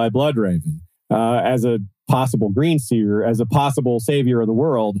awakened by Bloodraven as a possible green seer, as a possible savior of the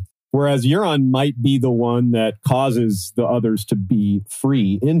world. Whereas Euron might be the one that causes the others to be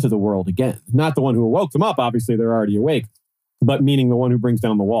free into the world again. Not the one who awoke them up. Obviously, they're already awake, but meaning the one who brings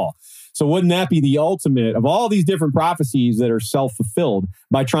down the wall. So wouldn't that be the ultimate of all these different prophecies that are self-fulfilled?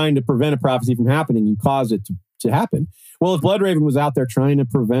 By trying to prevent a prophecy from happening, you cause it to happen. Well, if Bloodraven was out there trying to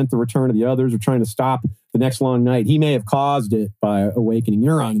prevent the return of the others or trying to stop the next long night, he may have caused it by awakening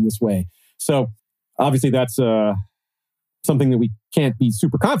Euron in this way. So obviously that's something that we can't be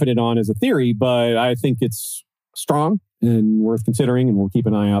super confident on as a theory, but I think it's strong and worth considering, and we'll keep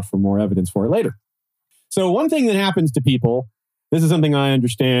an eye out for more evidence for it later. So one thing that happens to people, this is something I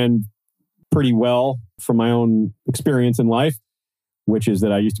understand pretty well from my own experience in life, which is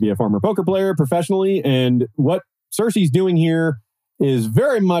that I used to be a former poker player professionally. And what Cersei's doing here is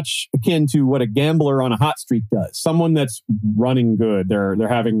very much akin to what a gambler on a hot streak does. Someone that's running good. They're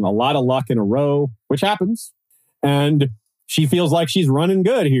having a lot of luck in a row, which happens. And she feels like she's running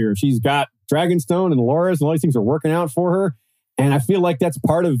good here. She's got Dragonstone and Loras and all these things are working out for her. And I feel like that's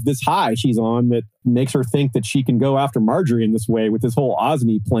part of this high she's on that makes her think that she can go after Margaery in this way with this whole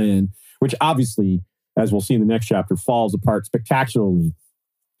Osney plan, which obviously as we'll see in the next chapter, falls apart spectacularly.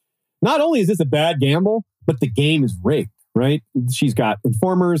 Not only is this a bad gamble, but the game is rigged, right? She's got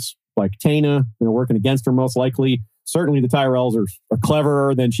informers like Taina, working against her most likely. Certainly the Tyrells are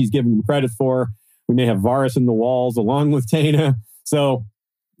cleverer than she's given them credit for. We may have Varys in the walls along with Taina. So,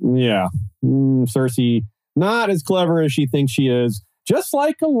 yeah, Cersei, not as clever as she thinks she is, just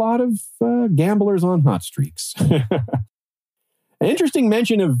like a lot of gamblers on hot streaks. An interesting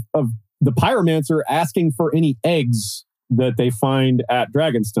mention of the pyromancer asking for any eggs that they find at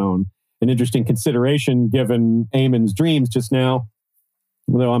Dragonstone. An interesting consideration given Aemon's dreams just now.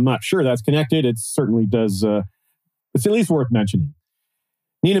 Although I'm not sure that's connected, it certainly does. It's at least worth mentioning.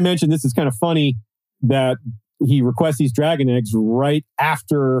 Nina mentioned this is kind of funny that he requests these dragon eggs right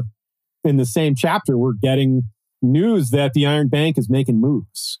after, in the same chapter, we're getting news that the Iron Bank is making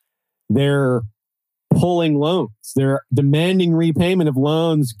moves. They're pulling loans. They're demanding repayment of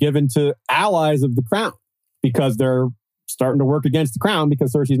loans given to allies of the crown because they're starting to work against the crown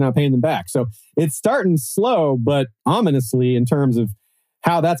because Cersei's not paying them back. So it's starting slow, but ominously in terms of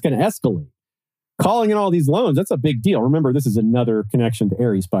how that's going to escalate. Calling in all these loans, that's a big deal. Remember, this is another connection to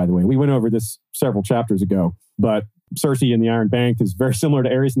Aerys, by the way. We went over this several chapters ago, but Cersei and the Iron Bank is very similar to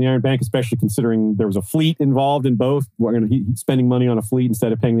Aerys and the Iron Bank, especially considering there was a fleet involved in both. He's spending money on a fleet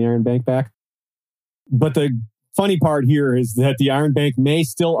instead of paying the Iron Bank back. But the funny part here is that the Iron Bank may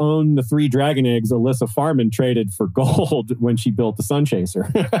still own the 3 dragon eggs Alyssa Farman traded for gold when she built the Sun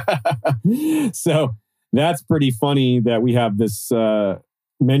Chaser. So that's pretty funny that we have this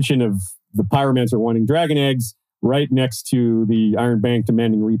mention of the pyromancer wanting dragon eggs right next to the Iron Bank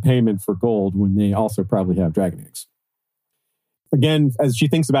demanding repayment for gold when they also probably have dragon eggs. Again, as she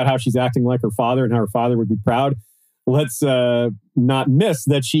thinks about how she's acting like her father and how her father would be proud, let's not miss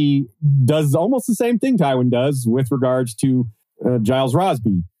that she does almost the same thing Tywin does with regards to Giles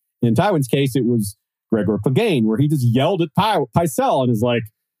Rosby. In Tywin's case, it was Gregor Clegane, where he just yelled at Pycelle and is like,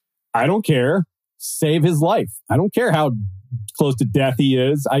 I don't care, save his life. I don't care how close to death he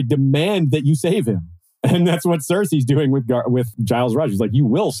is. I demand that you save him. And that's what Cersei's doing with Giles Rosby. She's like, you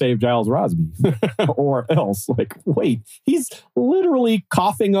will save Giles Rosby or else. Like, wait, he's literally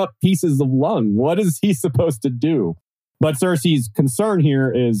coughing up pieces of lung. What is he supposed to do? But Cersei's concern here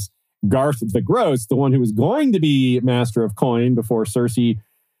is Garth the Gross, the one who was going to be Master of Coin before Cersei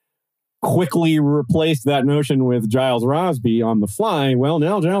quickly replaced that notion with Giles Rosby on the fly. Well,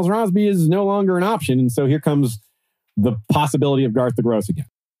 now Giles Rosby is no longer an option. And so here comes the possibility of Garth the Gross again.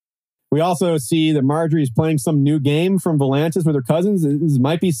 We also see that Margaery is playing some new game from Volantis with her cousins. This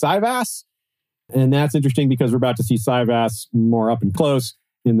might be Syvass. And that's interesting because we're about to see Syvass more up and close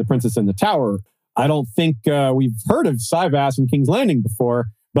in The Princess and the Tower. I don't think we've heard of Syvass in King's Landing before,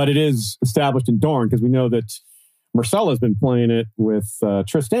 but it is established in Dorne because we know that Myrcella's been playing it with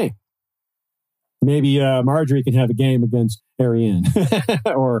Trystane. Maybe Margaery can have a game against Arianne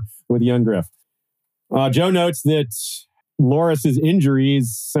or with young Griff. Joe notes that Loras's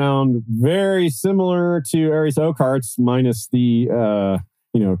injuries sound very similar to Aerys Oakheart's, minus the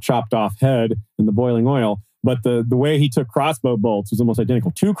chopped off head and the boiling oil. But the way he took crossbow bolts was almost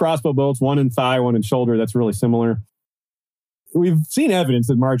identical. 2 crossbow bolts, one in thigh, one in shoulder. That's really similar. We've seen evidence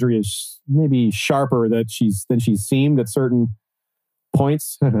that Margaery is maybe sharper than she's seemed at certain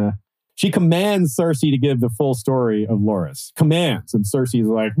points. She commands Cersei to give the full story of Loras. Commands. And Cersei's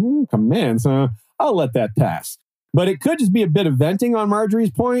like, commands, huh? I'll let that pass. But it could just be a bit of venting on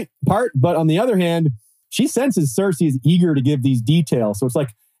Margaery's part. But on the other hand, she senses Cersei is eager to give these details. So it's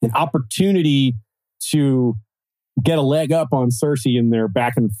like an opportunity to get a leg up on Cersei in their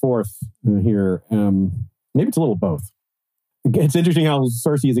back and forth here. Maybe it's a little both. It's interesting how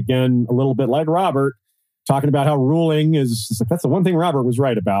Cersei is, again, a little bit like Robert, talking about how ruling is just like, that's the one thing Robert was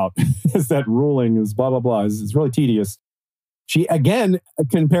right about, is that ruling is blah, blah, blah. It's really tedious. She, again,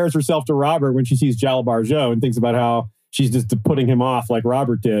 compares herself to Robert when she sees Jalal Barjo and thinks about how she's just putting him off like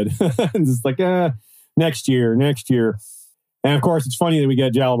Robert did. And it's like, next year. And of course, it's funny that we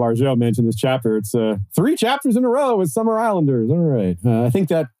get Jalal Barjo mentioned this chapter. It's 3 chapters in a row with Summer Islanders. All right. I think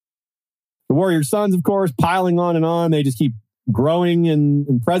that the Warrior Sons, of course, piling on and on. They just keep growing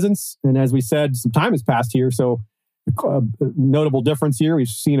in presence. And as we said, some time has passed here. So a notable difference here. We've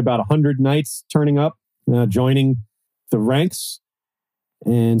seen about 100 knights turning up, joining the ranks.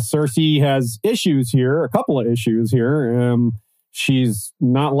 And Cersei has issues here, a couple of issues here. She's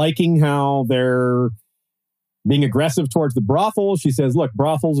not liking how they're being aggressive towards the brothel. She says, look,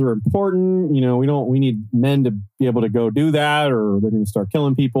 brothels are important. We need men to be able to go do that, or they're going to start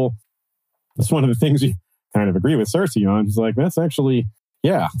killing people. That's one of the things you kind of agree with Cersei on. She's like, that's actually,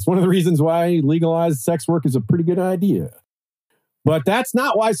 it's one of the reasons why legalized sex work is a pretty good idea. But that's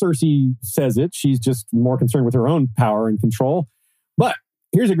not why Cersei says it. She's just more concerned with her own power and control. But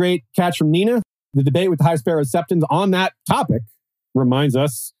here's a great catch from Nina. The debate with the High Sparrow Septons on that topic reminds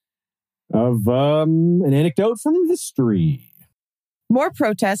us of an anecdote from history. More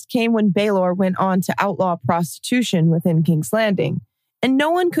protest came when Baelor went on to outlaw prostitution within King's Landing, and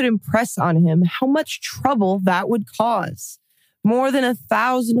no one could impress on him how much trouble that would cause. More than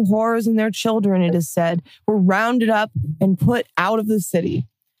 1,000 whores and their children, it is said, were rounded up and put out of the city.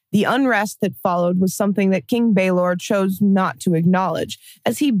 The unrest that followed was something that King Baelor chose not to acknowledge,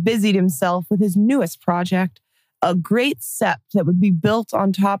 as he busied himself with his newest project, a great sept that would be built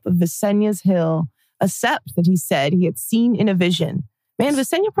on top of Visenya's hill, a sept that he said he had seen in a vision. Man,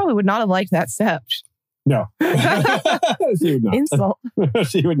 Visenya probably would not have liked that sept. No. She would not. Insult.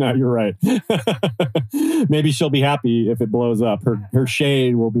 She would not, you're right. Maybe she'll be happy if it blows up. Her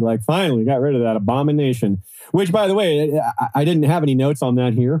shade will be like, finally, got rid of that abomination. Which, by the way, I didn't have any notes on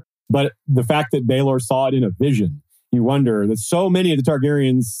that here, but the fact that Baelor saw it in a vision, you wonder that so many of the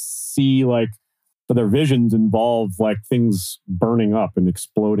Targaryens see like their visions involve like things burning up and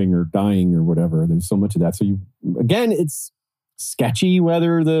exploding or dying or whatever. There's so much of that. So again, it's sketchy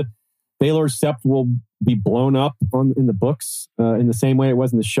whether the Baelor Sept will be blown up in the books in the same way it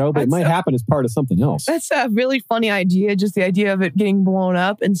was in the show, but it might happen as part of something else. That's a really funny idea, just the idea of it getting blown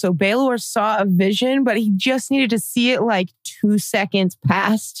up. And so Baelor saw a vision, but he just needed to see it like 2 seconds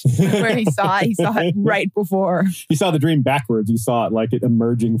past where he saw it. He saw it right before. He saw the dream backwards. He saw it like it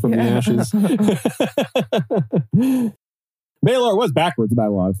emerging from the ashes. Baelor was backwards about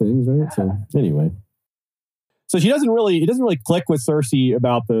a lot of things, right? So anyway. So it doesn't really click with Cersei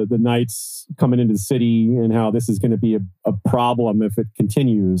about the knights coming into the city and how this is going to be a problem if it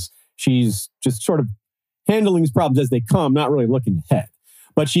continues. She's just sort of handling these problems as they come, not really looking ahead.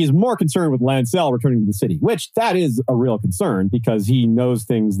 But she's more concerned with Lancel returning to the city, which that is a real concern because he knows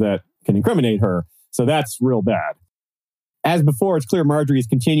things that can incriminate her. So that's real bad. As before, it's clear Margaery has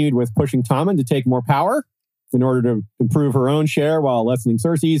continued with pushing Tommen to take more power in order to improve her own share while lessening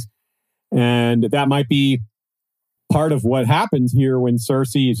Cersei's. And that might be part of what happens here when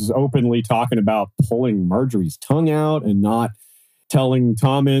Cersei is just openly talking about pulling Margaery's tongue out and not telling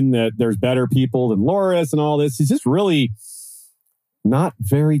Tommen that there's better people than Loras and all this. It's just really not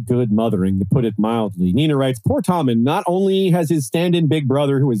very good mothering, to put it mildly. Nina writes, poor Tommen not only has his stand-in big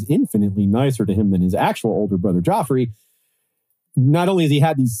brother, who is infinitely nicer to him than his actual older brother, Joffrey, not only has he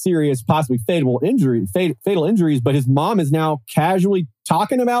had these serious, possibly fatal injuries, but his mom is now casually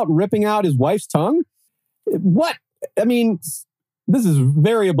talking about ripping out his wife's tongue. What? I mean, this is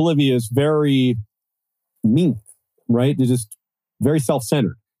very oblivious, very mean, right? They're just very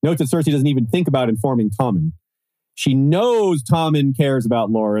self-centered. Note that Cersei doesn't even think about informing Tommen. She knows Tommen cares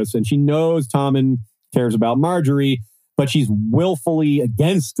about Loras, and she knows Tommen cares about Margaery, but she's willfully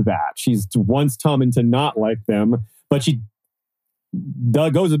against that. She wants Tommen to not like them, but she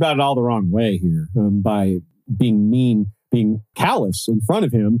goes about it all the wrong way here by being mean, being callous in front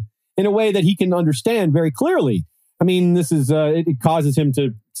of him in a way that he can understand very clearly. I mean, this is it causes him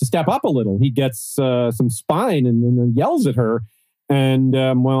to step up a little. He gets some spine and yells at her. And,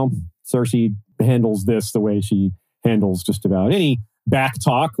 Cersei handles this the way she handles just about any back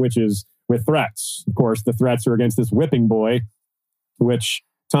talk, which is with threats. Of course, the threats are against this whipping boy, which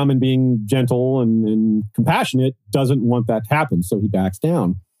Tommen, being gentle and compassionate, doesn't want that to happen. So he backs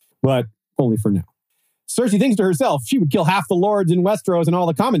down, but only for now. Cersei thinks to herself she would kill half the lords in Westeros and all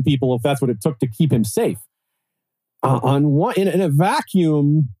the common people if that's what it took to keep him safe. In a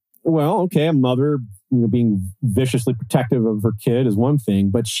vacuum, well, okay, a mother, being viciously protective of her kid is one thing,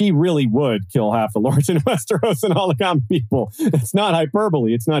 but she really would kill half the lords in Westeros and all the common people. It's not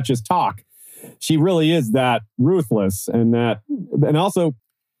hyperbole. It's not just talk. She really is that ruthless, and also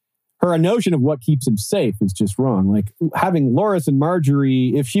her notion of what keeps him safe is just wrong. Like having Loras and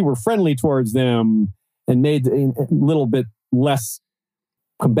Margaery, if she were friendly towards them and made a little bit less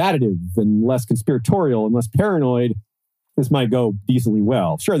combative and less conspiratorial and less paranoid, this might go decently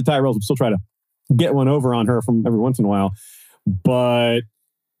well. Sure, the Tyrells will still try to get one over on her from every once in a while, but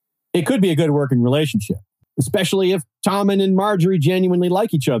it could be a good working relationship, especially if Tommen and Margaery genuinely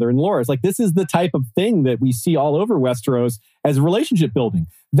like each other and Loras. Like, this is the type of thing that we see all over Westeros as relationship building.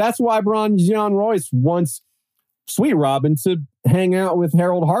 That's why Bronn Jean Royce wants Sweet Robin to hang out with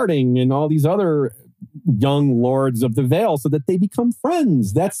Harold Harding and all these other young lords of the Vale so that they become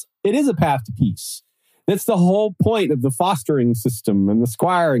friends. It is a path to peace. That's the whole point of the fostering system and the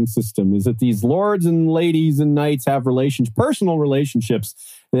squiring system, is that these lords and ladies and knights have personal relationships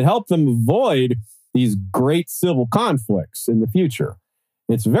that help them avoid these great civil conflicts in the future.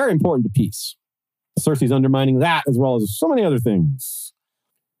 It's very important to peace. Cersei's undermining that as well as so many other things.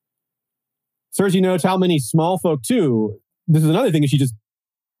 Cersei notes how many small folk, too. This is another thing that she just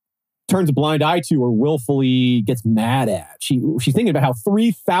turns a blind eye to or willfully gets mad at. She's thinking about how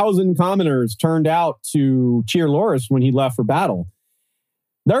 3,000 commoners turned out to cheer Loras when he left for battle.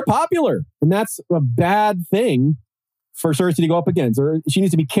 They're popular, and that's a bad thing for Cersei to go up against. Or she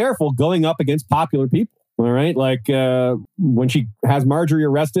needs to be careful going up against popular people. All right? Like when she has Marjorie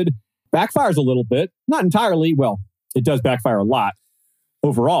arrested, backfires a little bit. Not entirely. Well, it does backfire a lot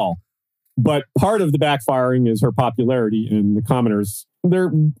overall. But part of the backfiring is her popularity, and the commoners,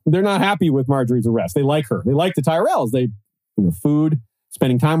 they're not happy with Marjorie's arrest. They like her. They like the Tyrells. They, food,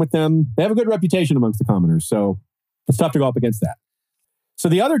 spending time with them. They have a good reputation amongst the commoners, so it's tough to go up against that. So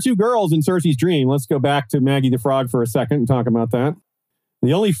the other two girls in Cersei's dream, let's go back to Maggie the Frog for a second and talk about that.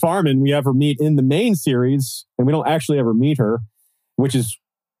 The only Farman we ever meet in the main series, and we don't actually ever meet her, which is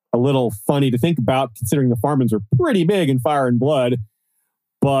a little funny to think about considering the Farmans are pretty big in Fire and Blood,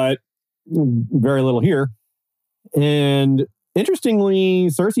 but very little here. And interestingly,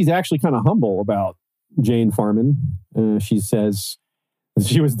 Cersei's actually kind of humble about Jane Farman. She says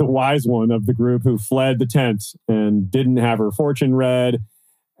she was the wise one of the group who fled the tent and didn't have her fortune read.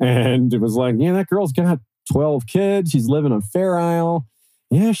 And it was like, yeah, that girl's got 12 kids. She's living on Fair Isle.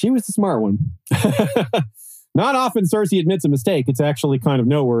 Yeah, she was the smart one. Not often Cersei admits a mistake. It's actually kind of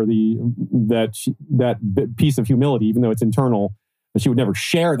noteworthy that that piece of humility, even though it's internal, she would never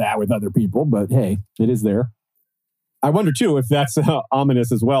share that with other people. But hey, it is there. I wonder, too, if that's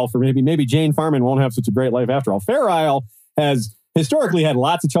ominous as well for maybe Jane Farman won't have such a great life after all. Fair Isle has historically had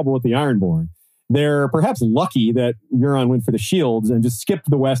lots of trouble with the Ironborn. They're perhaps lucky that Euron went for the shields and just skipped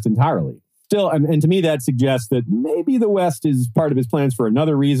the West entirely. Still, and to me, that suggests that maybe the West is part of his plans for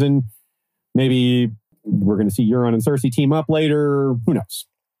another reason. Maybe we're going to see Euron and Cersei team up later. Who knows?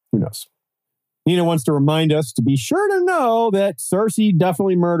 Who knows? Nina wants to remind us to be sure to know that Cersei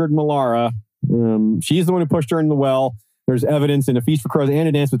definitely murdered Melara. She's the one who pushed her in the well. There's evidence in A Feast for Crows and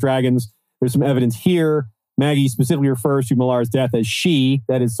A Dance with Dragons. There's some evidence here. Maggie specifically refers to Melara's death as she,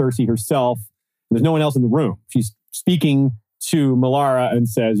 that is Cersei herself. There's no one else in the room. She's speaking to Melara and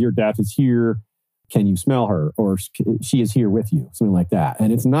says, your death is here. Can you smell her? Or she is here with you. Something like that.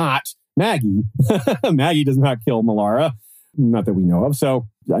 And it's not Maggie. Maggie does not kill Melara. Not that we know of. So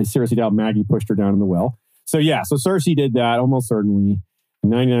I seriously doubt Maggie pushed her down in the well. So yeah, so Cersei did that almost certainly,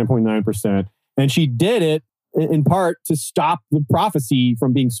 99.9%. And she did it in part to stop the prophecy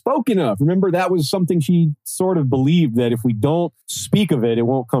from being spoken of. Remember, that was something she sort of believed that if we don't speak of it, it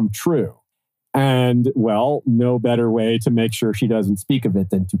won't come true. And, well, no better way to make sure she doesn't speak of it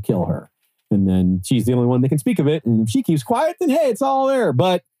than to kill her. And then she's the only one that can speak of it. And if she keeps quiet, then hey, it's all there.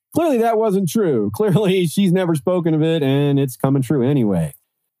 But clearly that wasn't true. Clearly she's never spoken of it and it's coming true anyway.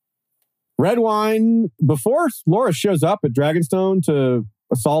 Redwine, before Loras shows up at Dragonstone to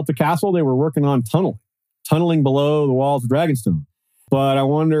assault the castle, they were working on tunneling below the walls of Dragonstone. But I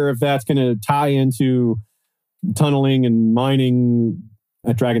wonder if that's going to tie into tunneling and mining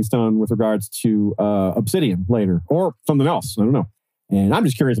at Dragonstone with regards to obsidian later or something else. I don't know. And I'm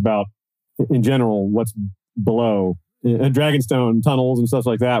just curious about, in general, what's below. Dragonstone tunnels and stuff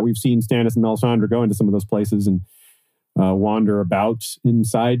like that. We've seen Stannis and Melisandre go into some of those places and wander about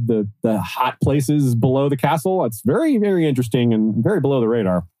inside the hot places below the castle. It's very, very interesting and very below the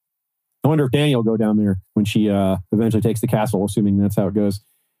radar. I wonder if Dany will go down there when she eventually takes the castle, assuming that's how it goes.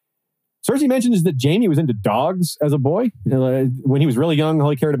 Cersei mentions that Jaime was into dogs as a boy. When he was really young, all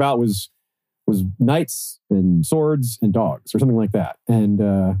he cared about was knights and swords and dogs or something like that. And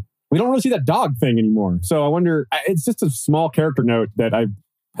we don't really see that dog thing anymore. So I wonder, it's just a small character note that I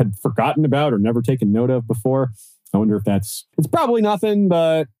had forgotten about or never taken note of before. I wonder if it's probably nothing,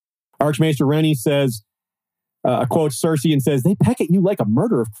 but Archmaester Rennie says, quotes Cersei and says, they peck at you like a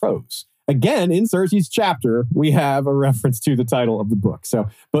murder of crows. Again, in Cersei's chapter, we have a reference to the title of the book. So,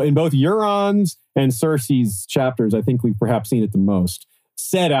 but in both Euron's and Cersei's chapters, I think we've perhaps seen it the most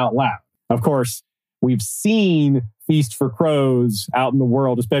said out loud. Of course, we've seen Feast for Crows out in the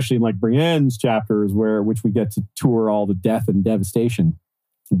world, especially in like Brienne's chapters, which we get to tour all the death and devastation.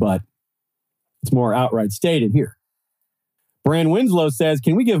 But it's more outright stated here. Bran Winslow says,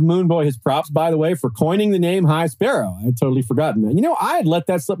 can we give Moonboy his props, by the way, for coining the name High Sparrow? I had totally forgotten that. I had let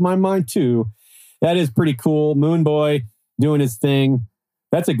that slip my mind too. That is pretty cool. Moonboy doing his thing.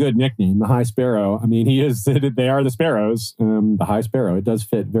 That's a good nickname, the High Sparrow. I mean, they are the sparrows. The High Sparrow. It does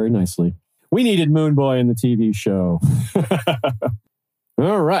fit very nicely. We needed Moonboy in the TV show.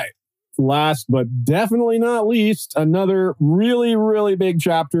 All right. Last but definitely not least, another really, really big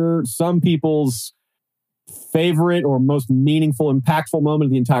chapter. Some people's favorite or most meaningful, impactful moment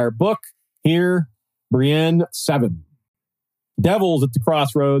of the entire book. Here, Brienne 7. Devils at the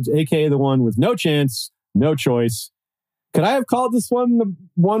Crossroads, aka the one with no chance, no choice. Could I have called this one the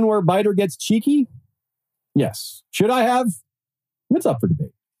one where Biter gets cheeky? Yes. Should I have? It's up for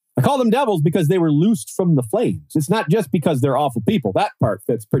debate. I call them devils because they were loosed from the flames. It's not just because they're awful people. That part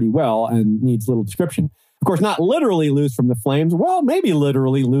fits pretty well and needs little description. Of course, not literally loosed from the flames. Well, maybe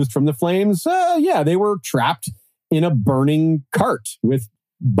literally loosed from the flames. Yeah, they were trapped in a burning cart with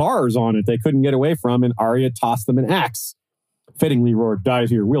bars on it they couldn't get away from, and Arya tossed them an axe. Fittingly, Rourke dies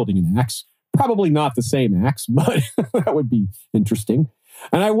here wielding an axe. Probably not the same axe, but that would be interesting.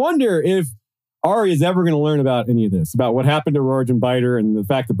 And I wonder if Arya is ever going to learn about any of this, about what happened to Rourke and Biter and the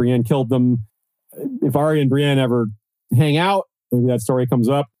fact that Brienne killed them. If Arya and Brienne ever hang out, maybe that story comes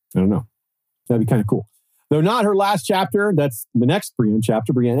up. I don't know. That'd be kind of cool. Though not her last chapter, that's the next Brienne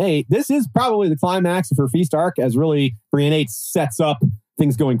chapter, Brienne 8. This is probably the climax of her feast arc, as really Brienne 8 sets up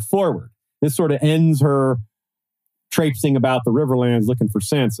things going forward. This sort of ends her traipsing about the Riverlands looking for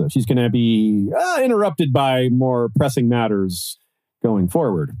Sansa. She's going to be interrupted by more pressing matters going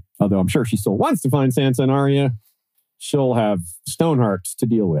forward. Although I'm sure she still wants to find Sansa and Arya, she'll have Stoneheart to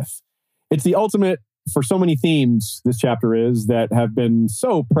deal with. It's the ultimate for so many themes, this chapter is, that have been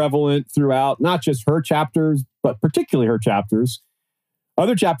so prevalent throughout, not just her chapters, but particularly her chapters.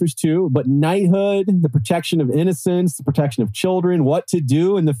 Other chapters too, but knighthood, the protection of innocence, the protection of children, what to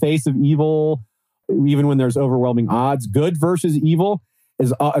do in the face of evil, even when there's overwhelming odds. Good versus evil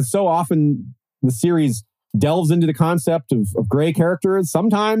is so often the series delves into the concept of gray characters.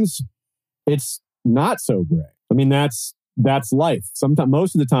 Sometimes it's not so gray. I mean, that's life. Sometimes,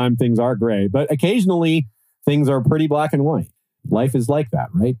 most of the time, things are gray, but occasionally things are pretty black and white. Life is like that,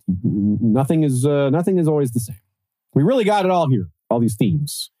 right? Nothing is always the same. We really got it all here, all these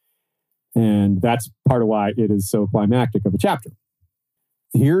themes, and that's part of why it is so climactic of a chapter.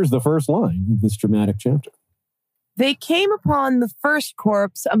 Here's the first line of this dramatic chapter. They came upon the first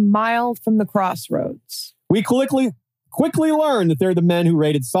corpse a mile from the crossroads. We quickly learn that they're the men who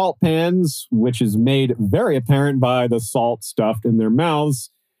raided salt pans, which is made very apparent by the salt stuffed in their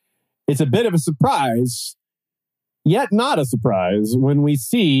mouths. It's a bit of a surprise, yet not a surprise, when we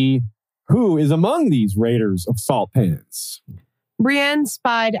see who is among these raiders of salt pans. Brienne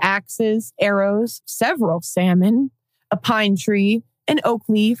spied axes, arrows, several salmon, a pine tree, an oak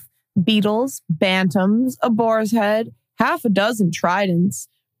leaf, beetles, bantams, a boar's head, half a dozen tridents.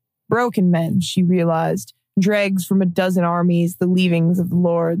 Broken men, she realized. Dregs from a dozen armies, the leavings of the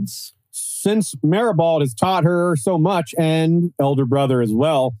lords. Since Maribald has taught her so much, and elder brother as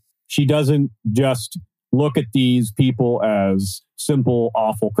well, she doesn't just look at these people as simple,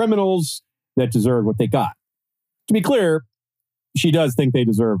 awful criminals that deserve what they got. To be clear, she does think they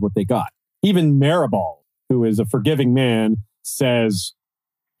deserve what they got. Even Maribald, who is a forgiving man, says,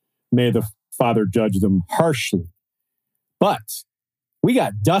 may the Father judge them harshly. But we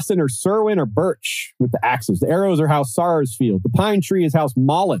got Dustin or Serwyn or Birch with the axes. The arrows are House Sarsfield. The pine tree is House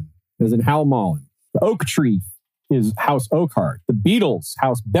Mullen, as in Hal Mullen. The oak tree is House Oakhart. The beetles,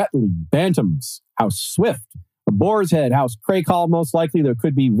 House Betley. Bantams, House Swift. The boar's head, House Crakehall, most likely. There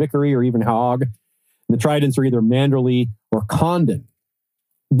could be Vickery or even Hogg. The tridents are either Manderley or Condon.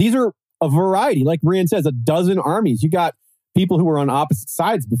 These are a variety. Like Brienne says, a dozen armies. You got people who were on opposite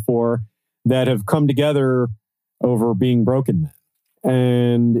sides before that have come together over being broken men.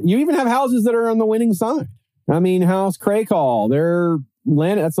 And you even have houses that are on the winning side. I mean, House Crakehall,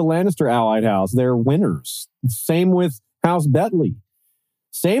 that's a Lannister allied house. They're winners. Same with House Betley.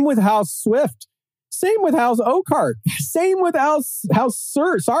 Same with House Swift. Same with House Oakhart. Same with House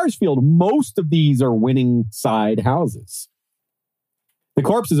Sarsfield. Most of these are winning side houses. The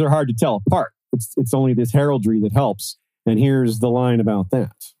corpses are hard to tell apart. It's only this heraldry that helps. And here's the line about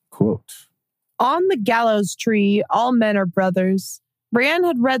that. Quote, on the gallows tree, all men are brothers. Brienne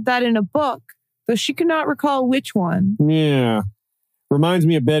had read that in a book, though she could not recall which one. Yeah. Reminds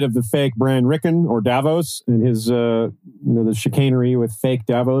me a bit of the fake Bran Rickon or Davos and his, the chicanery with fake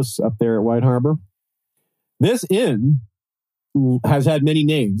Davos up there at White Harbor. This inn has had many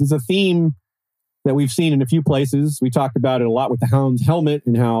names. It's a theme that we've seen in a few places. We talked about it a lot with the Hound's helmet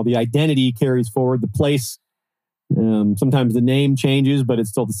and how the identity carries forward the place. Sometimes the name changes, but it's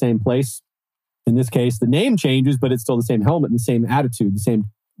still the same place. In this case, the name changes, but it's still the same helmet and the same attitude, the same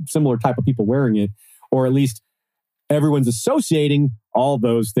similar type of people wearing it, or at least everyone's associating all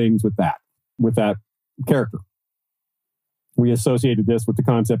those things with that character. We associated this with the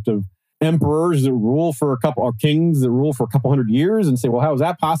concept of emperors that rule for or kings that rule for a couple hundred years and say, well, how is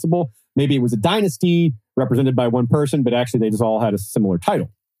that possible? Maybe it was a dynasty represented by one person, but actually they just all had a similar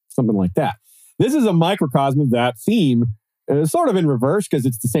title, something like that. This is a microcosm of that theme sort of in reverse because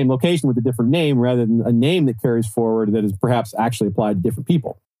it's the same location with a different name rather than a name that carries forward that is perhaps actually applied to different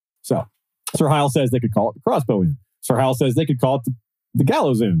people. So Sir Hyle says they could call it the Crossbow Inn. Sir Hyle says they could call it the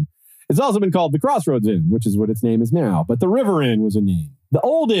Gallows Inn. It's also been called the Crossroads Inn, which is what its name is now. But the River Inn was a name. The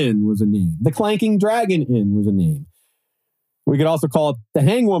Old Inn was a name. The Clanking Dragon Inn was a name. We could also call it the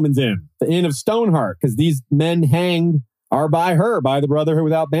Hangwoman's Inn, the Inn of Stoneheart, because these men hanged are by her, by the Brotherhood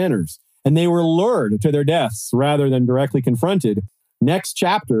Without Banners. And they were lured to their deaths rather than directly confronted. Next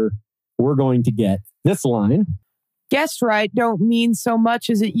chapter, we're going to get this line. Guest right don't mean so much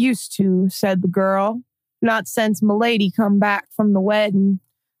as it used to, said the girl. Not since Milady come back from the wedding.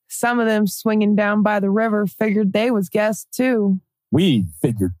 Some of them swinging down by the river figured they was guests too. We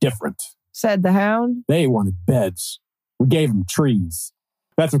figured different, said the hound. They wanted beds. We gave them trees.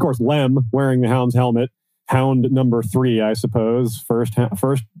 That's, of course, Lem wearing the hound's helmet. Hound number 3, I suppose. First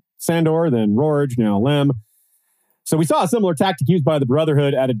Sandor, then Rorge, now Lem. So we saw a similar tactic used by the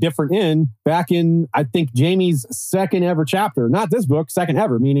Brotherhood at a different inn back in, I think, Jaime's second ever chapter. Not this book, second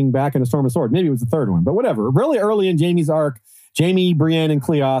ever, meaning back in A Storm of Swords. Maybe it was the third one, but whatever. Really early in Jaime's arc, Jaime, Brienne, and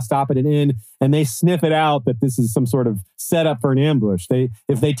Clea stop at an inn, and they sniff it out that this is some sort of setup for an ambush.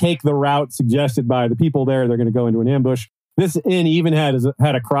 If they take the route suggested by the people there, they're going to go into an ambush. This inn even had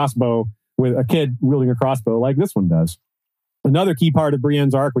a crossbow with a kid wielding a crossbow like this one does. Another key part of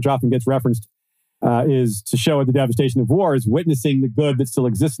Brienne's arc, which often gets referenced, is to show at the devastation of war, is witnessing the good that still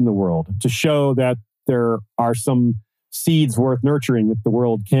exists in the world, to show that there are some seeds worth nurturing, that the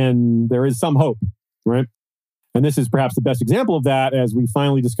world there is some hope, right? And this is perhaps the best example of that, as we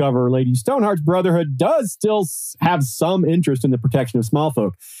finally discover Lady Stoneheart's Brotherhood does still have some interest in the protection of small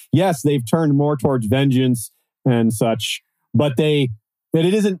folk. Yes, they've turned more towards vengeance and such, but it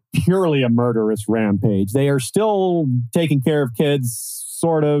isn't purely a murderous rampage. They are still taking care of kids,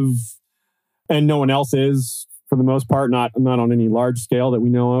 sort of, and no one else is, for the most part, not on any large scale that we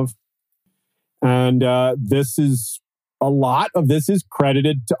know of. And a lot of this is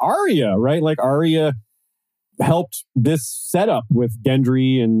credited to Arya, right? Like Arya helped this setup with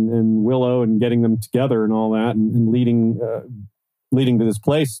Gendry and Willow and getting them together and all that and leading to this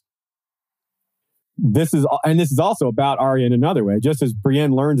place. This is also about Arya in another way. Just as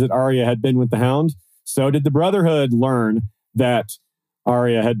Brienne learns that Arya had been with the Hound, so did the Brotherhood learn that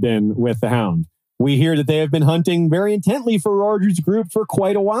Arya had been with the Hound. We hear that they have been hunting very intently for Roger's group for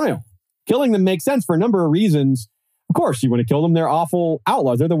quite a while. Killing them makes sense for a number of reasons. Of course, you want to kill them. They're awful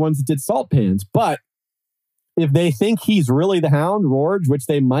outlaws. They're the ones that did salt pans. But if they think he's really the Hound, Rorge, which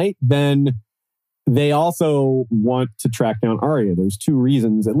they might, then they also want to track down Arya. There's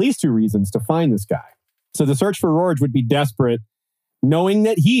at least two reasons to find this guy. So the search for Rorge would be desperate, knowing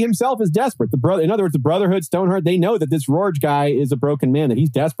that he himself is desperate. In other words, the Brotherhood, Stoneheart, they know that this Rorge guy is a broken man, that he's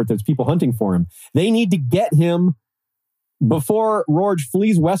desperate. There's people hunting for him. They need to get him before Rorge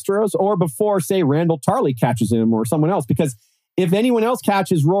flees Westeros or before, say, Randall Tarley catches him or someone else. Because if anyone else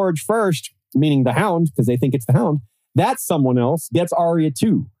catches Rorge first, meaning the Hound, because they think it's the Hound, that someone else gets Arya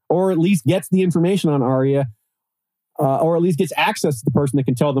too, or at least gets the information on Arya, or at least gets access to the person that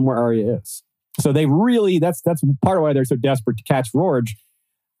can tell them where Arya is. So they really, that's part of why they're so desperate to catch Rorge.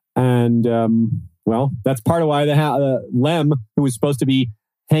 And, that's part of why Lem, who was supposed to be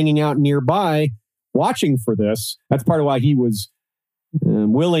hanging out nearby, watching for this, that's part of why he was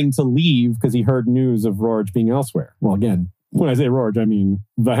willing to leave, because he heard news of Rorge being elsewhere. Well, again, when I say Rorge, I mean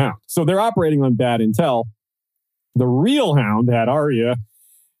the Hound. So they're operating on bad intel. The real Hound had Arya,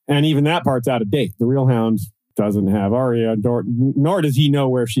 and even that part's out of date. The real Hound doesn't have Arya, nor does he know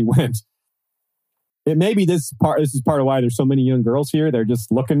where she went. It may be this is part of why there's so many young girls here. They're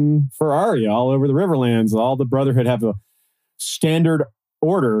just looking for Arya all over the Riverlands. All the Brotherhood have a standard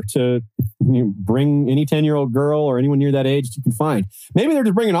order to bring any 10-year-old girl or anyone near that age that you can find. Maybe they're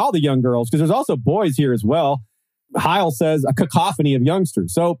just bringing all the young girls, because there's also boys here as well. Hyle says a cacophony of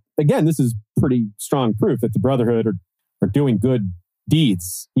youngsters. So again, this is pretty strong proof that the Brotherhood are doing good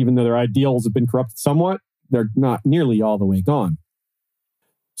deeds. Even though their ideals have been corrupted somewhat, they're not nearly all the way gone.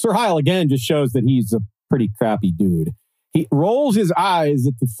 Sir Hyle, again, just shows that he's a pretty crappy dude. He rolls his eyes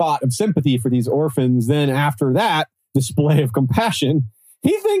at the thought of sympathy for these orphans. Then after that display of compassion,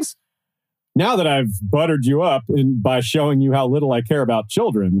 he thinks, now that I've buttered you up by showing you how little I care about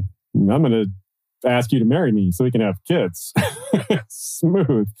children, I'm going to ask you to marry me so we can have kids.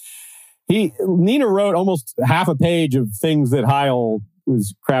 Smooth. Nina wrote almost half a page of things that Hyle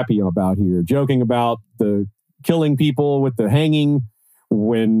was crappy about here, joking about the killing people with the hanging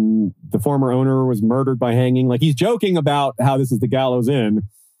when the former owner was murdered by hanging. Like, he's joking about how this is the Gallows Inn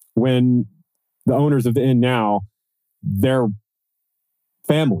when the owners of the inn now, their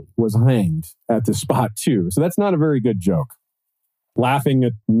family was hanged at this spot too. So that's not a very good joke. laughing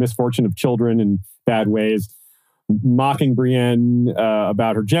at the misfortune of children in bad ways, mocking Brienne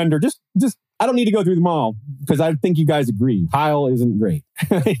about her gender. Just I don't need to go through them all because I think you guys agree. Hyle isn't great.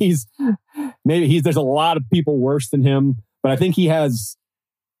 There's a lot of people worse than him, but I think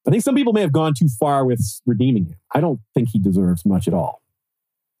some people may have gone too far with redeeming him. I don't think he deserves much at all.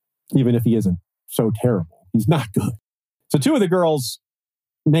 Even if he isn't so terrible, he's not good. So 2 of the girls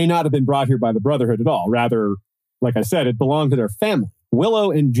may not have been brought here by the Brotherhood at all. Rather, like I said, it belonged to their family.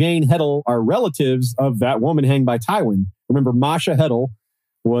 Willow and Jane Heddle are relatives of that woman hanged by Tywin. Remember, Masha Heddle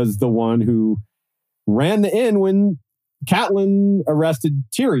was the one who ran the inn when Catelyn arrested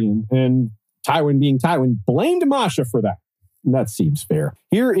Tyrion, and Tywin, being Tywin, blamed Masha for that. And that seems fair.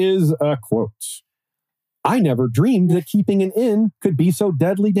 Here is a quote. "I never dreamed that keeping an inn could be so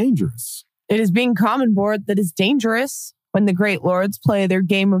deadly dangerous." It is being common board that is dangerous when the great lords play their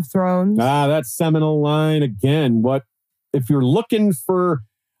Game of Thrones. That seminal line again. What if you're looking for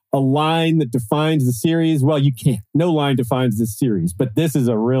a line that defines the series? Well, you can't. No line defines this series, but this is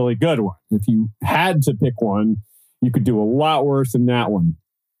a really good one. If you had to pick one, you could do a lot worse than that one.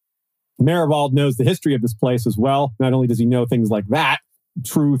 Marivald knows the history of this place as well. Not only does he know things like that,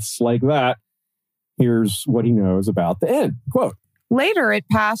 truths like that, here's what he knows about the inn. Quote, "Later, it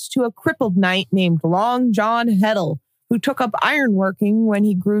passed to a crippled knight named Long John Heddle, who took up ironworking when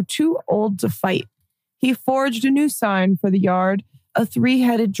he grew too old to fight. He forged a new sign for the yard, a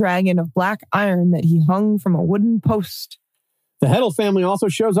 3-headed dragon of black iron that he hung from a wooden post." The Heddle family also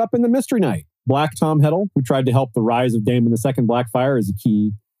shows up in the Mystery Knight. Black Tom Heddle, who tried to help the rise of Daemon II Blackfyre, is a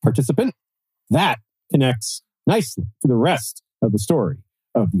key participant. That connects nicely to the rest of the story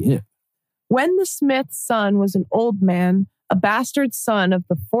of the inn. When the smith's son was an old man, a bastard son of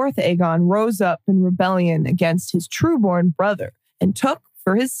the 4th Aegon rose up in rebellion against his true-born brother and took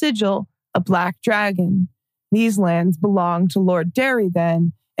for his sigil a black dragon. These lands belonged to Lord Derry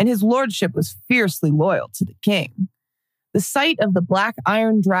then, and his lordship was fiercely loyal to the king. The sight of the black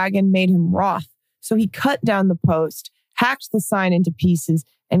iron dragon made him wroth, so he cut down the post, hacked the sign into pieces,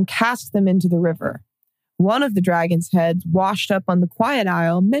 and cast them into the river. One of the dragon's heads washed up on the Quiet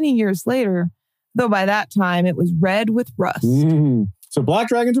Isle many years later, though by that time it was red with rust. So black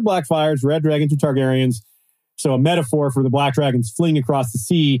dragons are Blackfyres, red dragons are Targaryens. So a metaphor for the black dragons fleeing across the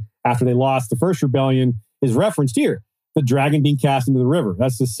sea after they lost the first rebellion is referenced here. The dragon being cast into the river.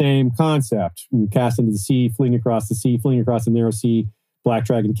 That's the same concept. You cast into the sea, fleeing across the narrow sea, black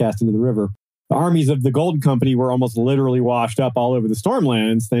dragon cast into the river. The armies of the Golden Company were almost literally washed up all over the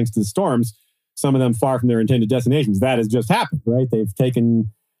Stormlands thanks to the storms, some of them far from their intended destinations. That has just happened, right? They've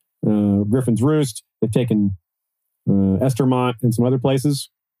taken Griffin's Roost, they've taken Estermont and some other places.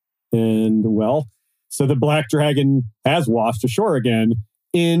 And, well, so the black dragon has washed ashore again,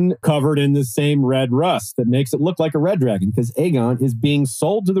 covered in the same red rust that makes it look like a red dragon, because Aegon is being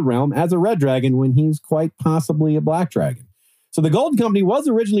sold to the realm as a red dragon when he's quite possibly a black dragon. So the Golden Company was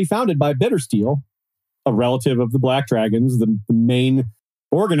originally founded by Bittersteel, a relative of the Black Dragons, the main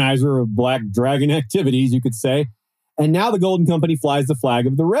organizer of black dragon activities, you could say. And now the Golden Company flies the flag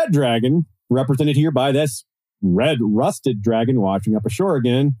of the red dragon, represented here by this red rusted dragon washing up ashore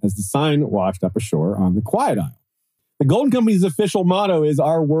again, as the sign washed up ashore on the Quiet Isle. The Golden Company's official motto is,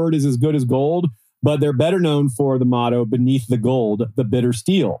 "Our word is as good as gold," but they're better known for the motto, "Beneath the gold, the bitter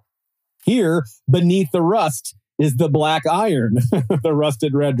steel." Here, beneath the rust is the black iron. The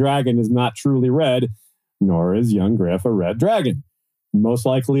rusted red dragon is not truly red, nor is young Griff a red dragon. Most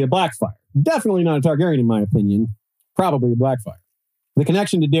likely a Blackfyre. Definitely not a Targaryen, in my opinion. Probably a Blackfyre. The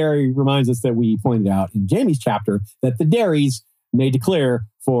connection to Derry reminds us that we pointed out in Jaime's chapter that the Derrys may declare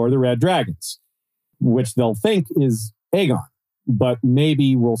for the red dragons, which they'll think is Aegon. But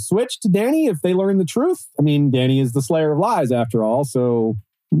maybe we'll switch to Dany if they learn the truth. I mean, Dany is the slayer of lies after all, so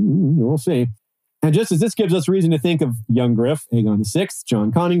we'll see. And just as this gives us reason to think of young Griff, Aegon VI,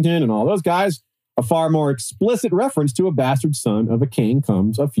 Jon Connington, and all those guys, a far more explicit reference to a bastard son of a king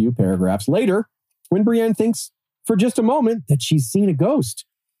comes a few paragraphs later when Brienne thinks for just a moment that she's seen a ghost.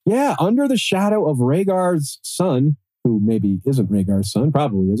 Yeah, under the shadow of Rhaegar's son, who maybe isn't Rhaegar's son,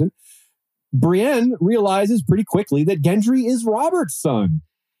 probably isn't, Brienne realizes pretty quickly that Gendry is Robert's son.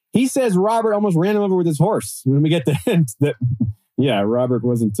 He says Robert almost ran him over with his horse. When we get the hint that, Robert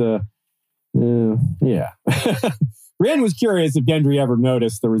wasn't... Brienne was curious if Gendry ever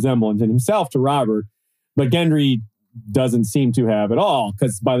noticed the resemblance in himself to Robert, but Gendry doesn't seem to have at all,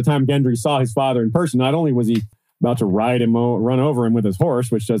 because by the time Gendry saw his father in person, not only was he about to run over him with his horse,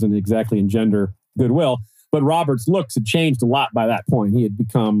 which doesn't exactly engender goodwill, but Robert's looks had changed a lot by that point. He had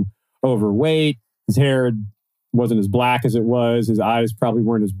become overweight, his hair wasn't as black as it was, his eyes probably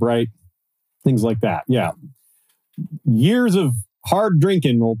weren't as bright, things like that. Yeah. Years of hard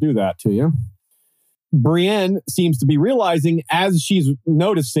drinking will do that to you. Brienne seems to be realizing as she's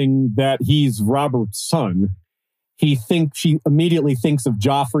noticing that he's Robert's son, she immediately thinks of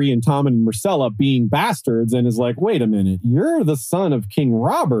Joffrey and Tommen and Myrcella being bastards and is like, wait a minute, you're the son of King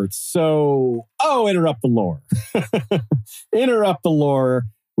Robert. So, interrupt the lore. Interrupt the lore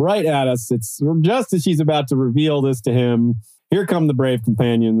right at us. It's just as she's about to reveal this to him. Here come the brave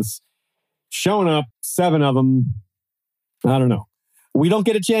companions showing up, 7 of them. I don't know. We don't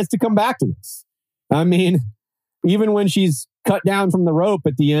get a chance to come back to this. I mean, even when she's cut down from the rope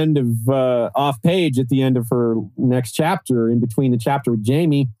at the end of off page at the end of her next chapter, in between the chapter with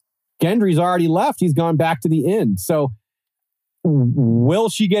Jaime, Gendry's already left. He's gone back to the inn. So will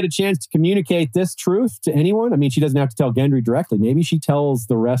she get a chance to communicate this truth to anyone? I mean, she doesn't have to tell Gendry directly. Maybe she tells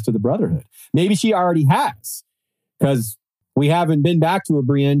the rest of the Brotherhood. Maybe she already has, because we haven't been back to a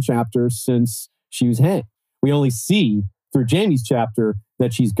Brienne chapter since she was hanged. We only see through Jaime's chapter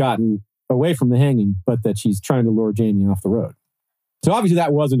that she's gotten away from the hanging, but that she's trying to lure Jaime off the road. So obviously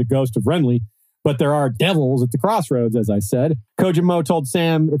that wasn't a ghost of Renly, but there are devils at the crossroads, as I said. Kojimo told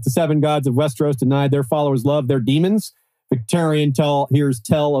Sam, if the 7 gods of Westeros denied their followers love, they're demons. Victarion hears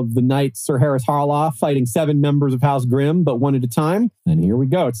tell of the knight Sir Harris Harlaw fighting 7 members of House Grimm, but 1 at a time. And here we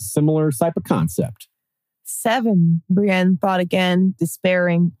go. It's a similar type of concept. 7, Brienne thought again,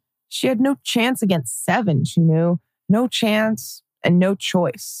 despairing. She had no chance against 7, she knew. No chance and no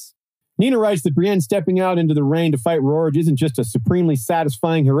choice. Nina writes that Brienne stepping out into the rain to fight Rorge isn't just a supremely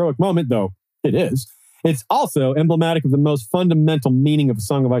satisfying heroic moment, though it is. It's also emblematic of the most fundamental meaning of A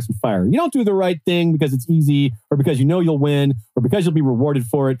Song of Ice and Fire. You don't do the right thing because it's easy, or because you know you'll win, or because you'll be rewarded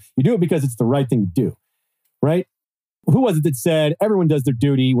for it. You do it because it's the right thing to do, right? Who was it that said everyone does their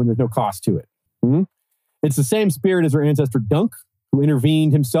duty when there's no cost to it? It's the same spirit as her ancestor Dunk, who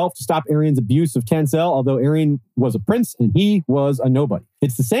intervened himself to stop Aeryn's abuse of Cancel, although Aeryn was a prince and he was a nobody.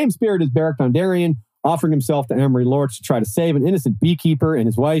 It's the same spirit as Beric Dondarrion, offering himself to Amory Lorch to try to save an innocent beekeeper and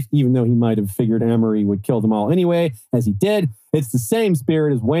his wife, even though he might have figured Amory would kill them all anyway, as he did. It's the same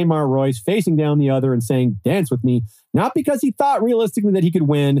spirit as Waymar Royce facing down the other and saying, dance with me, not because he thought realistically that he could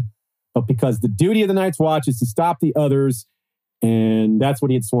win, but because the duty of the Night's Watch is to stop the others, and that's what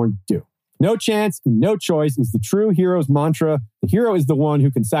he had sworn to do. No chance and no choice is the true hero's mantra. The hero is the one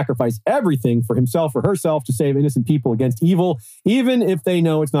who can sacrifice everything for himself or herself to save innocent people against evil, even if they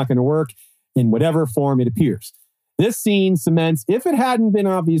know it's not going to work in whatever form it appears. This scene cements, if it hadn't been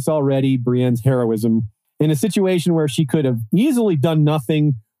obvious already, Brienne's heroism in a situation where she could have easily done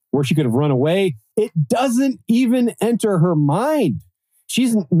nothing, where she could have run away. It doesn't even enter her mind. She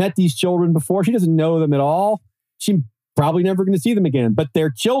hasn't met these children before. She doesn't know them at all. She's probably never going to see them again, but they're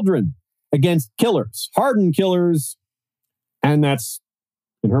children against killers, hardened killers. And that's,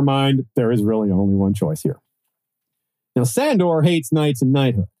 in her mind, there is really only one choice here. Now, Sandor hates knights and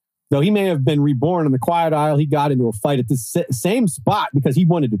knighthood. Though he may have been reborn in the Quiet Isle, he got into a fight at this same spot because he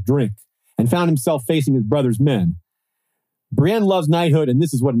wanted to drink and found himself facing his brother's men. Brienne loves knighthood, and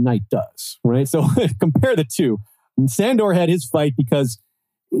this is what a knight does, right? So compare the two. And Sandor had his fight because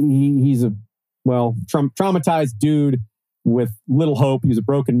he's a, traumatized dude with little hope. He's a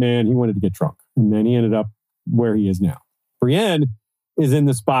broken man. He wanted to get drunk. And then he ended up where he is now. Brienne is in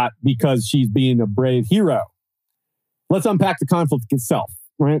the spot because she's being a brave hero. Let's unpack the conflict itself,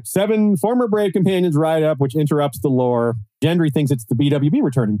 right? 7 former brave companions ride up, which interrupts the lore. Gendry thinks it's the BWB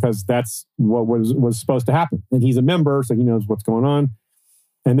returning because that's what was supposed to happen. And he's a member, so he knows what's going on.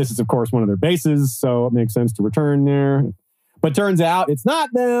 And this is, of course, one of their bases, so it makes sense to return there. But turns out it's not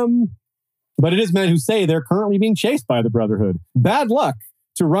them. But it is men who say they're currently being chased by the Brotherhood. Bad luck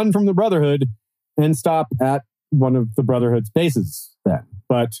to run from the Brotherhood and stop at one of the Brotherhood's bases then.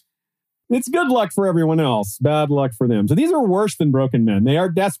 But it's good luck for everyone else. Bad luck for them. So these are worse than Broken Men. They are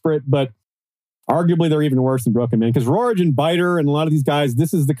desperate, but arguably they're even worse than Broken Men. Because Rorge and Biter and a lot of these guys,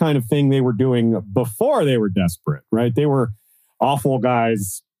 this is the kind of thing they were doing before they were desperate, right? They were awful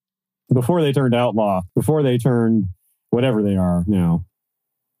guys before they turned outlaw, before they turned whatever they are now.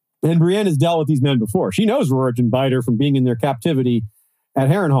 And Brienne has dealt with these men before. She knows Rorge and Biter from being in their captivity at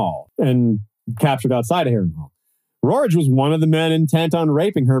Harrenhal and captured outside of Harrenhal. Rorge was one of the men intent on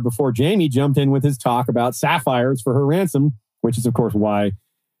raping her before Jaime jumped in with his talk about sapphires for her ransom, which is, of course, why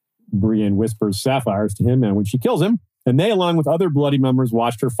Brienne whispers sapphires to him and when she kills him. And they, along with other bloody members,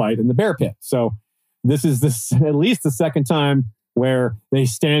 watched her fight in the bear pit. So this is at least the second time where they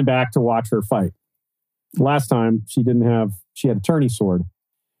stand back to watch her fight. Last time, she had a tourney sword.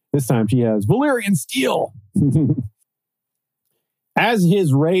 This time she has Valyrian steel. As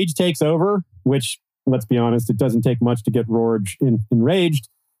his rage takes over, which, let's be honest, it doesn't take much to get Rorge enraged,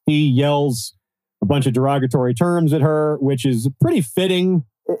 he yells a bunch of derogatory terms at her, which is pretty fitting,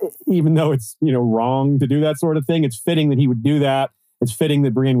 even though it's, wrong to do that sort of thing. It's fitting that he would do that. It's fitting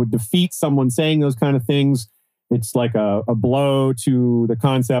that Brienne would defeat someone saying those kind of things. It's like a blow to the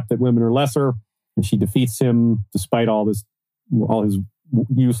concept that women are lesser, and she defeats him despite all his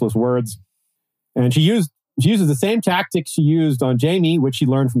useless words. And she uses the same tactics she used on Jaime, which she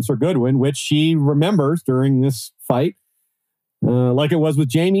learned from Sir Goodwin, which she remembers during this fight. Like it was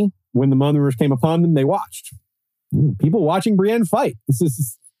with Jaime, when the Mothers came upon them, they watched. People watching Brienne fight. So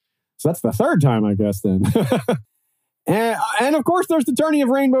that's the third time, I guess, then. and of course, there's the tourney of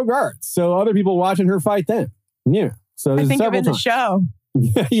Rainbow Guards. So other people watching her fight then. Yeah. So I think of in the show.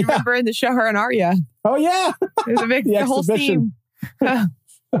 Yeah. You remember in the show, her and Arya. Oh, yeah. It was a big, the whole scene.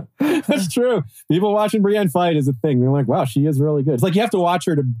 That's true. People watching Brienne fight is a thing. They're like, wow, she is really good. It's like you have to watch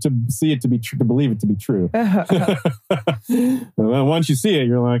her to see it to be true, to believe it to be true. And then once you see it,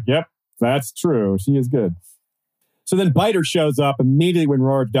 you're like, yep, that's true. She is good. So then Biter shows up immediately when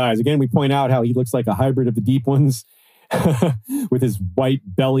Rorge dies. Again, we point out how he looks like a hybrid of the Deep Ones with his white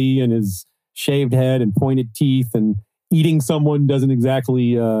belly and his shaved head and pointed teeth, and eating someone doesn't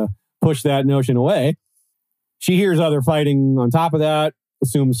exactly push that notion away. She hears other fighting on top of that,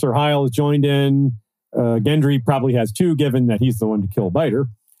 assumes Sir Hyle has joined in. Gendry probably has too, given that he's the one to kill Biter.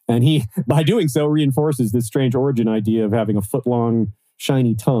 And he, by doing so, reinforces this strange origin idea of having a foot-long,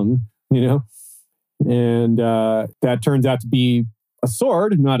 shiny tongue, And that turns out to be a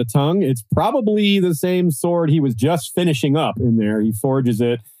sword, not a tongue. It's probably the same sword he was just finishing up in there. He forges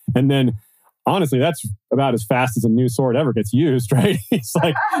it. And then, honestly, that's about as fast as a new sword ever gets used, right? He's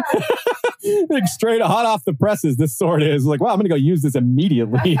like, like straight hot off the presses, this sword is like, wow, I'm going to go use this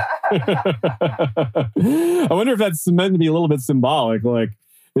immediately. I wonder if that's meant to be a little bit symbolic. Like,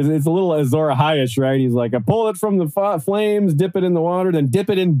 it's a little Azor Ahai-ish, right? He's like, I pull it from the flames, dip it in the water, then dip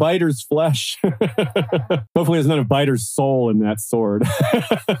it in Biter's flesh. Hopefully there's none of Biter's soul in that sword.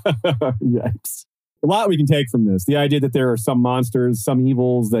 Yikes. A lot we can take from this. The idea that there are some monsters, some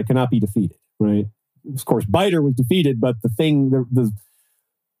evils that cannot be defeated, right? Of course, Biter was defeated, but the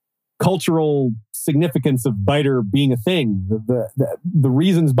cultural significance of Biter being a thing, the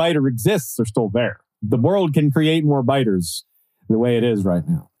reasons Biter exists are still there. The world can create more Biters the way it is right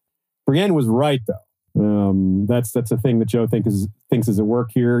now. Brienne was right, though. That's a thing that Joe thinks is at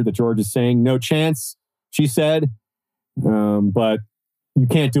work here, that George is saying. No chance, she said. But you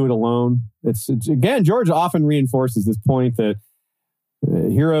can't do it alone. It's again, George often reinforces this point that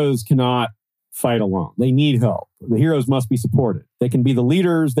heroes cannot fight alone. They need help. The heroes must be supported. They can be the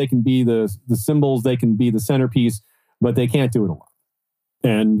leaders, they can be the symbols, they can be the centerpiece, but they can't do it alone.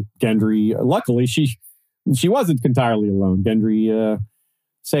 And Gendry, luckily, she wasn't entirely alone. Gendry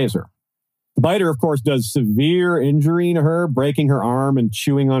saves her. Biter, of course, does severe injury to her, breaking her arm and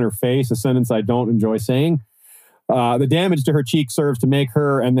chewing on her face, a sentence I don't enjoy saying. The damage to her cheek serves to make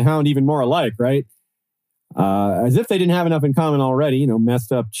her and the Hound even more alike, right? As if they didn't have enough in common already.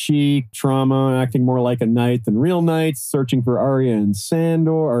 Messed up cheek, trauma, acting more like a knight than real knights, searching for Arya and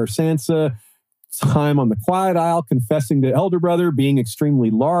Sansa, time on the Quiet Isle, confessing to Elder Brother, being extremely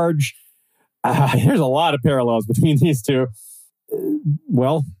large. There's a lot of parallels between these two.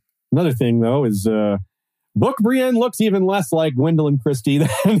 Well, another thing, though, is Book Brienne looks even less like Gwendolyn Christie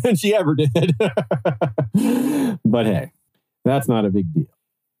than she ever did. But hey, that's not a big deal.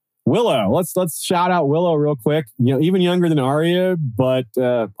 Willow, let's shout out Willow real quick. Even younger than Arya, but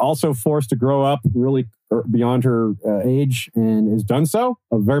also forced to grow up really beyond her age, and has done so.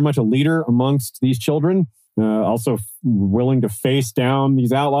 Very much a leader amongst these children. Also willing to face down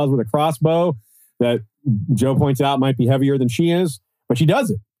these outlaws with a crossbow that Joe points out might be heavier than she is, but she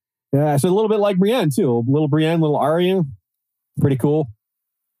does it. So a little bit like Brienne too. Little Brienne, little Arya. Pretty cool.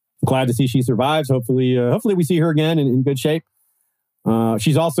 Glad to see she survives. Hopefully we see her again in good shape.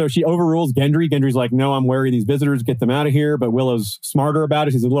 She overrules Gendry. Gendry's like, no, I'm wary of these visitors. Get them out of here. But Willow's smarter about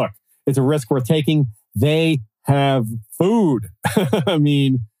it. She said, look, it's a risk worth taking. They have food. I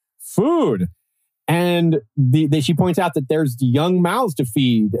mean, food. And she points out that there's young mouths to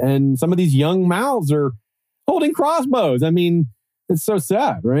feed. And some of these young mouths are holding crossbows. I mean, it's so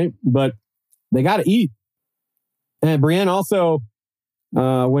sad, right? But they got to eat. And Brienne also,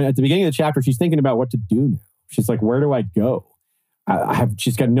 when at the beginning of the chapter, she's thinking about what to do now. She's like, where do I go?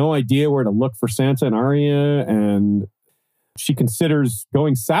 She's got no idea where to look for Sansa and Arya, and she considers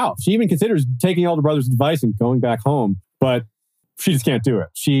going south. She even considers taking Elder Brother's advice and going back home, but she just can't do it.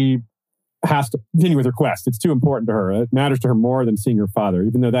 She has to continue with her quest. It's too important to her. It matters to her more than seeing her father,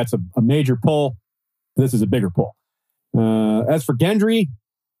 even though that's a major pull. This is a bigger pull. As for Gendry,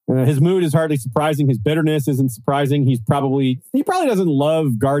 his mood is hardly surprising. His bitterness isn't surprising. He probably doesn't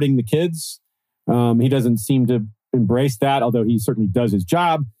love guarding the kids. He doesn't seem to embrace that, although he certainly does his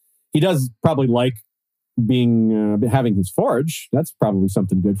job. He does probably like having his forge. That's probably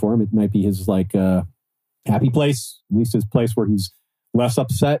something good for him. It might be his happy place, at least his place where he's less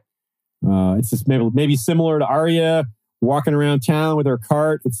upset. It's just maybe similar to Arya walking around town with her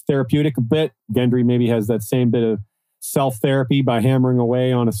cart. It's therapeutic a bit. Gendry maybe has that same bit of self-therapy by hammering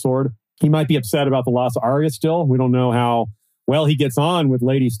away on a sword. He might be upset about the loss of Arya still. We don't know how well he gets on with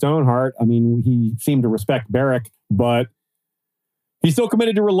Lady Stoneheart. I mean, he seemed to respect Beric, but he's still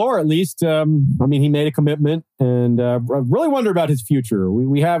committed to R'hllor, at least. He made a commitment, and I really wonder about his future.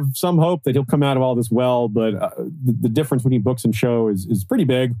 We have some hope that he'll come out of all this well, but the difference between books and show is pretty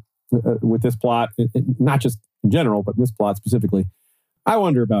big with this plot, not just in general, but this plot specifically. I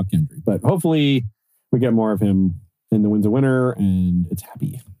wonder about Gendry, but hopefully we get more of him in the Winds of Winter, and it's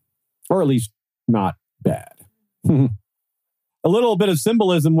happy. Or at least not bad. A little bit of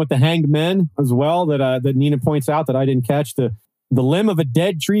symbolism with the hanged men as well that Nina points out that I didn't catch. The limb of a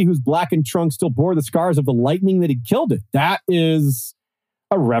dead tree whose blackened trunk still bore the scars of the lightning that had killed it. That is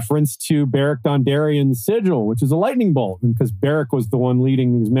a reference to Beric Dondarrion's sigil, which is a lightning bolt, because Beric was the one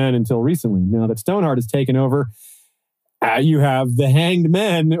leading these men until recently. Now that Stoneheart has taken over, you have the hanged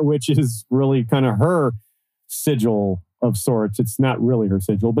men, which is really kind of her sigil of sorts. It's not really her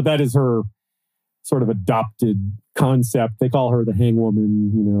sigil, but that is her sort of adopted concept. They call her the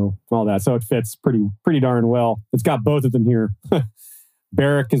hangwoman, all that. So it fits pretty darn well. It's got both of them here.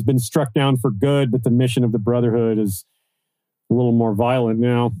 Beric has been struck down for good, but the mission of the Brotherhood is a little more violent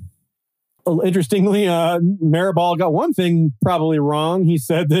now. Interestingly, Maribal got one thing probably wrong. He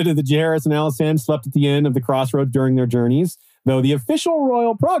said that the Jaehaerys and Alysanne slept at the inn of the crossroads during their journeys, though the official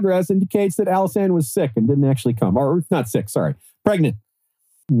royal progress indicates that Alysanne was sick and didn't actually come. Or not sick, sorry. Pregnant.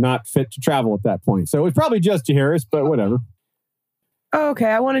 Not fit to travel at that point. So it was probably just Jaehaerys, but whatever. Okay,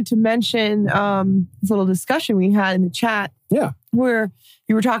 I wanted to mention this little discussion we had in the chat. Yeah. Where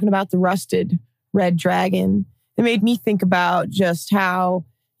you were talking about the rusted red dragon. It made me think about just how,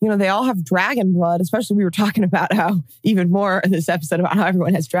 they all have dragon blood, especially we were talking about how even more in this episode about how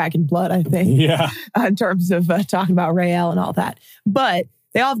everyone has dragon blood, I think. Yeah. In terms of talking about Rhaelle and all that. But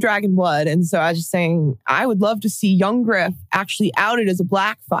they all have dragon blood. And so I was just saying, I would love to see young Griff actually outed as a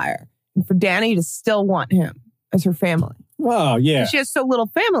Blackfire and for Dany to still want him as her family. Oh, yeah. She has so little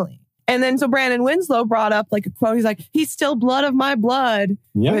family. And then so Brandon Winslow brought up like a quote. He's like, he's still blood of my blood,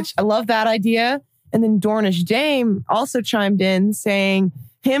 which I love that idea. And then Dornish Dame also chimed in saying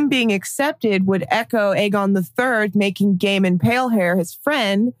him being accepted would echo Aegon III making Gaiman Palehair his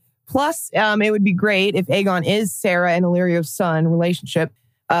friend. Plus, it would be great if Aegon is Sarah and Illyrio's son relationship,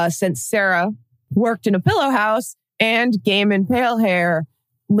 since Sarah worked in a pillow house and Gaiman Palehair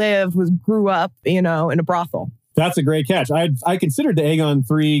grew up, in a brothel. That's a great catch. I considered the Aegon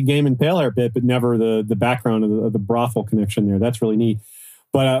 3 Gaiman Palehair bit, but never the background of the brothel connection there. That's really neat.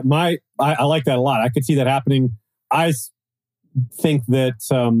 But I like that a lot. I could see that happening. I think that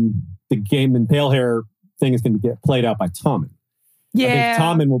the Gaiman Palehair thing is going to get played out by Tommen. Yeah. I think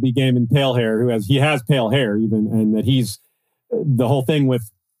Tommen will be Gaiman Palehair, he has pale hair even, and that he's the whole thing with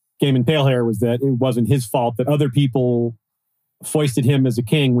Gaiman Palehair was that it wasn't his fault that other people foisted him as a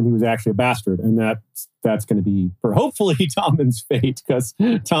king when he was actually a bastard, and that's going to be for hopefully Tommen's fate, because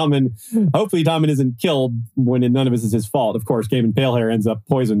hopefully Tommen isn't killed when none of this is his fault. Of course, Gaiman Palehair ends up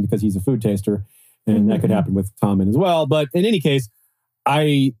poisoned because he's a food taster, and that could happen with Tommen as well. But in any case,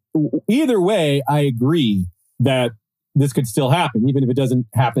 either way, I agree that this could still happen, even if it doesn't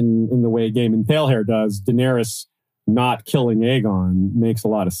happen in the way Gaiman Palehair does. Daenerys not killing Aegon makes a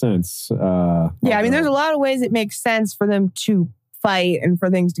lot of sense. There's a lot of ways it makes sense for them to fight and for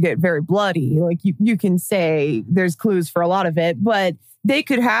things to get very bloody. Like you can say there's clues for a lot of it, but they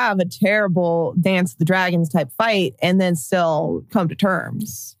could have a terrible Dance of the Dragons type fight and then still come to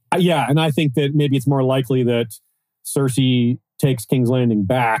terms. Yeah, and I think that maybe it's more likely that Cersei takes King's Landing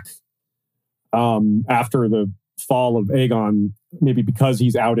back after the fall of Aegon, maybe because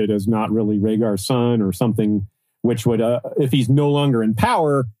he's outed as not really Rhaegar's son or something, which would, if he's no longer in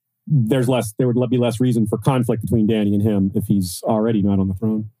power, there would be less reason for conflict between Dany and him if he's already not on the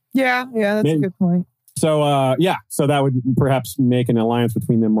throne. Yeah, that's maybe a good point. So, so that would perhaps make an alliance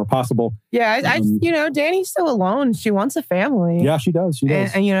between them more possible. Yeah, Dany's still alone. She wants a family. Yeah, she does.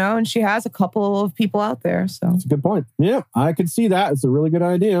 And she has a couple of people out there. So that's a good point. Yeah, I could see that. It's a really good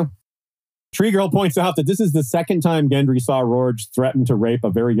idea. Tree Girl points out that this is the second time Gendry saw Rorge threaten to rape a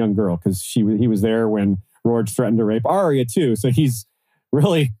very young girl, because he was there when Rorge threatened to rape Arya too. So Gendry's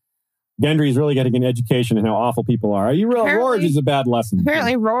really getting an education in how awful people are. Rorge is a bad lesson.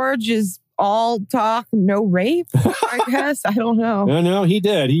 Apparently Rorge is all talk, no rape, I guess. I don't know. No, he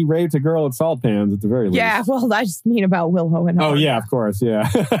did. He raped a girl at Salt Pans at the very least. Yeah, well, I just mean about Willow and Oh, yeah, of course.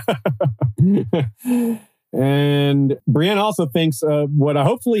 Yeah. And Brienne also thinks what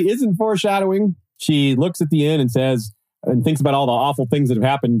hopefully isn't foreshadowing. She looks at the inn and says, and thinks about all the awful things that have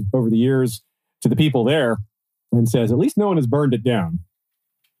happened over the years to the people there and says, at least no one has burned it down.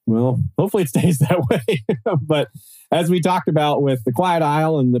 Well, hopefully it stays that way. But as we talked about with the Quiet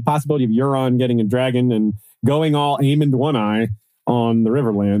Isle and the possibility of Euron getting a dragon and going all Aemond One Eye on the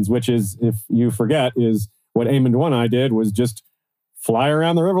Riverlands, which is, if you forget, is what Aemond One Eye did was just fly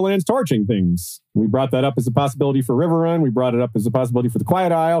around the Riverlands torching things. We brought that up as a possibility for Riverrun. We brought it up as a possibility for the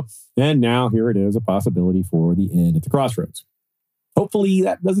Quiet Isle. And now here it is, a possibility for the inn at the Crossroads. Hopefully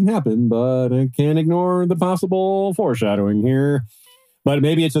that doesn't happen, but I can't ignore the possible foreshadowing here. But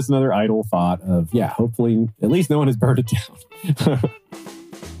maybe it's just another idle thought of, yeah, hopefully at least no one has burned it down.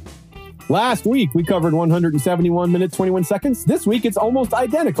 Last week, we covered 171 minutes, 21 seconds. This week, it's almost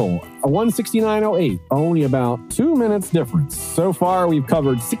identical, a 169.08, only about 2 minutes difference. So far, we've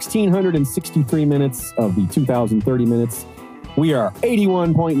covered 1,663 minutes of the 2,030 minutes. We are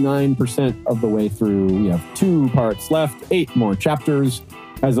 81.9% of the way through. We have 2 parts left, 8 more chapters.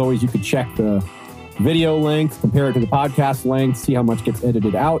 As always, you could check the video length, compare it to the podcast length, see how much gets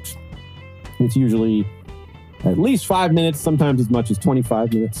edited out. It's usually at least 5 minutes, sometimes as much as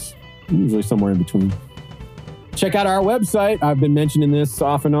 25 minutes. Usually somewhere in between. Check out our website. I've been mentioning this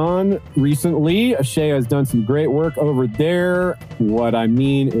off and on recently. Shea has done some great work over there. What I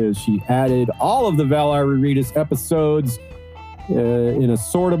mean is she added all of the Valar Rereadus episodes in a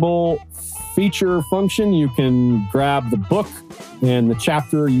sortable feature function. You can grab the book and the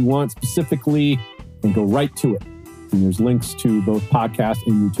chapter you want specifically and go right to it. And there's links to both podcast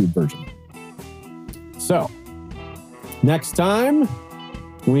and YouTube version. So, next time,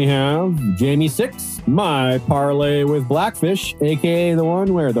 we have Jamie 6, My Parlay with Blackfish, a.k.a. the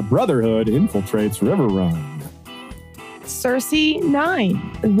one where the Brotherhood infiltrates Riverrun. Cersei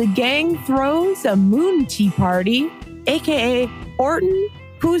 9, the gang throws a moon tea party, a.k.a. Orton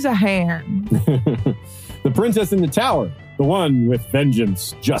Poozahan. The Princess in the Tower, the one with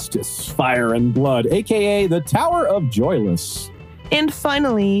vengeance, justice, fire, and blood, a.k.a. the Tower of Joyless. And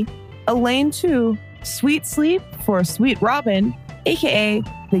finally, Elaine 2, Sweet Sleep for Sweet Robin, a.k.a.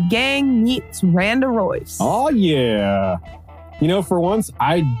 the gang meets Randa Royce. Oh, yeah. You know, for once,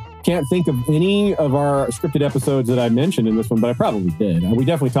 I can't think of any of our scripted episodes that I mentioned in this one, but I probably did. We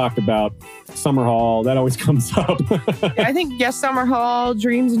definitely talked about Summerhall. That always comes up. I think, yes, Summerhall,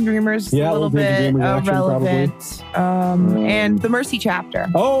 Dreams and Dreamers, yeah, a little bit relevant. And the Mercy chapter.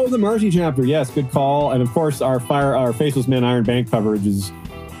 Oh, the Mercy chapter. Yes, good call. And of course, our Faceless Men Iron Bank coverage is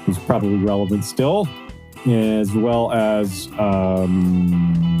probably relevant still. As well as,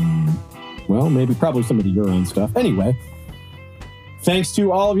 maybe probably some of the Euron stuff. Anyway, thanks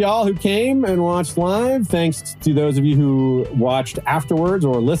to all of y'all who came and watched live. Thanks to those of you who watched afterwards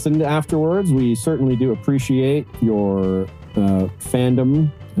or listened afterwards. We certainly do appreciate your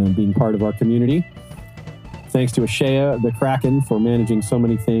fandom and being part of our community. Thanks to Ashea the Kraken for managing so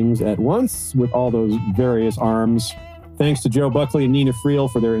many things at once with all those various arms. Thanks to Joe Buckley and Nina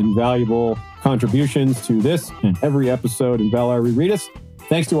Friel for their invaluable contributions to this and every episode in Valar Rereadus.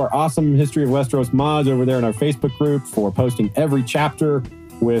 Thanks to our awesome History of Westeros mods over there in our Facebook group for posting every chapter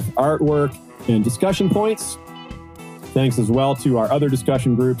with artwork and discussion points. Thanks as well to our other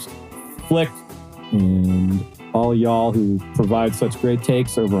discussion groups, Flick, and all y'all who provide such great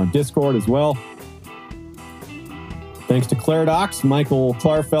takes over on Discord as well. Thanks to Clairdox. Michael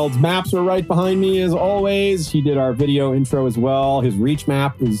Klarfeld's maps are right behind me as always. He did our video intro as well. His Reach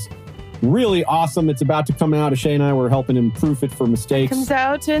map is really awesome. It's about to come out. Ashay and I were helping him proof it for mistakes. Comes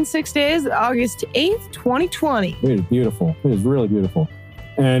out in 6 days, August 8th, 2020. It is beautiful. It is really beautiful.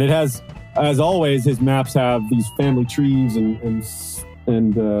 And it has, as always, his maps have these family trees and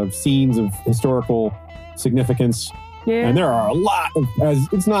scenes of historical significance. Yeah. And there are a lot of,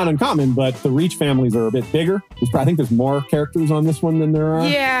 it's not uncommon, but the Reach families are a bit bigger. I think there's more characters on this one than there are.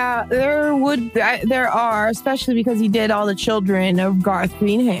 Yeah, there are, especially because he did all the children of Garth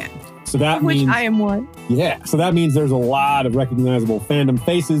Greenhand. So that means, which I am one. Yeah, so that means there's a lot of recognizable fandom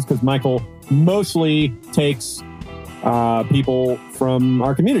faces because Michael mostly takes people from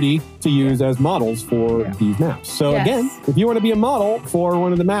our community to use as models for these maps. So again, if you want to be a model for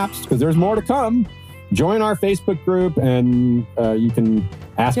one of the maps, because there's more to come, join our Facebook group and you can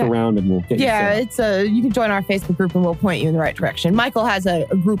ask around and we'll get you set up. You can join our Facebook group and we'll point you in the right direction. Michael has a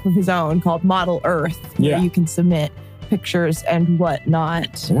group of his own called Model Earth where you can submit pictures and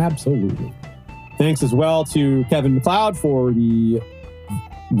whatnot. Absolutely. Thanks as well to Kevin MacLeod for the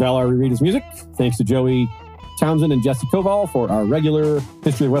Valar reread music. Thanks to Joey Townsend and Jesse Koval for our regular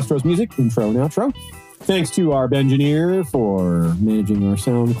History of Westeros music, intro and outro. Thanks to our Bengineer for managing our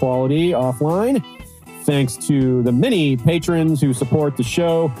sound quality offline. Thanks to the many patrons who support the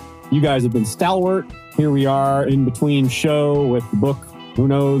show. You guys have been stalwart. Here we are in between show with the book, who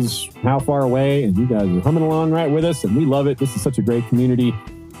knows how far away, and you guys are humming along right with us, and we love it. This is such a great community.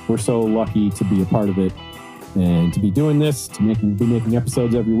 We're so lucky to be a part of it and to be doing this, to be making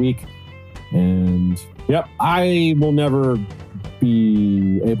episodes every week. And yep, I will never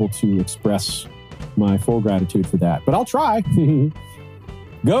be able to express my full gratitude for that, but I'll try.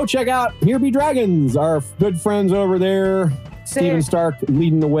 Go check out Here Be Dragons. Our good friends over there, Stephen Stark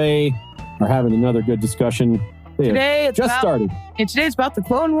leading the way, are having another good discussion. Today it's started. And today's about the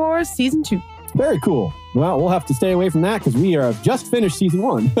Clone Wars Season 2. Very cool. Well, we'll have to stay away from that because we are just finished Season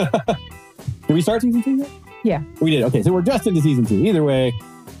 1. Did we start Season 2 yet? Yeah. We did. Okay, so we're just into Season 2. Either way,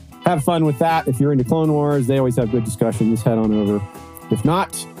 have fun with that. If you're into Clone Wars, they always have good discussions. Head on over. If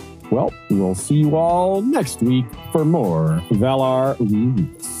not, well, we'll see you all next week for more Valar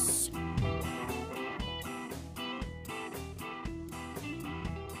Rereads.